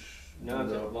 18. Not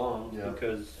No. that long Yeah.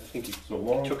 because I think he So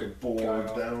long took a 4, guy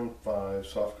off. down 5,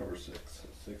 soft cover 6.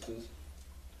 6s.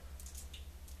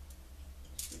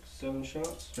 6, 7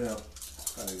 shots. Yeah.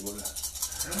 Probably would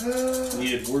have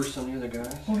needed worse on the other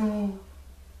guys. Oh no.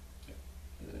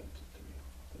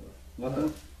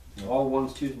 Nothing. All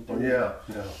 1s, 2s, and 3s. Oh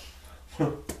yeah.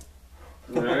 Yeah.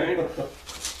 Alright.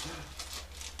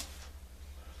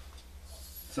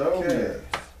 So Okay.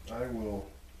 I will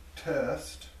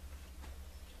test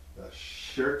the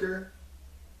shirker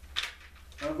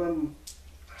of a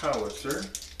howitzer.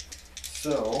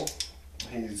 So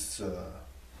he's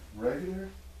regular.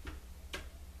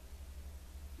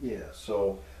 Yeah.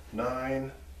 So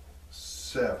 9,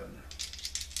 7.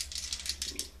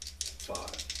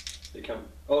 5. They count.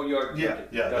 Oh, you are. Yeah. okay.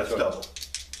 Yeah. That's what- double.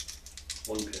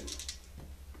 1 pin.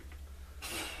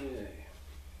 Okay.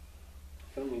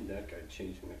 I don't need that guy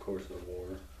changing the course of the war.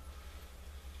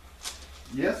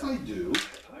 Yes, I do.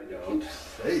 I don't.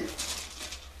 Hey.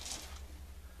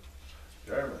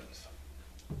 Germans.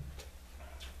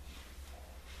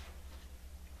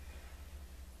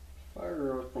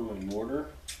 Fire from a mortar.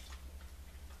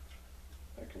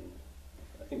 I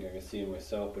think I can see it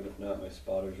myself, but if not, my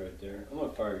spotter's right there. I'm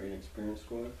gonna fire your inexperienced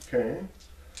squad. Okay.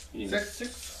 You need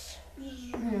 6.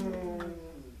 Hit.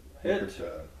 Look at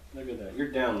that. Look at that.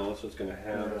 You're down though, so it's gonna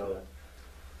have Yeah.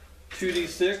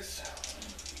 2d6.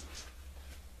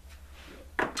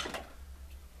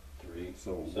 3.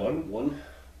 So 1. 1.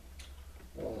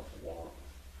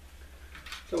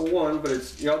 So 1, but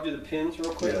it's. Y'all do the pins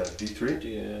real quick. Yeah. D3.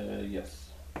 Yeah. Yes.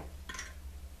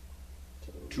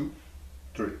 So 2,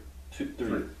 3. 2, 3.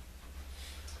 3.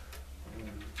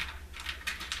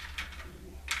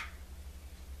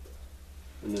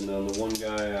 And then on the one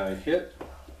guy I hit,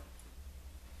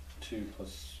 2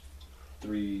 plus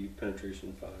 3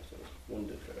 penetration 5, so 1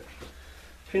 dead guy.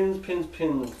 Pins, pins,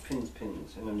 pins, pins,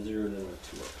 pins, and I'm zeroed in at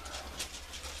 2 up.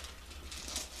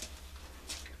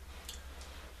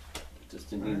 Just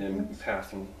didn't need them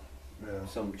passing Yeah.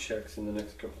 some checks in the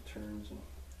next couple turns. And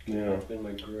Yeah. it's been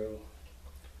my grill.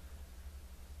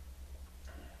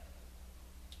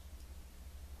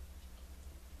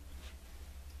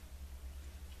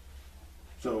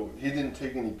 So he didn't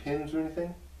take any pins or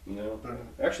anything? No. But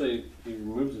Actually, he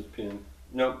removes his pin.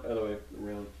 Nope, other way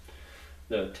around.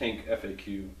 The tank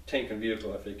FAQ, tank and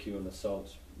vehicle FAQ on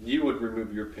assaults. You would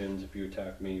remove your pins if you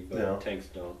attack me, but Yeah. tanks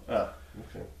don't.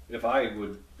 okay. If I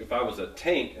was a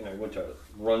tank and I went to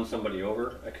run somebody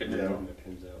over, I couldn't Yeah. remove my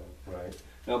pins out. Right.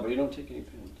 No, but you don't take any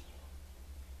pins.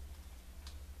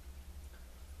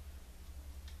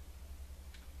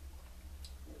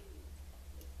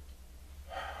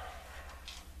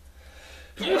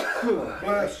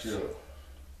 Bless you.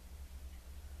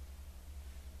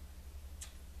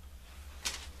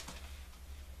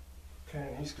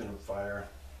 Okay, he's gonna fire.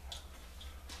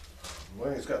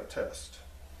 Well, he's got a test.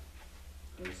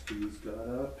 Because he's got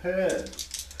a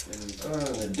ped. And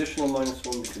an additional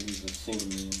 -1 because he's a single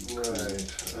man. Right.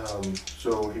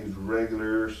 So he's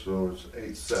regular, so it's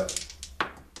 8-7.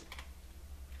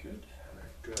 Good.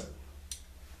 Alright, good.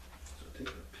 So take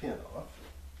the pin off.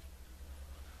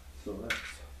 So that's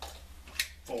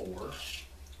 4.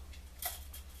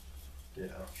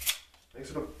 Yeah. Makes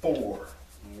it a 4.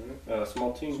 Alright.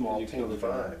 Small team. Small you team killed of the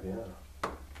guy. 5, yeah.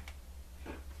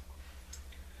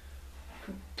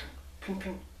 Ping,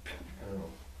 ping. Oh.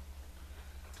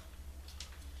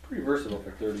 Pretty versatile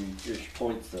for 30-ish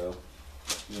points, though.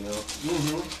 You know.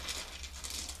 Mm-hmm.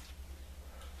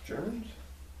 Germans?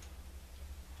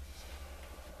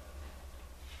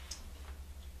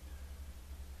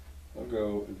 I'll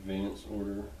go advance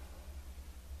order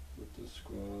with the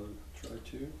squad. Try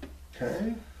to.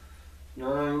 Okay.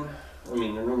 9. I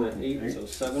mean, they're normally 8, so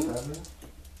 7. 7.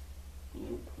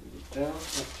 Nope. Down.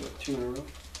 Let's do 2 in a row.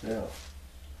 Yeah.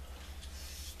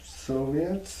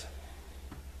 Soviets.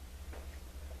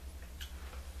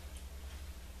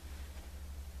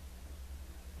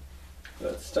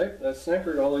 That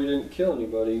sniper, although he didn't kill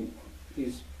anybody,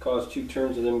 he's caused 2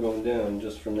 turns of them going down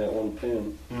just from that one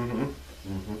pin. Mm-hmm.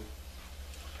 Mm-hmm.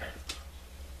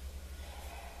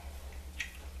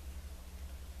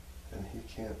 And he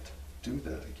can't do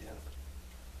that again.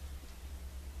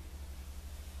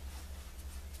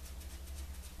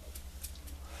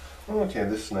 Okay,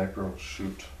 this sniper will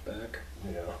shoot. Back.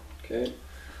 Yeah. Okay.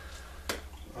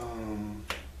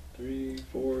 3,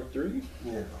 4, 3.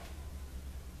 Yeah.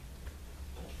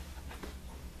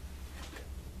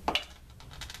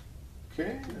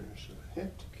 Okay, there's a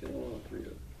hit. Kill on 3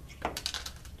 up.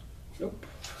 Nope.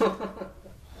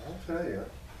 I'll tell you.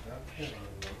 Okay.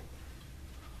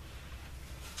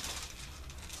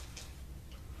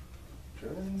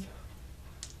 Germans.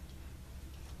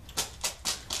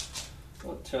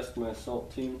 I'll test my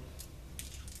assault team.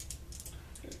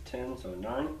 Got 10, so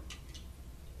 9.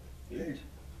 8.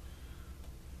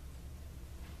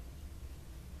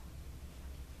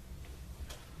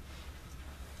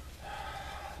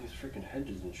 These freaking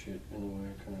hedges and shit in the way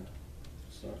kind of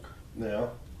suck. Yeah.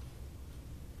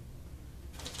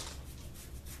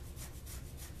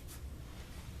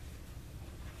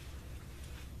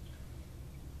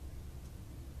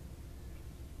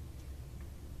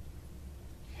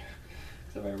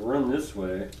 If I run this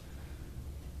way,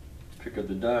 pick up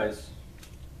the dice,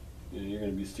 you know, you're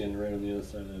going to be standing right on the other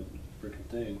side of that freaking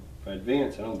thing. If I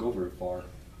advance, I don't go very far.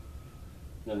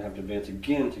 Then I have to advance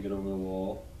again to get over the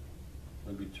wall.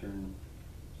 That'd be turn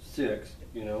 6,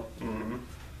 you know. Mm-hmm.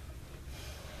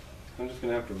 I'm just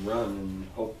going to have to run and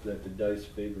hope that the dice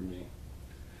favor me.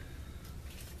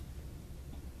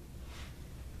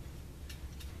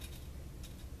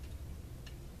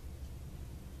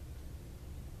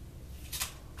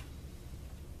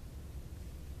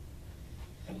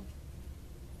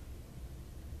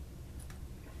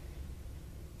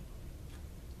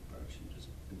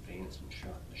 And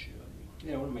shot the shit out of me.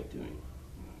 Yeah, what am I doing?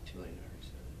 Too late, I already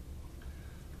said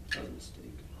it. That was a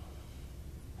mistake.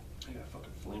 I got a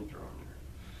fucking flamethrower on there.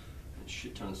 And a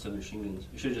shit ton of submachine guns.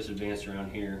 I should have just advanced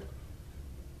around here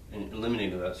and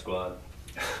eliminated that squad.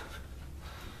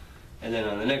 And then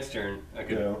on the next turn, I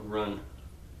could run.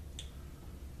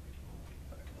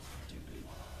 Fucking stupid.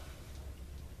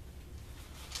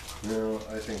 No,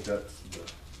 I think that's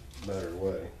the better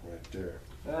way, right there.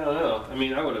 I don't know. I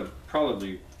mean, I would have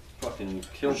probably fucking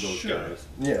killed those guys.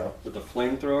 Yeah. With the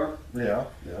flamethrower. Yeah,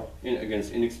 yeah.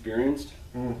 Against inexperienced,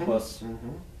 plus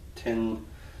 10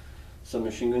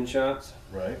 submachine gun shots.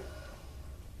 Right.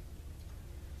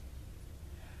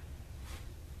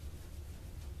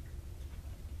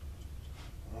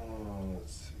 Oh,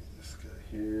 let's see this guy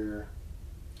here.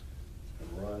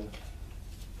 Run.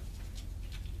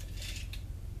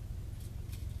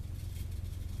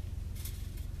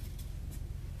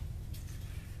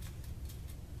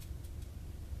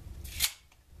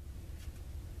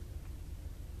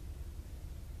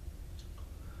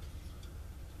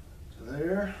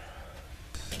 There.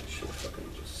 Should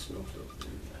fucking just smoked over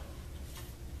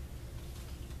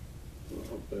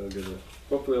there. Well,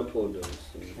 hopefully I'll pull a dice.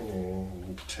 Okay,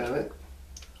 Lieutenant.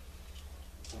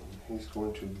 He's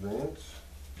going to advance.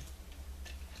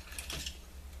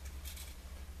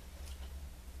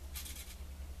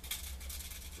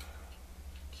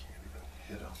 Can't even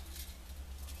hit him.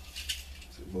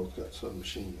 They both got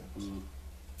submachine guns.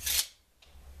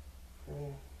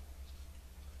 Okay.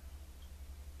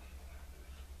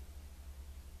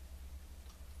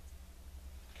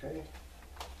 Okay.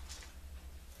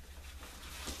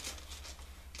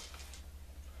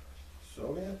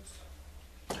 Soviets.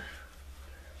 Let's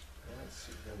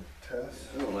see them test.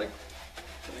 I don't like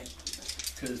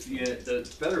because Yeah, the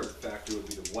better factor would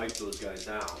be to wipe those guys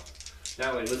out.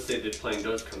 That way, let's say the plane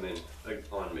does come in like,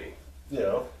 on me.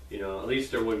 Yeah. You know, at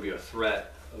least there wouldn't be a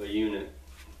threat of a unit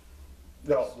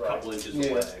No, a couple inches yeah,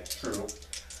 away. True.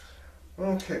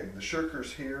 Okay, the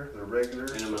shirkers here, they're regular.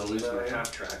 And I'm going to lose my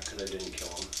half track because I didn't kill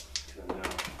them. Because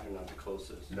they're not the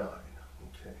closest. 9.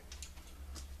 Okay.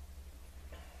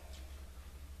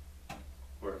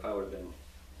 Or if I would have been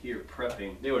here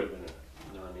prepping, they would have been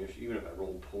a non-issue. Even if I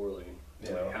rolled poorly,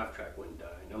 Yeah. my half track wouldn't die.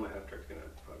 Now my half track's going to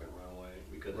fucking run away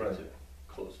because Right. it's the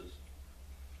closest.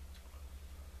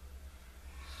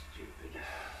 Stupid.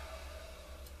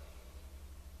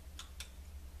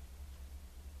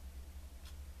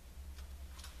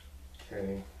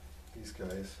 Okay, these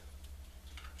guys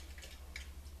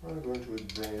are going to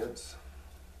advance.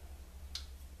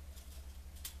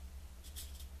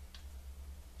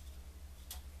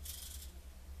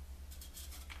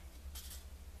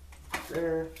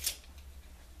 There.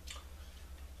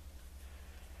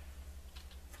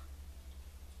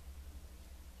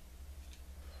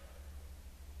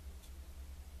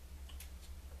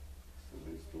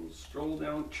 Somebody's going to stroll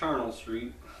down Charnel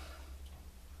Street.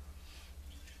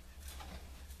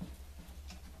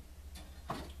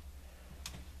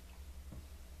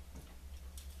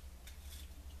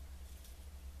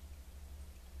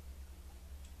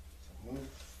 So move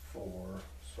 4,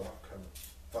 soft cover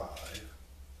 5.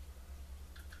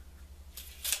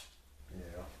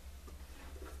 Yeah.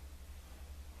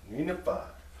 Need a 5.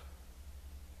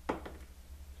 Got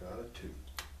a 2.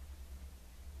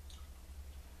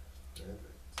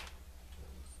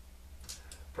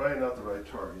 Probably not the right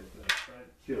target. I'm trying to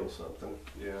kill something.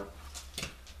 Yeah.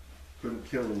 Couldn't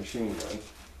kill the machine gun.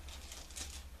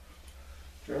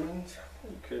 Germans?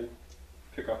 Okay.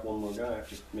 Pick up one more guy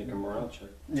if you make a morale check.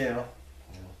 Yeah.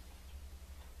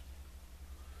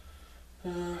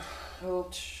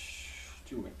 I'll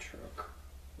do my truck.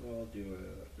 I'll do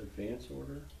a advance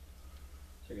order.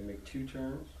 So I can make 2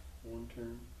 turns. 1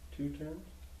 turn, 2 turns.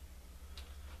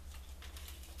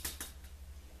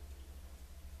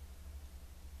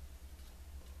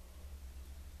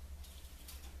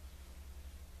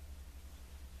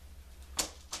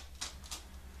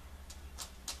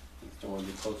 Just don't want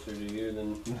to be closer to you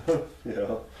than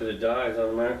Yeah. because it dies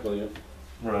automatically.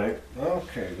 Right.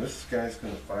 Okay, this guy's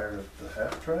gonna fire at the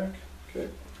half track. Okay.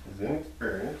 He's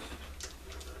inexperienced.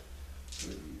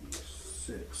 3,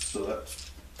 6. So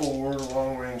that's 4,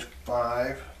 long range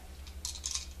 5.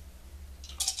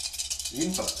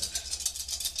 Even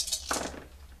 5.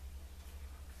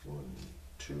 1,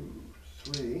 2,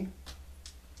 3.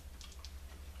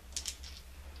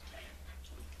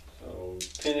 So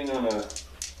depending on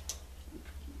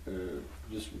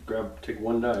just take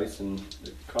 1 dice and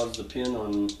it causes a pin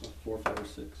on a 4, 5, or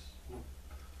 6.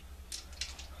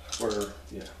 Or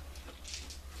yeah,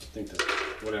 I think that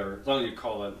whatever. As long as you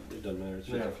call it, it doesn't matter. It's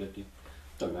 50-50.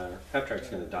 Doesn't matter. Half track's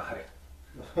gonna die.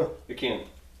 I can't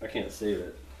save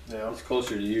it. Yeah. It's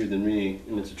closer to you than me,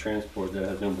 and it's a transport that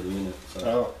has nobody in it,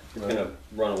 so it's gonna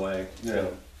run away. It's Yeah.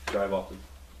 gonna drive off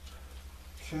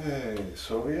the. Okay,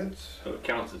 Soviets. So it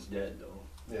counts as dead though.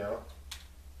 Yeah.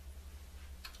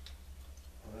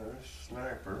 There's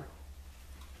sniper.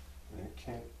 You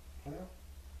can't. Well.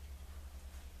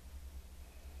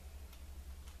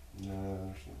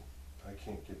 No, I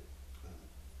can't get.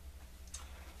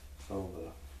 So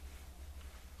the.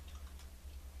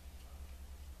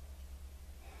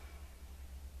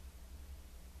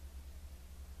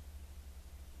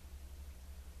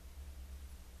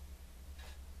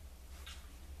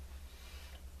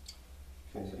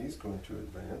 Okay, he's going to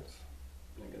advance.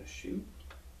 Am I gonna shoot?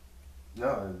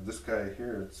 No, this guy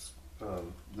here, it's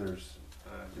there's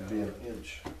it'd be an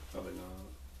inch. Probably not.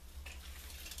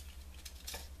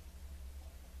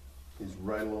 He's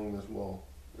right along this wall,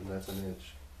 and that's an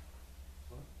inch.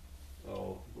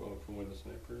 Oh, well, from where the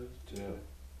sniper is to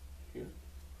here.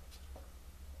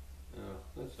 Oh,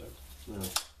 that sucks.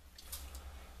 Yeah.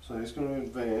 So he's going to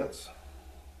advance.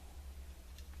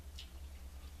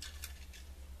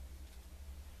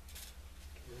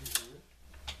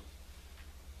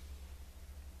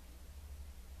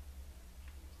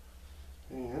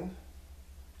 And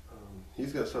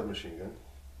he's got a submachine gun.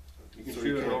 You can So shoot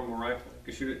you a can't- normal rifle. You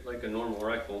can shoot it like a normal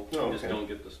rifle. Oh, You just okay. don't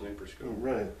get the sniper scope.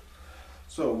 Right.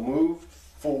 So move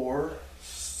 4,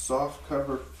 soft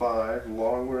cover 5,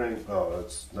 long range. Oh,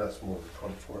 that's more than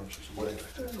 24 inches away.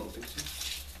 I don't think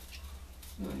so.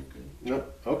 No, you're good.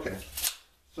 Nope. Okay.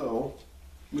 So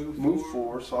move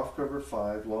 4, soft cover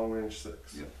 5, long range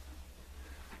 6. Yep.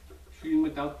 Shooting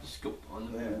without the scope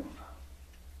on the Yeah. move.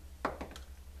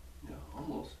 Yeah,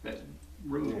 almost. That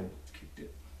road Yeah. kicked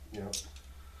it. Yeah.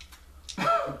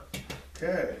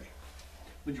 Okay.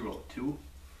 Would you roll a 2?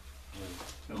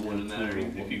 It wouldn't matter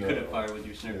if you couldn't fire with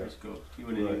your sniper scope. You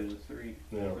would have needed a 3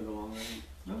 for the long range.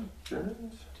 No,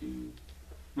 Germans? 2.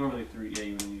 Normally 3. Yeah,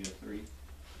 you would need a 3.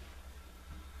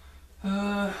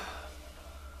 I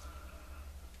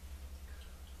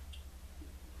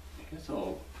guess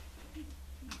I'll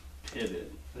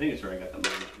pivot. I think it's where I got the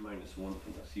 -1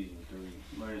 from the season 3.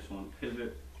 -1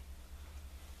 pivot.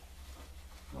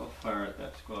 I'll fire at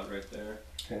that squad right there.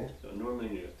 Okay. So normally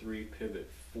you need a 3 pivot,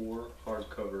 4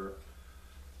 hardcover,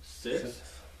 6.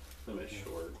 I'm at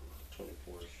short.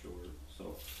 24 is short.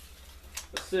 So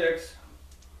a 6.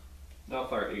 Now I'll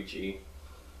fire HE.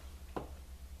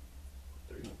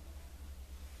 3.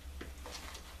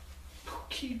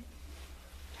 Keep.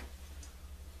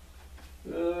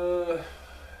 Air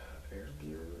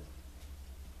observer.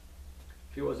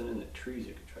 If he wasn't in the trees,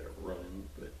 I could try to run him,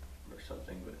 but or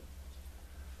something, but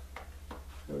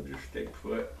I'll just stay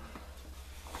put.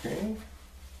 Okay.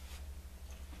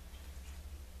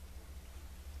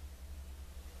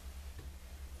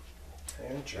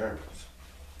 And Germans.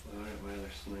 Alright, my other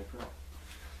sniper.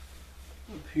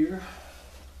 Up here.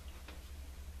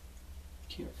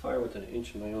 Can't fire within an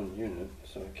inch of my own unit,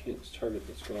 so I can't target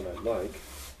the squad I like.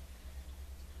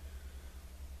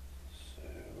 So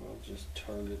I'll just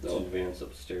target. They'll advance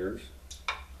upstairs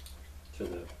to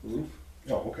the roof.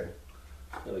 Oh, okay.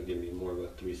 That'll give me more of a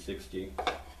 360.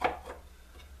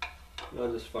 And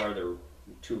I'll just fire their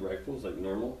 2 rifles like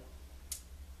normal.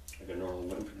 Like a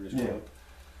normal infantry squad. Yeah.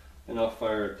 And I'll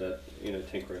fire at that,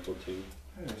 tank rifle too.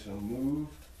 Okay, so move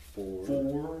 4.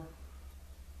 4.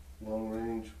 Long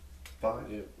range 5.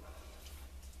 Yep.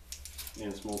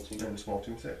 And small team. And small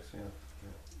team 6, yeah.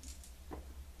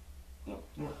 No.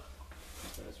 No.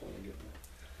 That's what I get.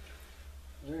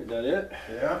 Alright, that it?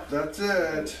 Yeah, that's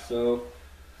it. So,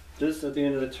 this at the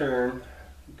end of the turn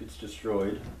gets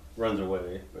destroyed, runs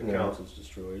away, but Yeah. counts as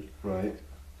destroyed. Right.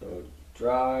 So it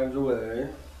drives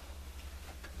away.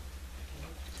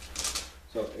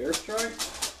 So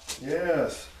airstrike?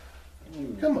 Yes.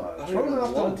 Come on, throw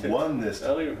out the 1 this I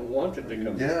time. don't even want it to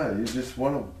come. Yeah, you just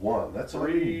want a 1. That's all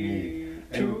you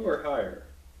 3, need. 2 or higher.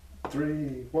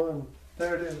 3, 1.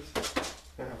 There it is.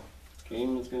 Yeah.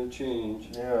 Game is gonna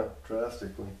change. Yeah,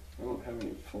 drastically. I don't have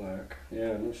any flak.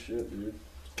 Yeah, no shit, dude.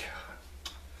 God.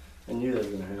 I knew that was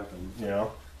gonna happen. Yeah.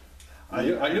 I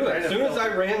knew it. As soon as I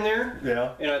ran there,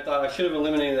 Yeah. and I thought I should have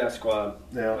eliminated that squad.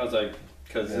 Yeah. I was like,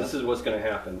 because this is what's gonna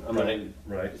happen. I'm gonna,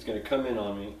 Right. it's gonna come in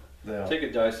on me. Yeah. Take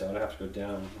a dice out. I have to go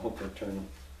down. Hope for a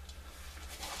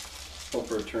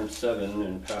turn 7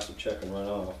 and pass a check and run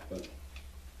off. But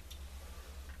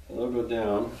they'll go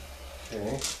down.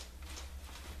 Okay.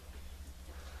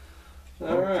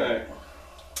 All right.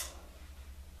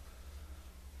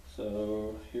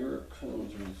 So here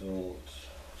comes results.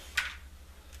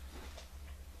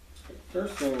 So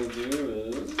first thing we do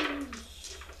is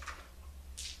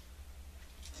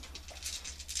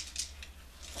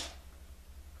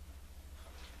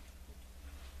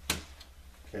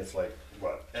It's like,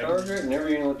 what? target and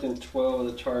every unit within 12 of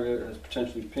the target has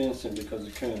potentially pin sim because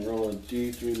it can roll a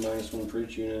D3 -1 for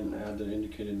each unit and add the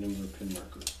indicated number of pin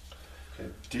markers. Okay.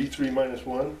 D3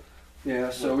 -1. Yeah,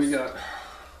 so we got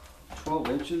 12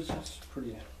 inches. That's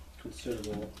pretty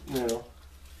considerable. Yeah.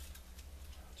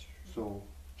 So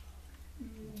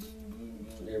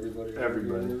Everybody.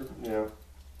 everybody. Yeah.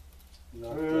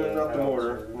 Not Not the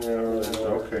mortar. Yeah.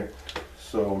 Okay.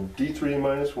 So D3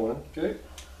 -1. Okay.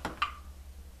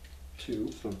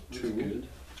 2. So That's 2. good.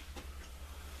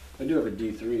 I do have a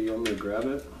D3. You want me to grab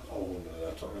it? Oh no,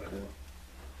 that's all right. Okay.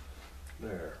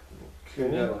 There. Okay.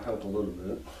 Okay. That'll help a little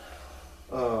bit.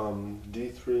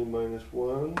 D3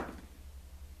 -1.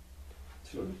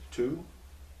 So 2.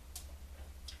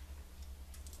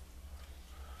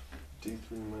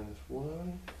 D3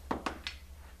 -1.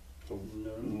 So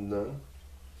None. none.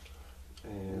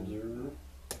 And 0.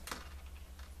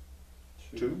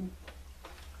 2.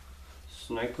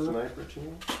 Sniper. Sniper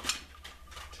team.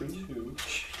 2. 2.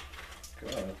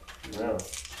 God. Yeah.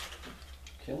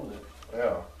 Killing it.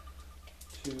 Yeah.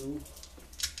 2.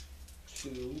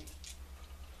 2.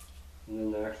 And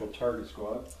then the actual target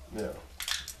squad. Yeah.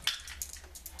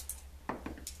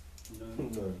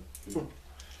 None. None.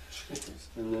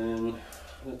 And then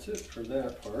that's it for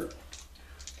that part.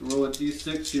 Roll a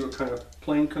d6, see what kind of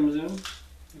plane comes in.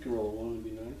 You can roll a 1, would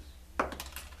be nice.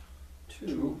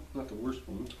 2, not the worst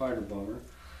one, fighter bomber.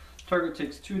 Target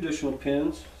takes 2 additional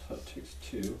pins, so it takes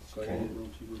 2. Go ahead and roll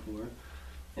 2 before.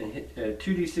 And hit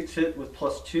 2d6 hit with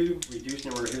 +2, reduce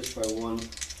number of hits by 1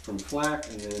 from flak,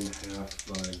 and then half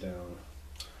by down.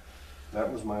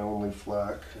 That was my only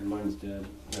flak. And mine's dead.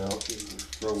 Yeah.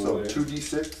 Throw So away.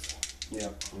 2d6. Yeah.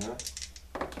 Yeah.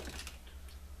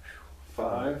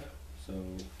 5. So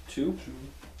 2.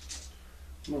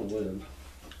 I'm gonna live.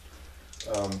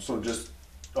 So just,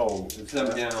 oh, it's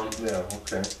Them down. Yeah,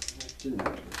 okay. Didn't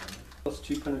actually. Plus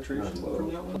 2 penetration Not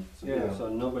from that one. So, Yeah, yeah. so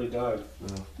nobody died.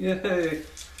 Yeah. Yay!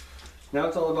 Now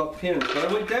it's all about pins, but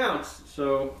I went down.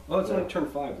 So, oh, it's only Yeah. turn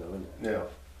 5 though, isn't it? Yeah.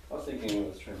 I was thinking it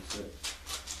was turn 6.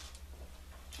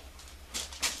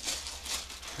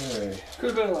 Okay. Could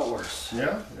have been a lot worse.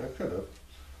 Yeah, I could have.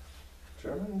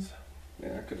 Germans?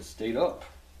 Yeah, I could have stayed up.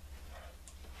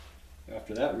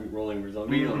 After that rolling result,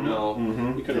 we don't know.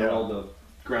 Mhm. You could have Yeah. rolled the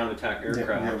ground attack aircraft.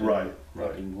 Yeah, and right, right.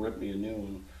 fucking rip me a new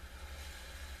one.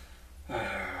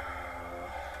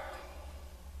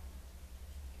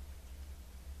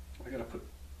 I gotta put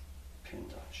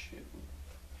pins on shit.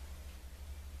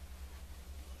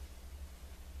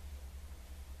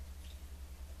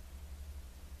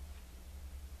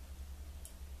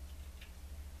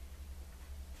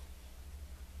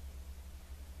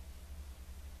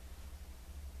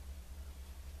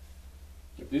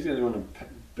 If these guys wouldn't have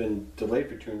been delayed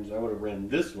for turns, I would have ran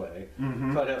this way.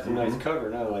 Mhm. So I'd have some nice cover.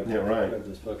 Now, like, Yeah, right. I have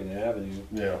this fucking avenue.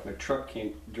 Yeah. My truck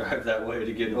can't drive that way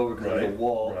to get over because Right. of the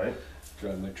wall. Right.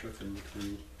 Drive my truck in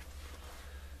between.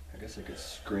 I guess I could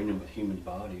screen them with human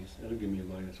bodies. It'll give me a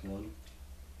 -1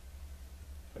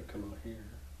 if I come out here.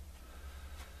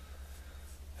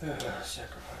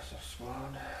 Sacrifice of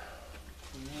squad.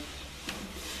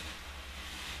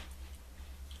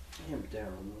 Him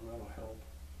down, that'll help.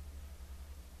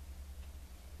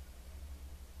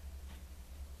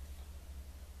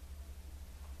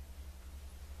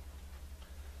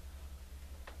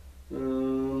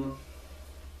 Um,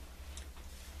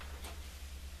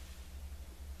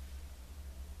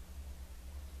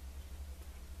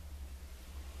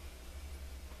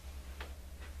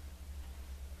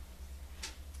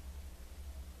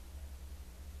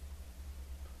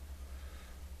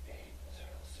 Eight, 0,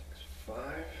 6,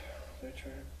 5. Did I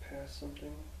try to pass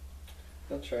something?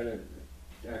 I'll try to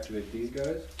activate these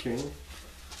guys. Okay.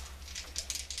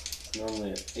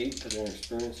 Normally at 8 because they're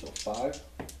experienced, so 5,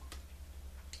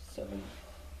 7.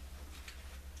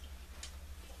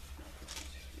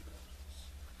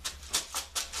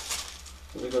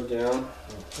 So they go down.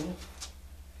 Mhm.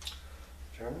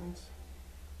 Germans?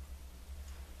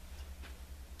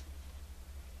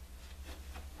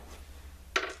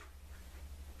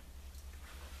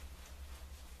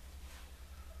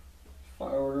 Fire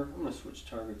order. I'm gonna switch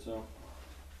targets though.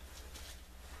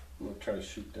 I'm gonna try to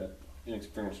shoot that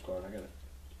inexperienced squad. I got an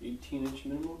 18-inch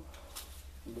minimum,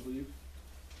 I believe.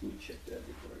 Let me check that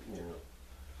before I Yeah.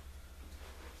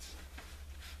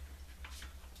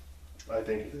 I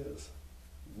think it is.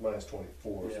 Minus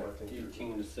 24, Yeah, so I think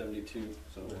 18 to 72.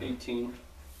 So Yeah. 18.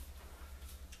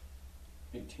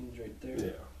 18's right there.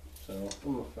 Yeah. So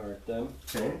I'm gonna fire at them.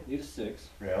 Okay. Need a 6.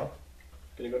 Yeah.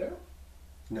 Gonna go down?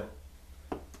 No.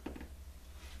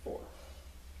 4.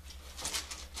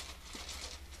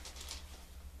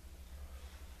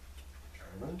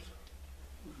 Germans?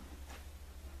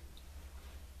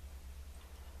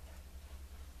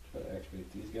 Try to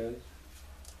activate these guys.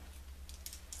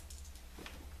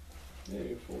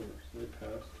 Yeah, 4. So they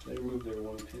passed. They removed their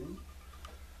 1 pin.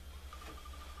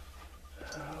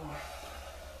 Oh.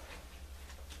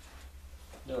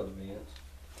 They'll advance.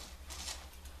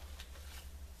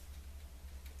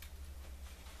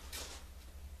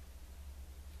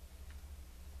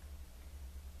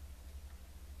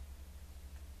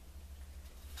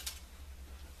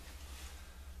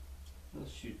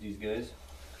 Let's shoot these guys.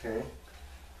 Okay.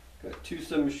 Got 2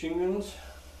 submachine guns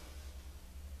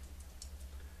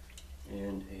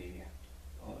and a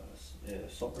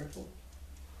assault rifle.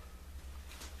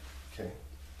 Okay.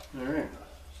 Alright,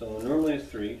 so normally it's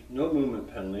 3, no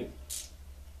movement penalty,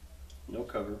 no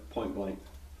cover, point blank.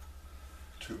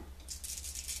 2.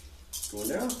 Going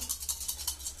down?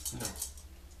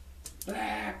 No.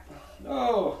 Ah!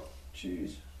 Oh,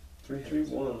 jeez. 3 3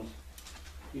 1s.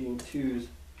 Eating 2s.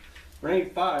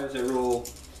 Rank 5s, I roll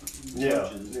Yeah.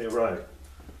 bunches. Yeah, right.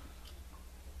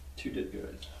 2 dead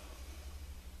guys.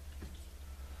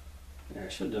 Yeah, I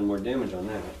should have done more damage on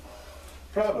that.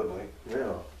 Probably.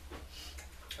 Yeah.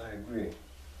 I agree.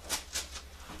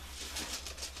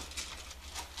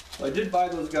 Well, I did buy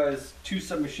those guys 2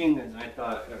 submachine guns, and I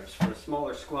thought for a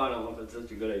smaller squad, I don't know if it's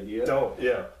such a good idea. Oh,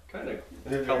 yeah. Kind of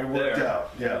It helped worked there.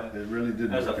 out. Yeah, it really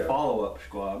did As work a out. follow-up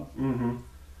squad. Mm-hmm.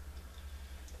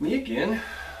 Me again.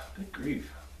 Good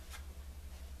grief.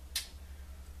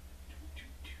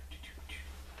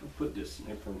 I'll put this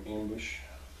sniper in ambush.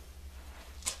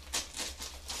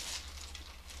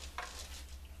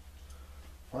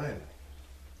 Finally.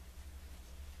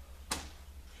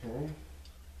 Okay.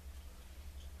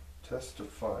 Test of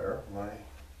fire. My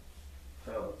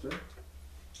closer.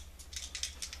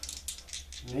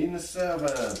 Needing a 7.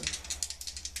 There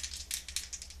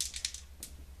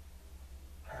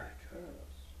it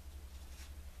goes.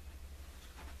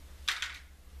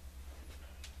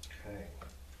 Okay.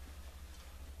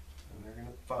 And they're gonna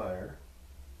fire.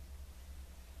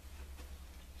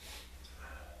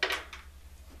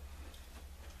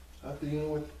 Not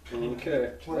dealing with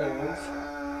Okay. plans.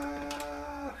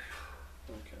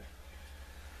 Okay.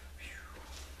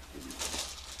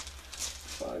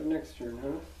 5 next turn, huh?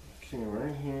 Okay,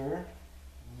 right here.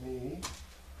 Me.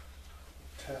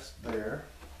 Test there.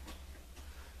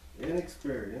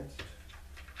 Inexperienced.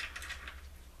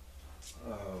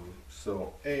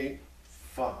 So 8,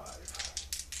 5.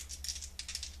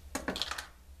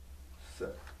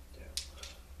 7.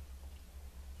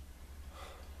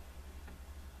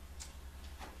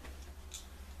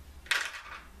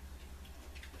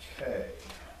 Okay.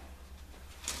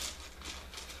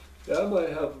 Yeah, I might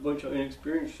have a bunch of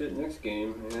inexperienced shit next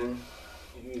game, man.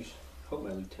 Jeez. Hope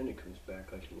my lieutenant comes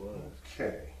back like he was.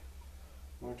 Okay.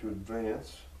 I'm going to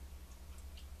advance.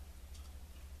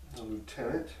 The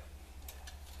lieutenant.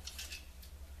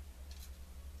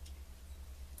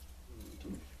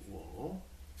 Whoa.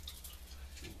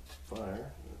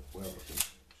 Fire. Well,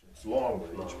 it's long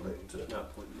range, but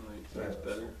Not point blank. yeah. That's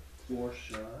better. 4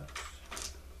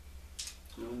 shots.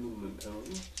 No movement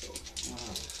penalty. So,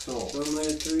 So,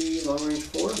 eliminated 3, long range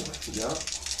 4. yeah.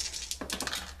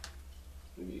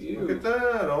 Look at you. Look at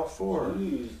that, all 4.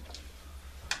 Jeez.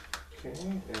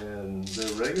 Okay, and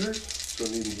they're regular, so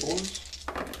needing 4s.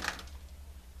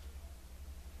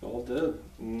 All dead.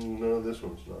 No, this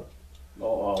one's not.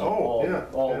 All yeah.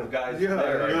 the guys Yeah,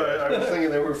 there. yeah, I was thinking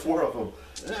there were 4 of them.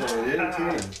 So 18.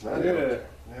 Not Yeah. bad.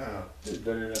 Yeah. It's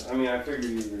better than, I mean, I figured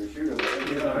you were going to shoot him.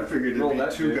 Right? Yeah, I figured Roll it'd be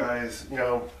that 2 big. guys,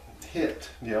 hit,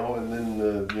 and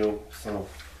then, so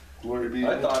glory be.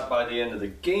 I thought by the end of the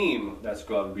game that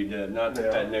squad would be dead, not Yeah.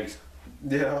 that next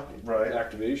Yeah, right.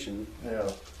 activation. Yeah.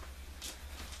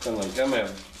 I'm like, I'm gonna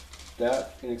have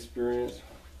that inexperience,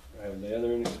 I have the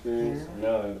other inexperience, Mhm.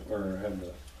 now I have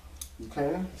the.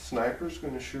 Okay, sniper's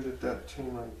going to shoot at that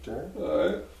team right there.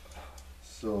 Alright.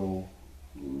 So,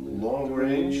 long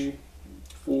range.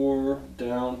 4,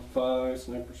 down 5,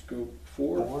 sniper scope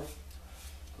 4. 4.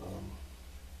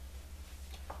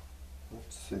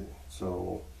 Let's see.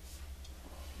 So,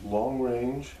 long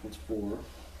range, It's 4,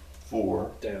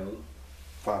 4, down.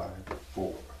 5,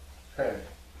 4. Okay.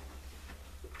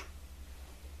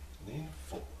 Need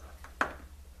 4.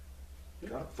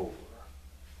 Got 4.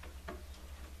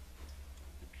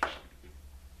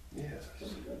 Yes.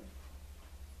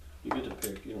 You get to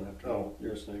pick, you don't have to. Oh.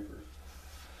 You're a sniper.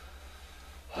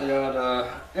 I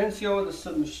got NCO with a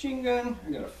submachine gun,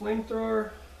 I got a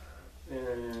flamethrower,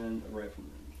 and a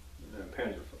rifleman.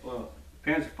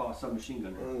 Panzerfaust submachine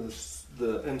gunner.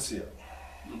 The NCO.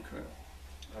 Okay.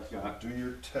 I've got. Do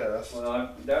your test.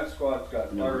 Well, that squad's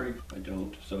got No. already. I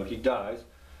don't. So he dies,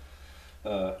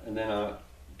 and then I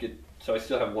get. So I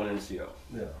still have 1 NCO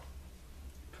Yeah.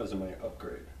 because of my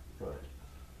upgrade. Right.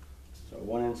 So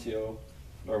 1 NCO,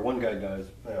 or 1 guy dies,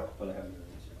 Yeah. but I have another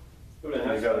NCO.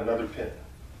 And you got another pin.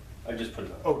 I just put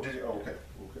it on. Oh, did you? Oh, okay.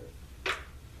 Okay.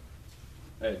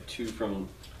 I had 2 from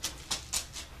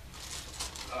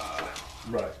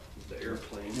Right. the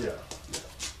airplane. Yeah.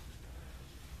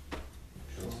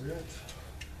 Alright.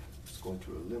 It's going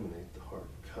to eliminate the hard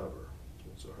cover.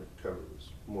 So hard cover was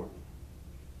Morton.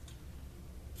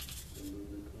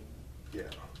 Yeah.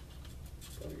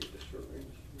 Probably get the short range.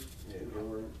 Yeah.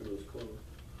 For those close.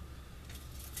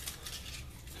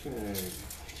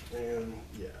 Okay. And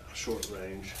yeah, short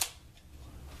range.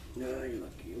 Yeah, you're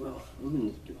lucky. Well, I'm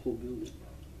in the whole building.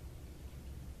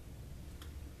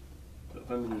 But if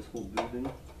I'm in this whole building,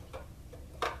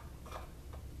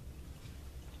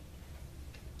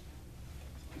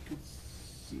 you can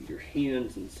see your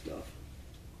hands and stuff.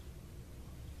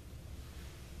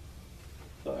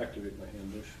 So I'll activate my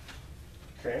ambush.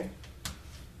 Okay.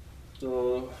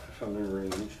 So if I'm in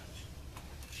range,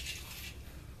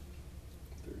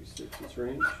 36 is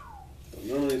range. So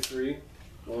normally 3,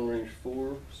 long range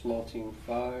 4, small team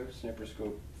 5, sniper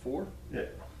scope 4. Yeah.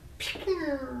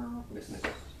 Miss.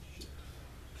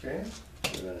 Okay.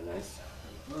 Really nice.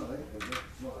 Alright, and then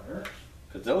fire.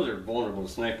 Because those are vulnerable to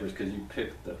snipers because you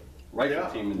pick the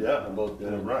rifle team and yeah, they're both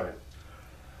yeah, dead. right.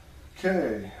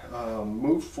 Okay,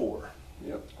 move 4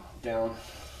 Yep. Down.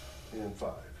 and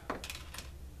 5.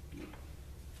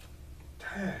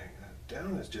 Dang, that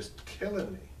down is just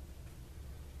killing me.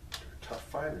 They're tough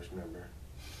fighters, remember?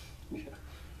 Yeah.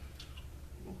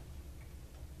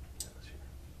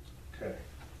 Okay.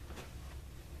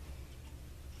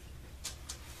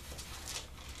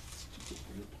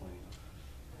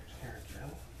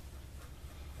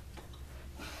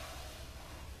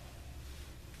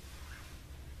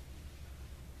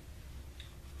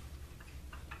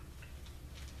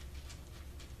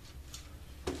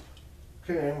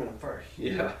 Okay, I'm gonna fire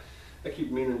here. Yeah. I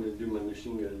keep meaning to do my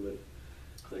machine gun, but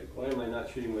it's like, why am I not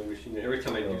shooting my machine gun every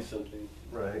time I do something?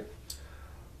 Right.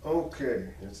 Okay,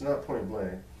 it's not point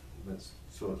blank.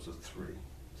 So it's a 3,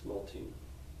 Small team.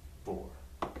 4,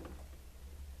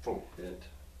 4, Hit.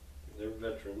 They're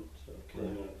veteran, so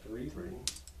killing on a 3. 3.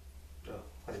 Oh,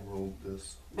 I rolled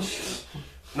this.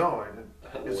 No, I didn't.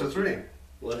 It's a 3.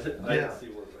 Was it? I didn't see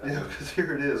what Yeah, happened. because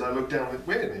here it is. I looked down like,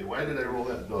 wait a minute, why did I roll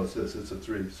that? No, it's this. It's a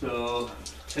 3. So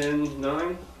 10,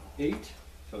 9, 8.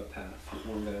 So it passed. There's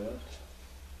one guy left.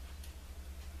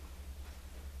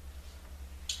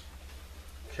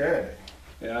 Okay.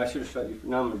 Yeah, I should have shot you.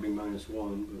 Now I'm gonna be -1, but I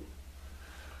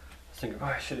was thinking, oh,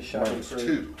 I should have shot you for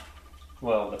 -2.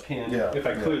 Well, the pin. Yeah, If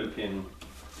I yeah. could, a pin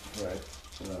Right.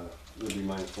 would be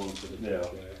 -1 for the Yeah.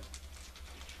 guy.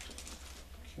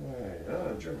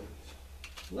 Okay. German.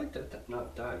 I like that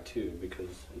not die too because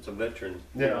it's a veteran.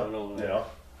 Yeah. No. Yeah.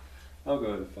 I'll go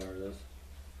ahead and fire this.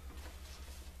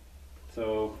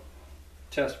 So,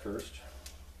 test first.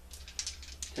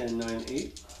 10, 9,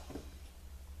 8.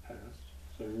 Passed.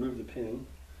 So remove the pin.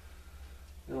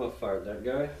 And I'll fire that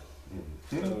guy.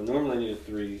 Mhm. So normally I need a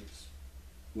 3,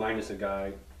 minus a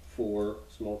guy, 4,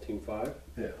 small team 5.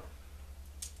 Yeah.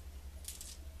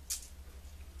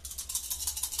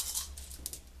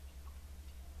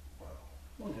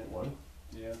 One hit. 1.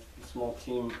 Yeah, the small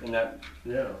team and that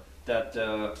Yeah.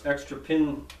 extra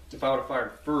pin. If I would have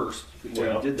fired first before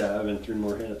Yeah. you did that, I'd have been 3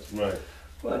 more hits. Right.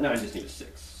 But now I just need a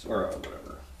 6 or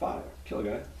whatever, 5. Kill a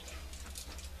guy.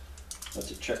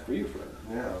 That's a check for you for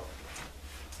Yeah.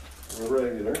 A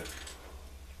regular.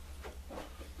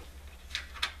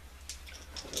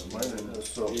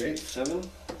 So 8. 7,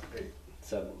 8.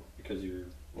 7 because you're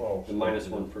Oh, the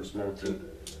 -1 per small team,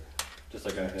 just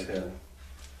like I had. 10.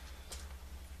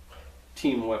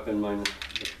 Team weapon minus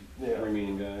the Yeah.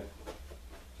 remaining guy.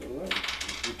 So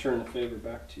that return the favor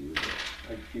back to you,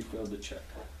 but you failed to check.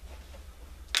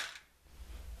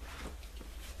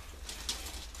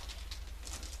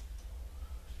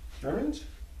 Germans?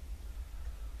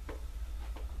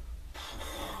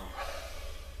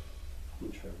 I'm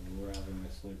gonna try grabbing my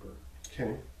sniper.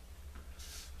 Okay.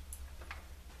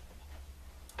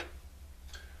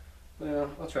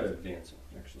 Well, I'll try to advance him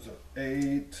actually. So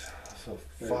 8. So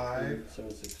 5.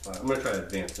 7, 6, 5. I'm gonna try to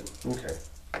advance him. Okay.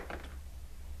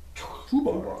 2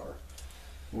 bar.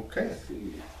 Okay. Let's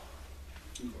see.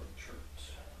 2 bar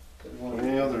charts.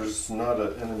 Yeah, there's not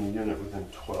an enemy unit within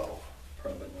 12.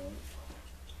 Probably not.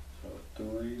 So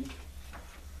 3.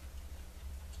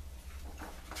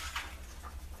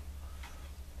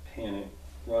 Panic.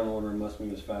 Run order must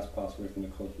move as fast as possible from the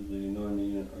closest leading non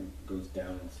unit or goes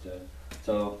down instead.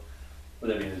 So would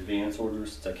that be an advance order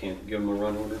since I can't give them a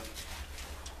run order?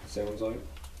 Sounds like.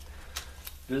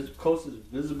 Closest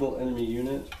visible enemy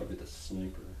unit is probably the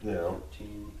sniper. Yeah.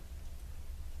 13,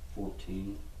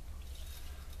 14.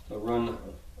 So run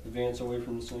advance away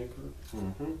from the sniper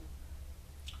Mm-hmm.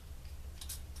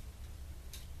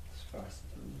 as fast as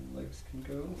those legs can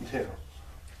go. Yeah.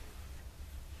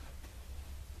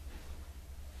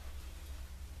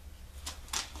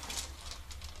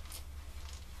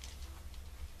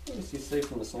 Is he safe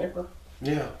from the sniper?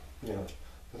 Yeah. Yeah.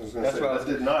 I was gonna That's say, what I that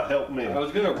was- did not help me. I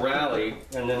was gonna rally,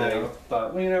 and then I Yeah.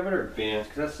 thought, well, you know, I better advance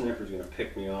because that sniper's gonna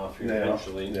pick me off here Yeah.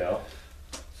 eventually. Yeah.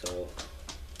 So,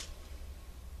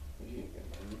 yeah,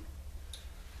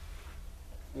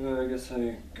 man. I guess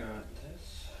I got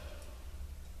this.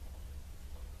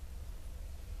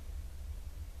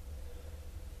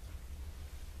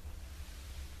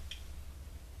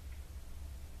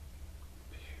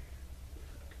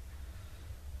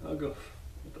 I'll go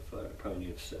with the 5. I probably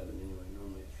need 7 anyway.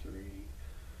 Normally 3,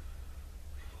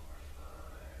 4, 5.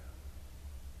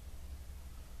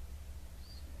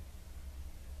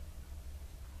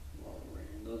 Long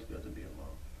range. Those got to be a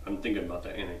long. I'm thinking about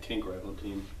that anti-tank rifle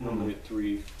team. Normally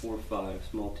 3, 4, 5.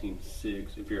 Small team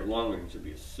 6. If you're at long range, it'd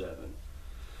be a 7.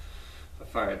 If I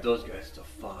fire at those guys, it's a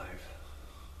 5.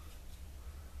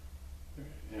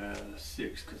 Yeah,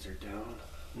 6 because they're down.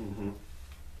 Mm-hmm.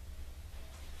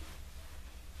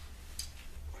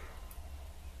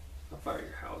 I'll fire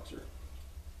your howitzer.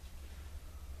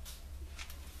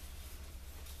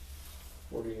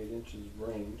 48 inches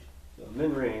range. So I'm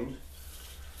in range.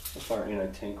 I'll fire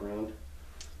anti-tank round.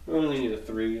 I only need a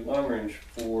 3. Long range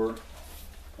 4.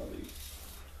 Probably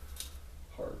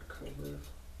hard cover.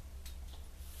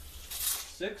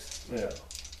 6? Yeah.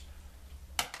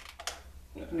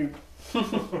 No. You-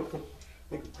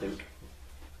 Think.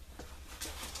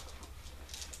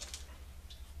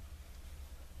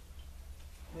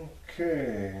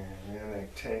 Okay. And a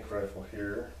tank rifle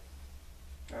here.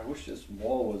 I wish this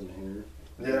wall wasn't here.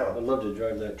 Yeah. I'd love to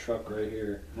drive that truck right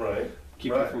here. Right.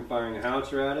 Keep Right. you from firing a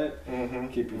howitzer at it. Mm-hmm.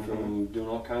 Keep you from doing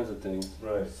all kinds of things.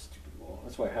 Right. Stupid wall.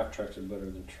 That's why half trucks are better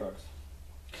than trucks.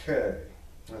 Okay.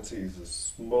 Let's see. He's a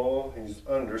small. He's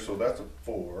under. So that's a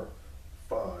 4,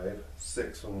 5,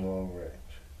 6 on long range.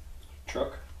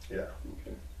 Truck? Yeah.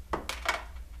 Okay.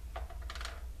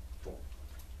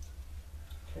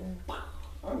 Okay.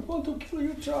 I'm going to kill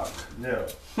your truck. No.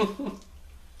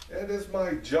 It is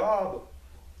my job.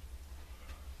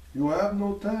 You have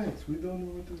no tanks. We don't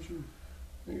know what to shoot.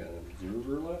 We got an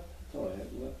observer left? That's all I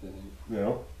have left, I think.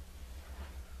 No.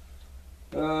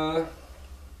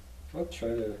 I'll try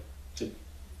to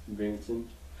advance him.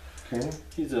 Okay.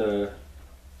 He's a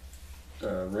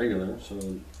regular, so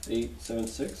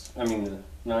 876. I mean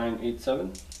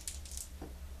 987.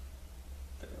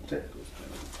 Okay.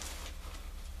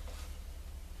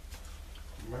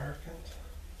 Americans.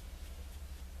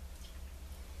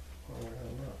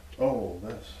 Oh,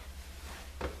 this.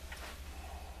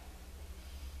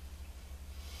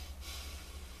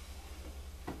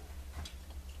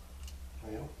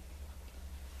 Well,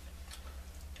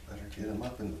 better get him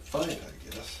up in the fight, I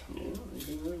guess. Yeah, you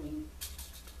can run him.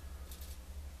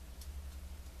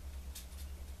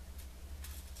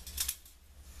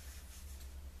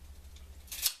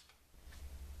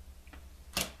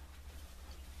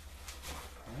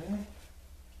 Okay.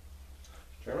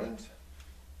 Germans?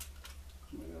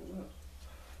 What do we got left?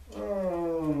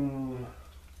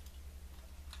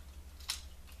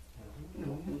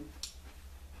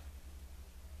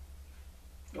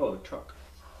 Oh, the truck.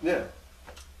 Yeah.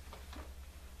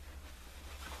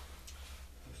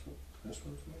 This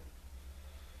one's there?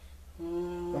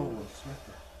 Oh, it's right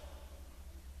there.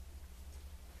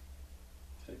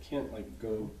 I can't like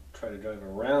go try to drive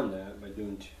around that by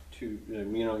doing two.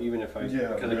 You know, even if I,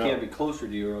 Yeah, because I yeah. can't be closer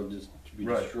to you, or I'll just be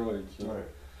Right. destroyed. So Right.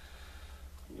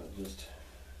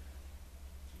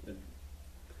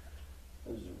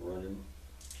 I'll just run him.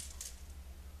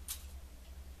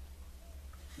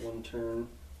 One turn.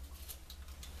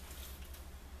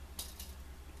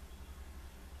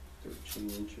 13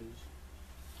 inches.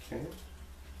 Okay.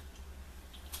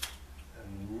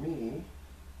 And me.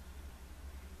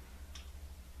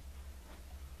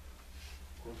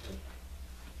 Okay.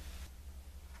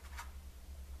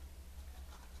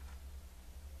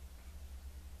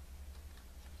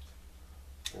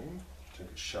 Okay.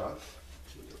 Take a shot.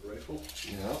 With the rifle.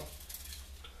 Yeah.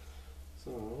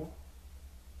 So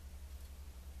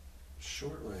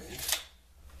short range.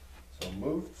 So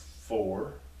move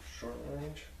 4. Short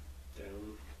range.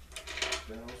 Down.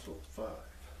 Down, so 5.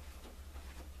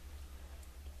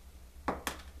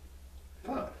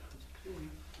 5.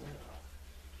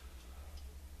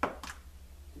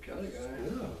 Got it, guy.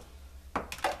 Yeah.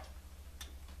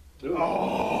 Ooh.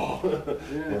 Oh!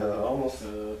 Yeah. Yeah, almost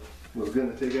was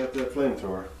gonna take out that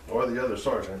flamethrower. Or the other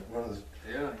sergeant. One of the,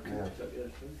 Yeah. I could Yeah. pick up the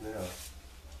other thing. yeah.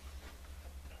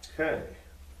 Okay.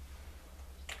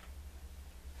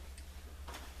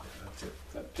 That's it.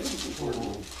 That pin's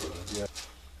important. Yeah.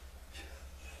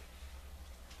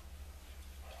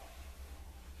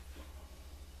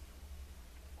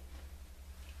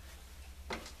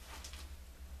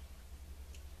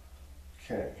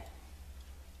 Okay.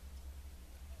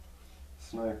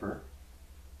 Sniper.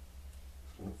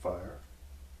 It's gonna fire.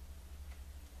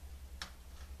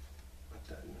 Put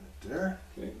that unit there.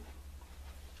 Okay.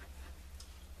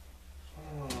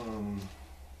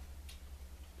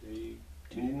 Three.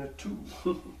 Unit 2.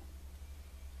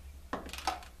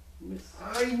 Miss.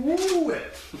 I knew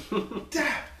it!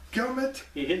 Dadgummit!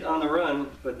 He hit on the run,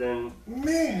 but then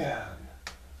Man!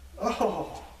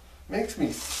 Oh, makes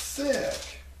me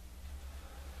sick.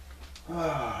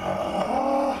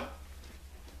 Ah.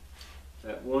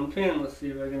 that one pin. Let's see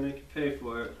if I can make you pay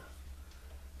for it.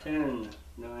 10,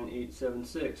 9, 8, 7,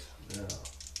 6. Yeah.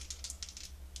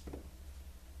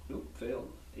 Nope,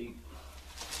 failed. 8.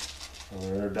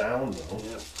 They're down though.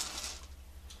 Yep.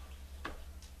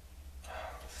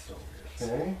 So,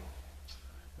 okay.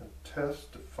 A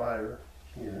test to fire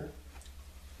here.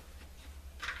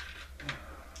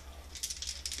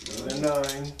 Another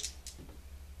 9.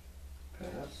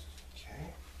 Pass.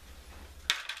 Okay.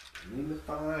 Need the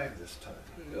 5 this time.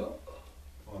 Yep.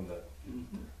 On the.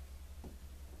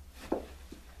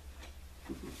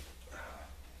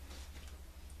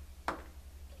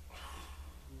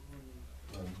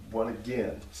 One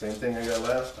again. Same thing I got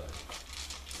last time.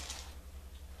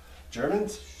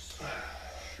 Germans?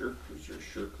 Shirkers or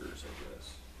shirkers, I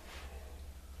guess.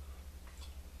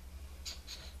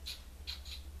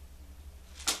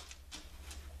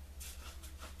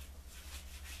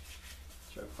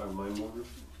 Try to find my mortar.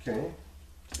 Okay.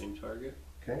 Same target.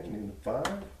 Okay. Need the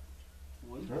 5.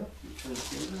 One. Huh? You turn the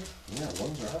camera. Yeah,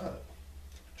 ones are hot.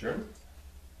 German?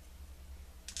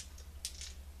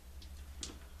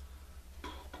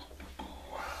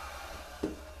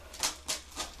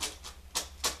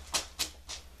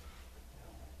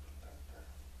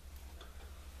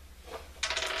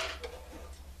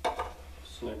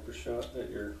 Sniper shot at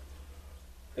your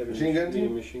heavy Machine gun medium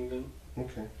team? machine gun.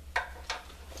 Okay.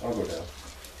 I'll go down.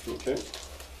 Okay.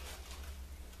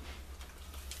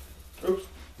 Oops.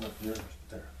 No, you're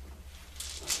there.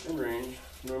 In range,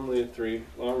 normally a 3.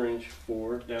 Long range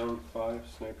 4. Down 5.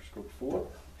 Sniper scope 4.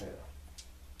 Yeah.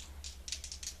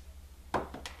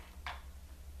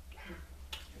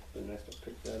 Been nice to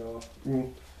pick that off.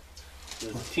 Mm.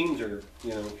 The teams are,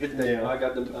 hit that. Yeah.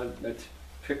 I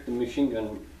picked the machine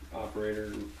gun operator,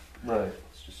 and Right.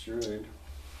 it's destroyed.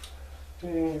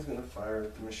 Okay, he's gonna fire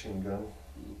at the machine gun.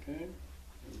 Okay.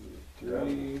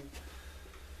 3.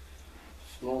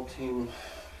 Small team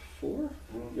 4.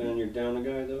 And you're down a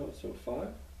guy though, so 5.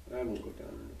 I won't go down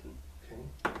or anything.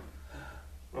 Okay.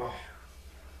 Oh.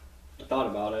 I thought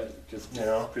about it, just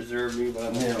Yeah. preserve me, but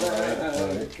I'm like, Yeah,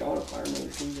 right, right. gotta fire my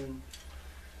machine gun.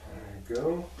 There you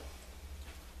go.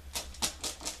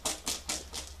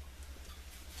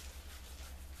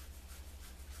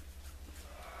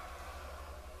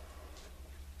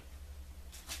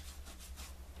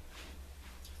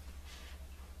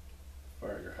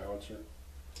 Fire your howitzer.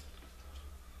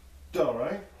 All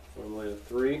right. Formula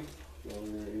 3,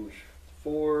 long range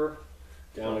 4,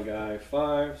 down a guy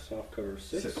 5, soft cover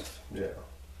 6. Yeah.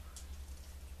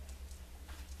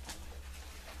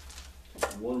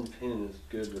 One pin is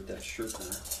good with that shirker.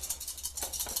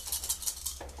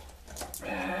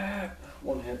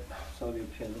 One hit, so I'll do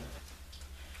a pin.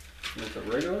 And it's a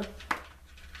regular?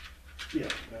 Yeah,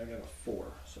 I got a 4,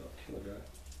 so I'll kill a guy.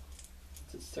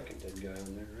 It's a second dead guy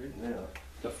in there, right? Yeah.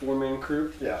 The 4-man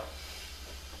crew? Yeah.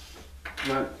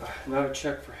 Not a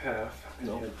check for half. I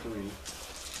Nope. had 3.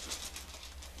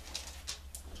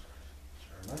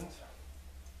 Germans.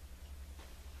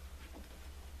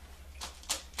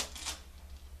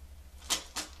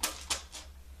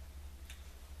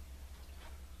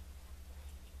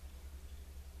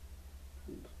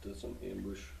 Put this on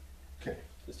ambush, Okay.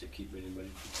 just to keep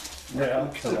anybody Yeah.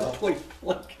 from point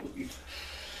blank.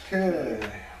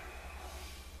 Okay.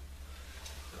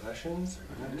 Rations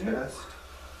are gonna test.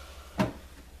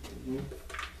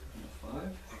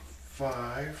 5.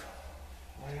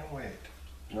 5. Wait.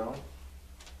 No.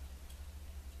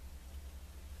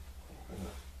 I'm gonna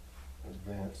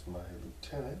advance my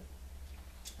lieutenant.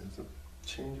 It's a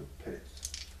change of pace.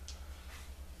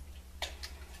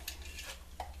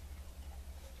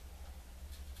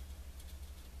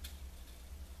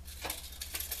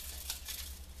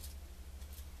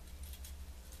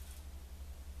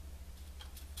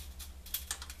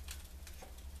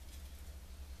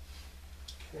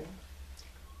 Okay.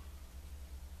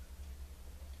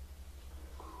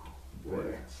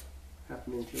 Boy, half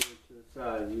an inch over to the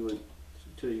side, you went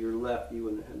to your left, you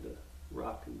wouldn't have had the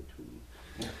rock in between.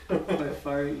 If I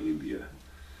fire you, you'd be a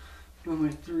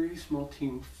normally 3, small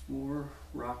team 4,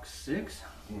 rock 6.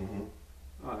 Mm-hmm.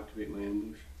 I'll activate my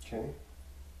ambush. Okay.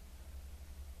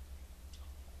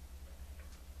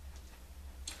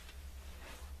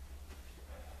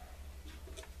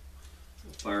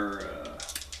 Fire,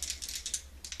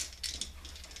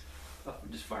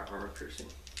 just fire armor piercing.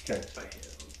 Okay. If I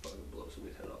hit, I'll fucking blow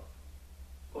somebody's head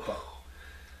off.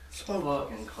 So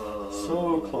Fucking close.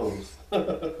 So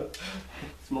close.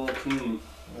 Small team.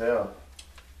 Yeah.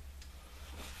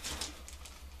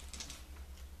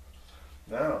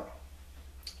 Now,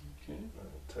 Okay.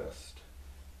 test.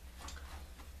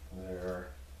 They're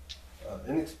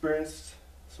inexperienced,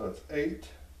 so it's 8,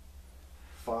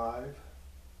 5,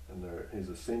 and he's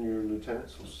a senior lieutenant,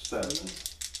 so 7.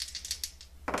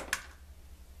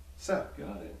 7.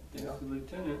 Got it. Thanks Yeah. to the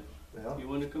lieutenant. Yeah, You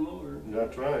want to come over?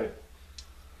 that's right.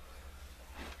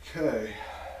 Okay.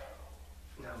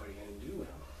 Now what are you gonna do?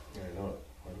 I know it.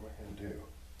 What am I going to do?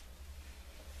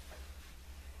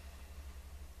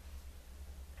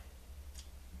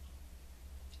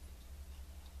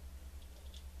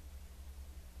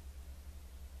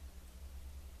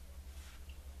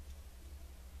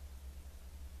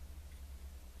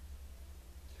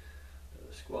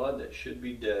 The squad that should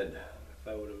be dead. If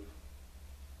I would have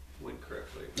went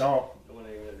correctly. Oh, No one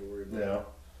ain't had to worry about. yeah.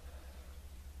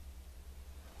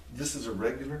 This is a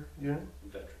regular unit?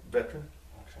 Veteran. Veteran?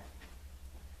 Okay.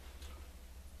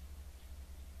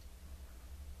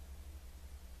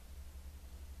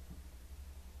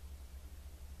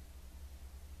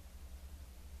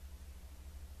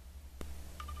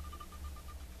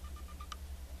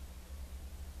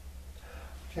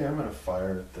 Okay, I'm going to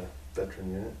fire at the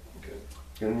veteran unit. Okay.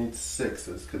 Gonna need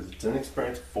 6s because it's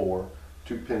inexperienced 4,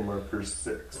 2 pin markers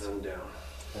 6. And I'm down.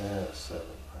 7.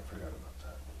 I forgot about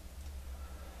that.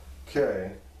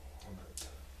 Okay.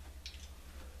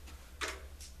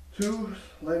 2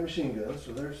 light machine guns,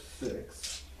 so there's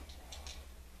 6.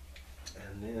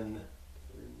 And then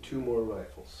 2 more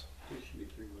rifles. There should be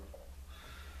 3 more.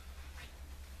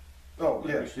 Oh,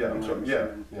 yeah, I'm sorry, yeah.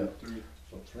 3.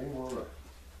 So 3 more rifles.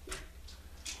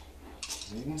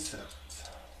 Needing 7s.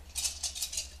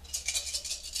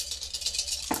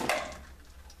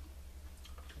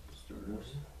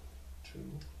 Starters. 2.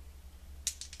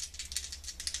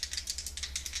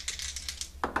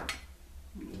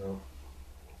 No.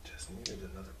 Just needed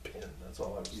another pin. That's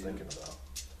all I was thinking about.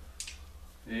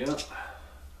 Yeah.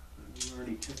 I'm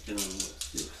already tested on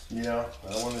this. Yeah,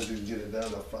 I wanted to get it down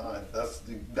to 5.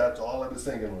 That's all I was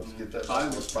thinking was get that down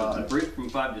to The 5. break from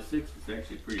 5 to 6 is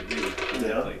actually pretty big.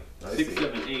 Yeah, Like I 6, see.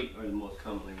 7, 8 are the most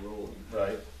commonly rolled.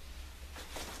 Right.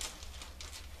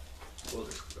 Well,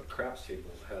 the craps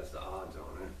table has the odds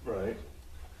on it. Right.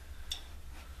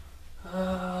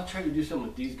 I'll try to do something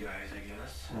with these guys, I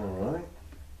guess. All right.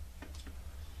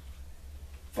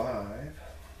 5.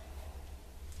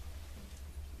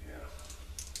 Yeah.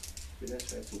 It'd be nice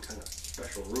to have some kind of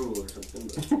special rule or something,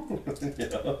 but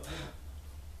Yeah.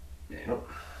 yeah. Nope.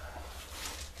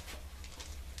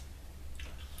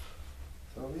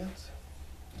 So yes,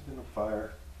 I'm gonna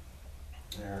fire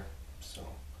there. So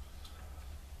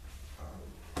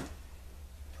I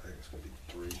think it's gonna be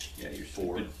 3. Yeah, you're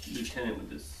 4. stupid lieutenant with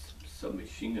this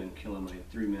submachine gun killing my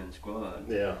 3-man squad.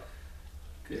 Yeah.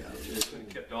 It would have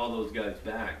kept all those guys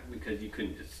back because you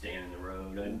couldn't just stand in the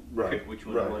road and Right, pick which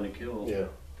one right. you wanted to kill. Yeah.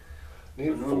 So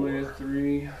Need normally 4. it's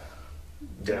 3,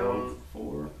 Down. down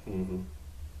 4. Mm-hmm.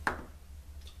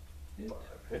 Hit. 5.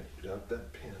 Hey, got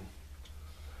that pin.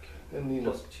 And need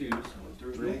Plus 2, so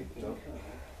 3. 3. No.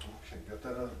 Okay, got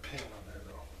that other pin on there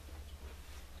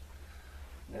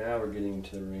though. Now we're getting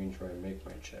to the range where I make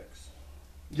my checks.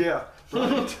 Yeah,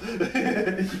 right.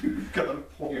 You got a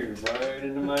point. You're right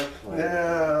into my plan.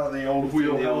 Yeah, the old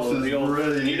wheelhouse is The old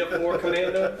ready. Need a 4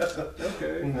 commando?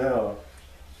 Okay. No.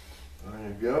 There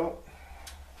you go.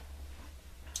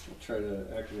 I'll try to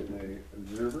activate my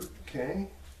observer. Okay.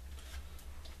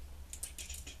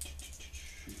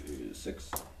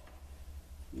 6.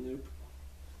 Nope.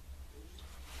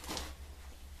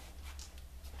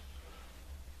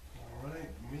 All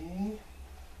right, me.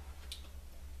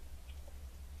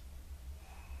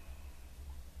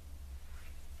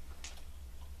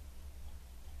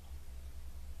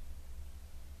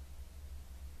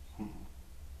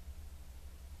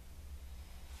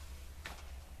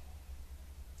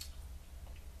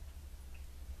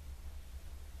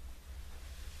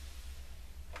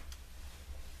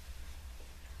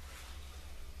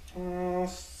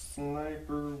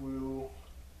 Sniper will.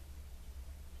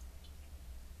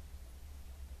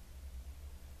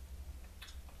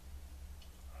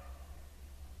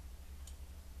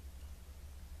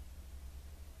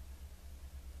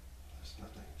 There's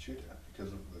nothing to shoot at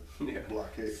because of the Yeah.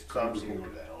 blockade. So I'm just gonna go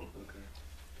down. Okay.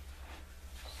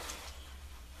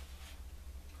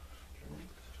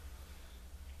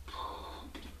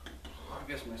 I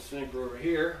guess my sniper over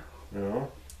here Yeah.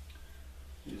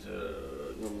 is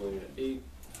normally an 8,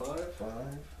 5.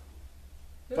 5.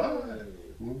 Yeah.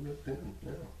 5. Move that pin.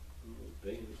 Yeah.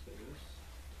 Base, I guess.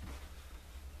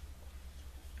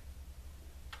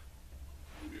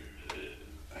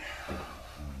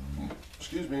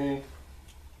 Excuse me.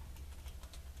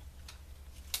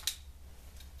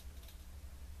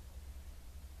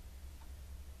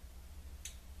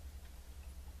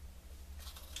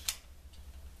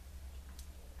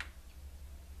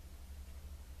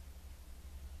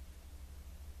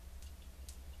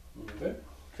 Okay.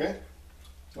 Okay.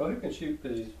 Well, you can shoot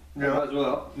because Yeah. might as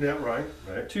well. Yeah. Right.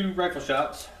 Right. 2 rifle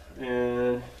shots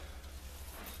and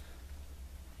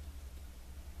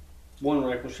 1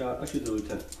 rifle shot. I'll shoot the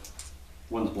lieutenant.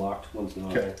 One's blocked, one's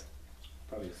not. Okay.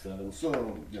 Probably a 7.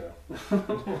 So yeah.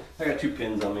 I got 2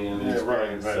 pins on me. I'm Yeah. Right.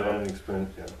 inexperienced, Right. so- I'm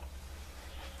experienced. Yeah.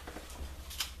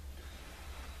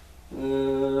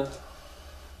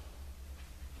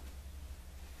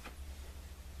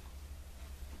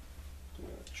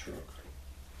 Truck.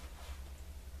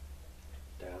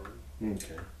 Down.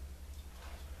 Okay.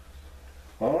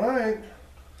 All right.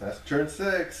 That's turn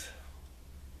 6.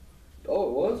 Oh,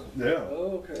 it was? Yeah.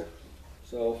 Oh, okay.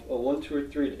 So a 1, 2, or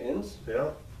 3 it ends.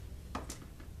 Yeah.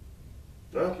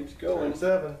 No. Keeps going. Turn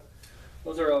 7.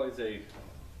 Those are always a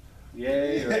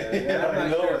yay or a, Yeah, I'm I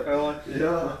not know sure it. if I want.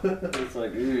 Yeah. It's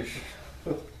like, oosh.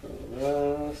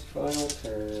 Last final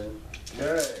turn.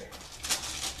 Okay.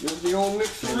 This is the old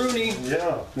mixed-rooney.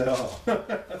 Yeah, no.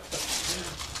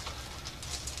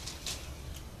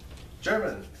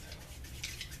 German.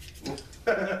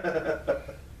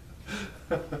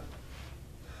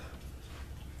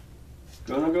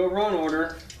 Gonna go run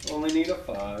order. Only need a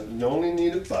 5. You only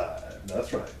need a 5.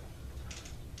 That's right.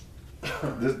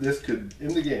 This could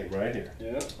end the game right here.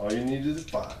 Yeah. All you need is a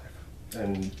 5.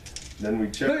 And then we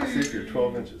check to see if you're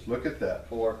 12 inches. Look at that.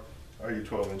 4. Are you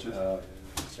 12 inches?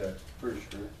 Yeah, pretty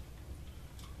sure.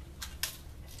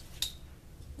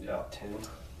 Yeah, 10.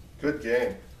 Good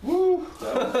game. Woo!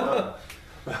 That was fun.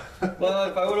 Well,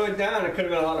 if I would have went down, it could have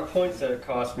been a lot of points that it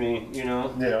cost me, you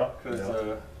know? Yeah.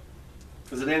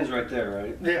 Because it ends right there,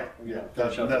 right? Yeah.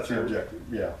 Finish out That's the the turn. objective.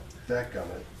 Yeah. That gun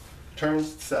it. Turn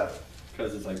 7.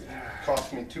 Because it's like,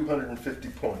 Cost me 250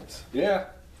 points. yeah.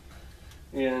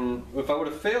 And if I would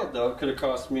have failed, though, it could have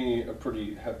cost me a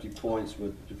pretty hefty points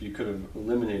if you could have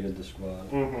eliminated the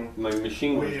squad. Mm-hmm. My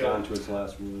machine was Well, down to its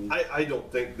last wound. I don't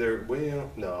think they're,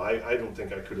 well, no, I don't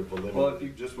think I could have eliminated. Well, if you-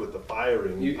 just with the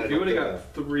firing. If you would have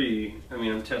got 3, I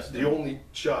mean, I'm testing. The only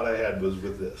shot I had was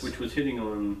with this. Which was hitting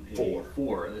on a 4.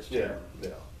 4 this time. Yeah.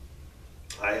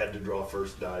 I had to draw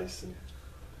first dice and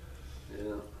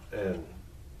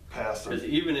pass Because it.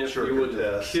 even if Sure you would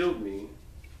have test. killed me,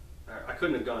 I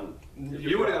couldn't have gone. If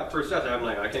you would have got first test, I'm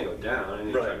like, I can't go down. I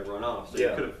need to try Right. to run off. So Yeah,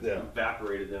 you could have yeah.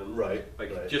 evaporated them. Right, By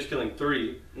right. just killing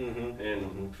 3 Mm-hmm.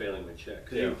 and failing my check.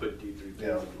 Because Yeah. you put D3.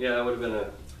 Yeah. Yeah, that would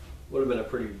have been a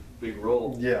pretty big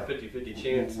roll. Yeah. 50-50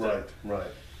 chance. Right.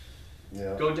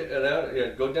 Yeah.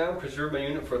 Go down, preserve my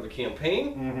unit for the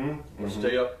campaign, Mm-hmm. or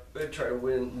stay up and try to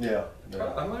win. Yeah.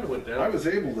 I might have went down. I was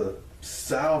able to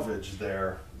salvage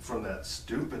there from that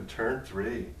stupid turn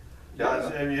 3. Yeah.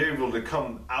 And you're able to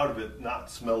come out of it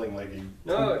not smelling like you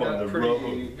No, it poop on the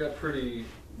road. got pretty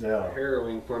Yeah.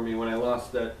 harrowing for me when I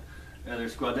lost that other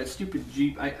squad. That stupid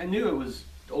Jeep. I knew it was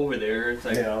over there. It's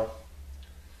like Yeah.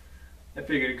 I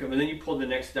figured it could. And then you pulled the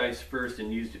next dice first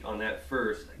and used it on that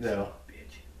first. Like, Yeah.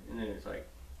 bitch. And then it's like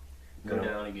go Yeah.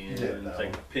 down again. Yeah, and it's no.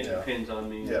 like pinching Yeah. pins on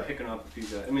me. Yeah. And picking off a few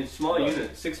guys. I mean, small Right.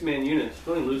 units, 6-man units.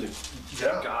 You only lose a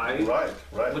Yeah. guy.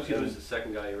 Right. Once you And lose the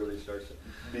second guy, it really starts.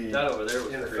 be That over there was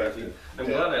crazy. ineffective. I'm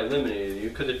Yeah. glad I eliminated you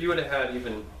because if you would have had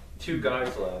even 2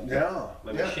 guys left, Yeah.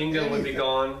 my yeah, machine gun would be anything.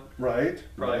 gone. Right.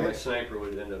 Probably my right. sniper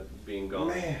would end up being gone.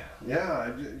 Man,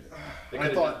 yeah. They I could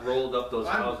have thought just rolled up those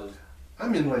I'm- houses.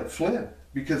 I'm in like Flynn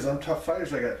because on Tough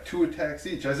Fighters I got 2 attacks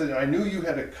each. I said I knew you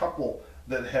had a couple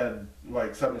that had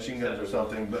like submachine guns or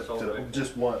something, but Assault rifle.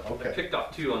 just one. I Okay. picked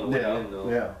off 2 on the way Yeah. in though.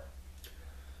 Yeah.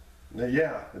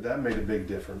 Yeah, that made a big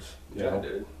difference. you Yeah, know. it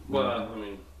did. Well, I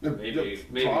mean, maybe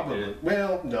it Probably. did.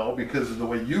 Well, no, because of the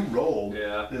way you rolled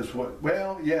Yeah. is what.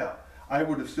 Well, yeah, I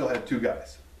would have still had 2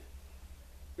 guys.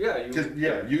 Yeah, you. Because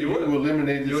you would've-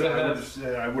 eliminated. you would've I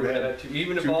had- would have had 2,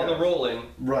 even if 2 all the guys. rolling,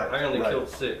 Right. I only right. killed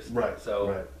 6. Right, So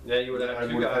right. yeah, you would have I had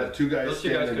 2 would have guys. had 2 guys. Those 2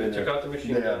 guys standing could have in took there. out the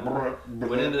machine Yeah. gun.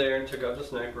 Went into there and took out the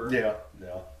sniper. Yeah.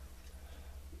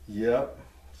 Yep.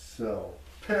 So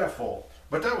careful.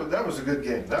 But that was a good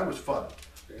game. That was fun.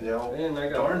 You know, And I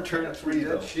got darn turn I got 3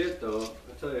 that though. shit though.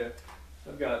 I tell you,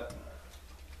 I've got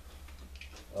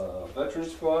veteran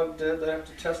squad dead that I have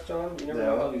to test on. You never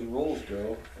know Yeah. how these rolls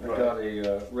go. I Right. got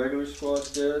a regular squad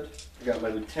dead. I got my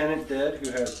lieutenant dead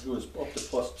who was up to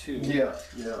 +2. Yeah.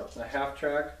 A half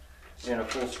track and a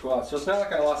full squad. So it's not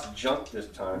like I lost junk this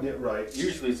time. Yeah. Right.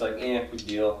 Usually it's like, big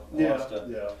deal. I Yeah. lost a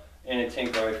Yeah.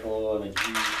 anti-tank rifle and a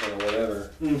Jeep or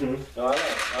whatever. Mm-hmm. No,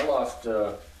 I lost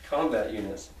combat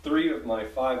units. 3 of my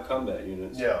 5 combat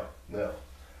units. Yeah.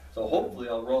 So hopefully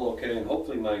I'll roll okay, and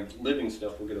hopefully my living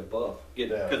stuff will get a buff.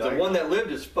 Yeah, Because the one that lived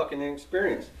is fucking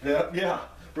inexperienced. Yeah.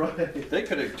 Right. They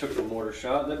could have took the mortar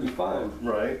shot, that'd be fine.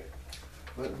 Right.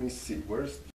 Let me see.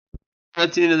 Where's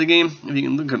That's the end of the game. If you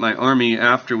can look at my army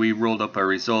after we rolled up our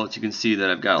results, you can see that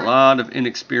I've got a lot of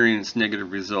inexperienced negative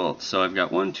results. So I've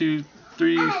got 1, 2,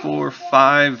 3, 4,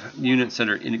 5 units that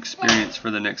are inexperienced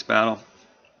for the next battle.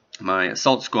 My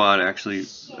assault squad actually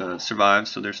survived,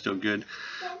 so they're still good.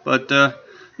 But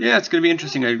yeah, it's going to be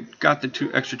interesting. I got the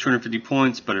extra 250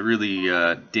 points, but I really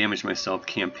damaged myself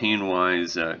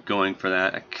campaign-wise going for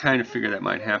that. I kind of figured that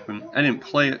might happen. I didn't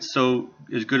play it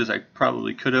as good as I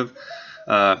probably could have.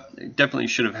 Definitely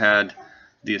should have had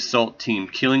the assault team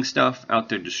killing stuff, out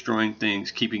there destroying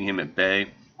things, keeping him at bay,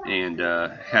 and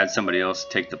had somebody else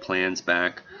take the plans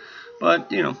back.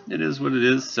 But, you know, it is what it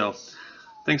is, so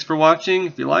thanks for watching.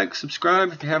 If you like,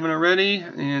 subscribe if you haven't already,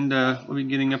 and we'll be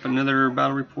getting up another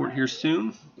battle report here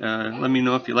soon. Let me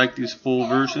know if you like these full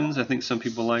versions. I think some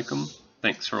people like them.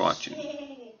 Thanks for watching.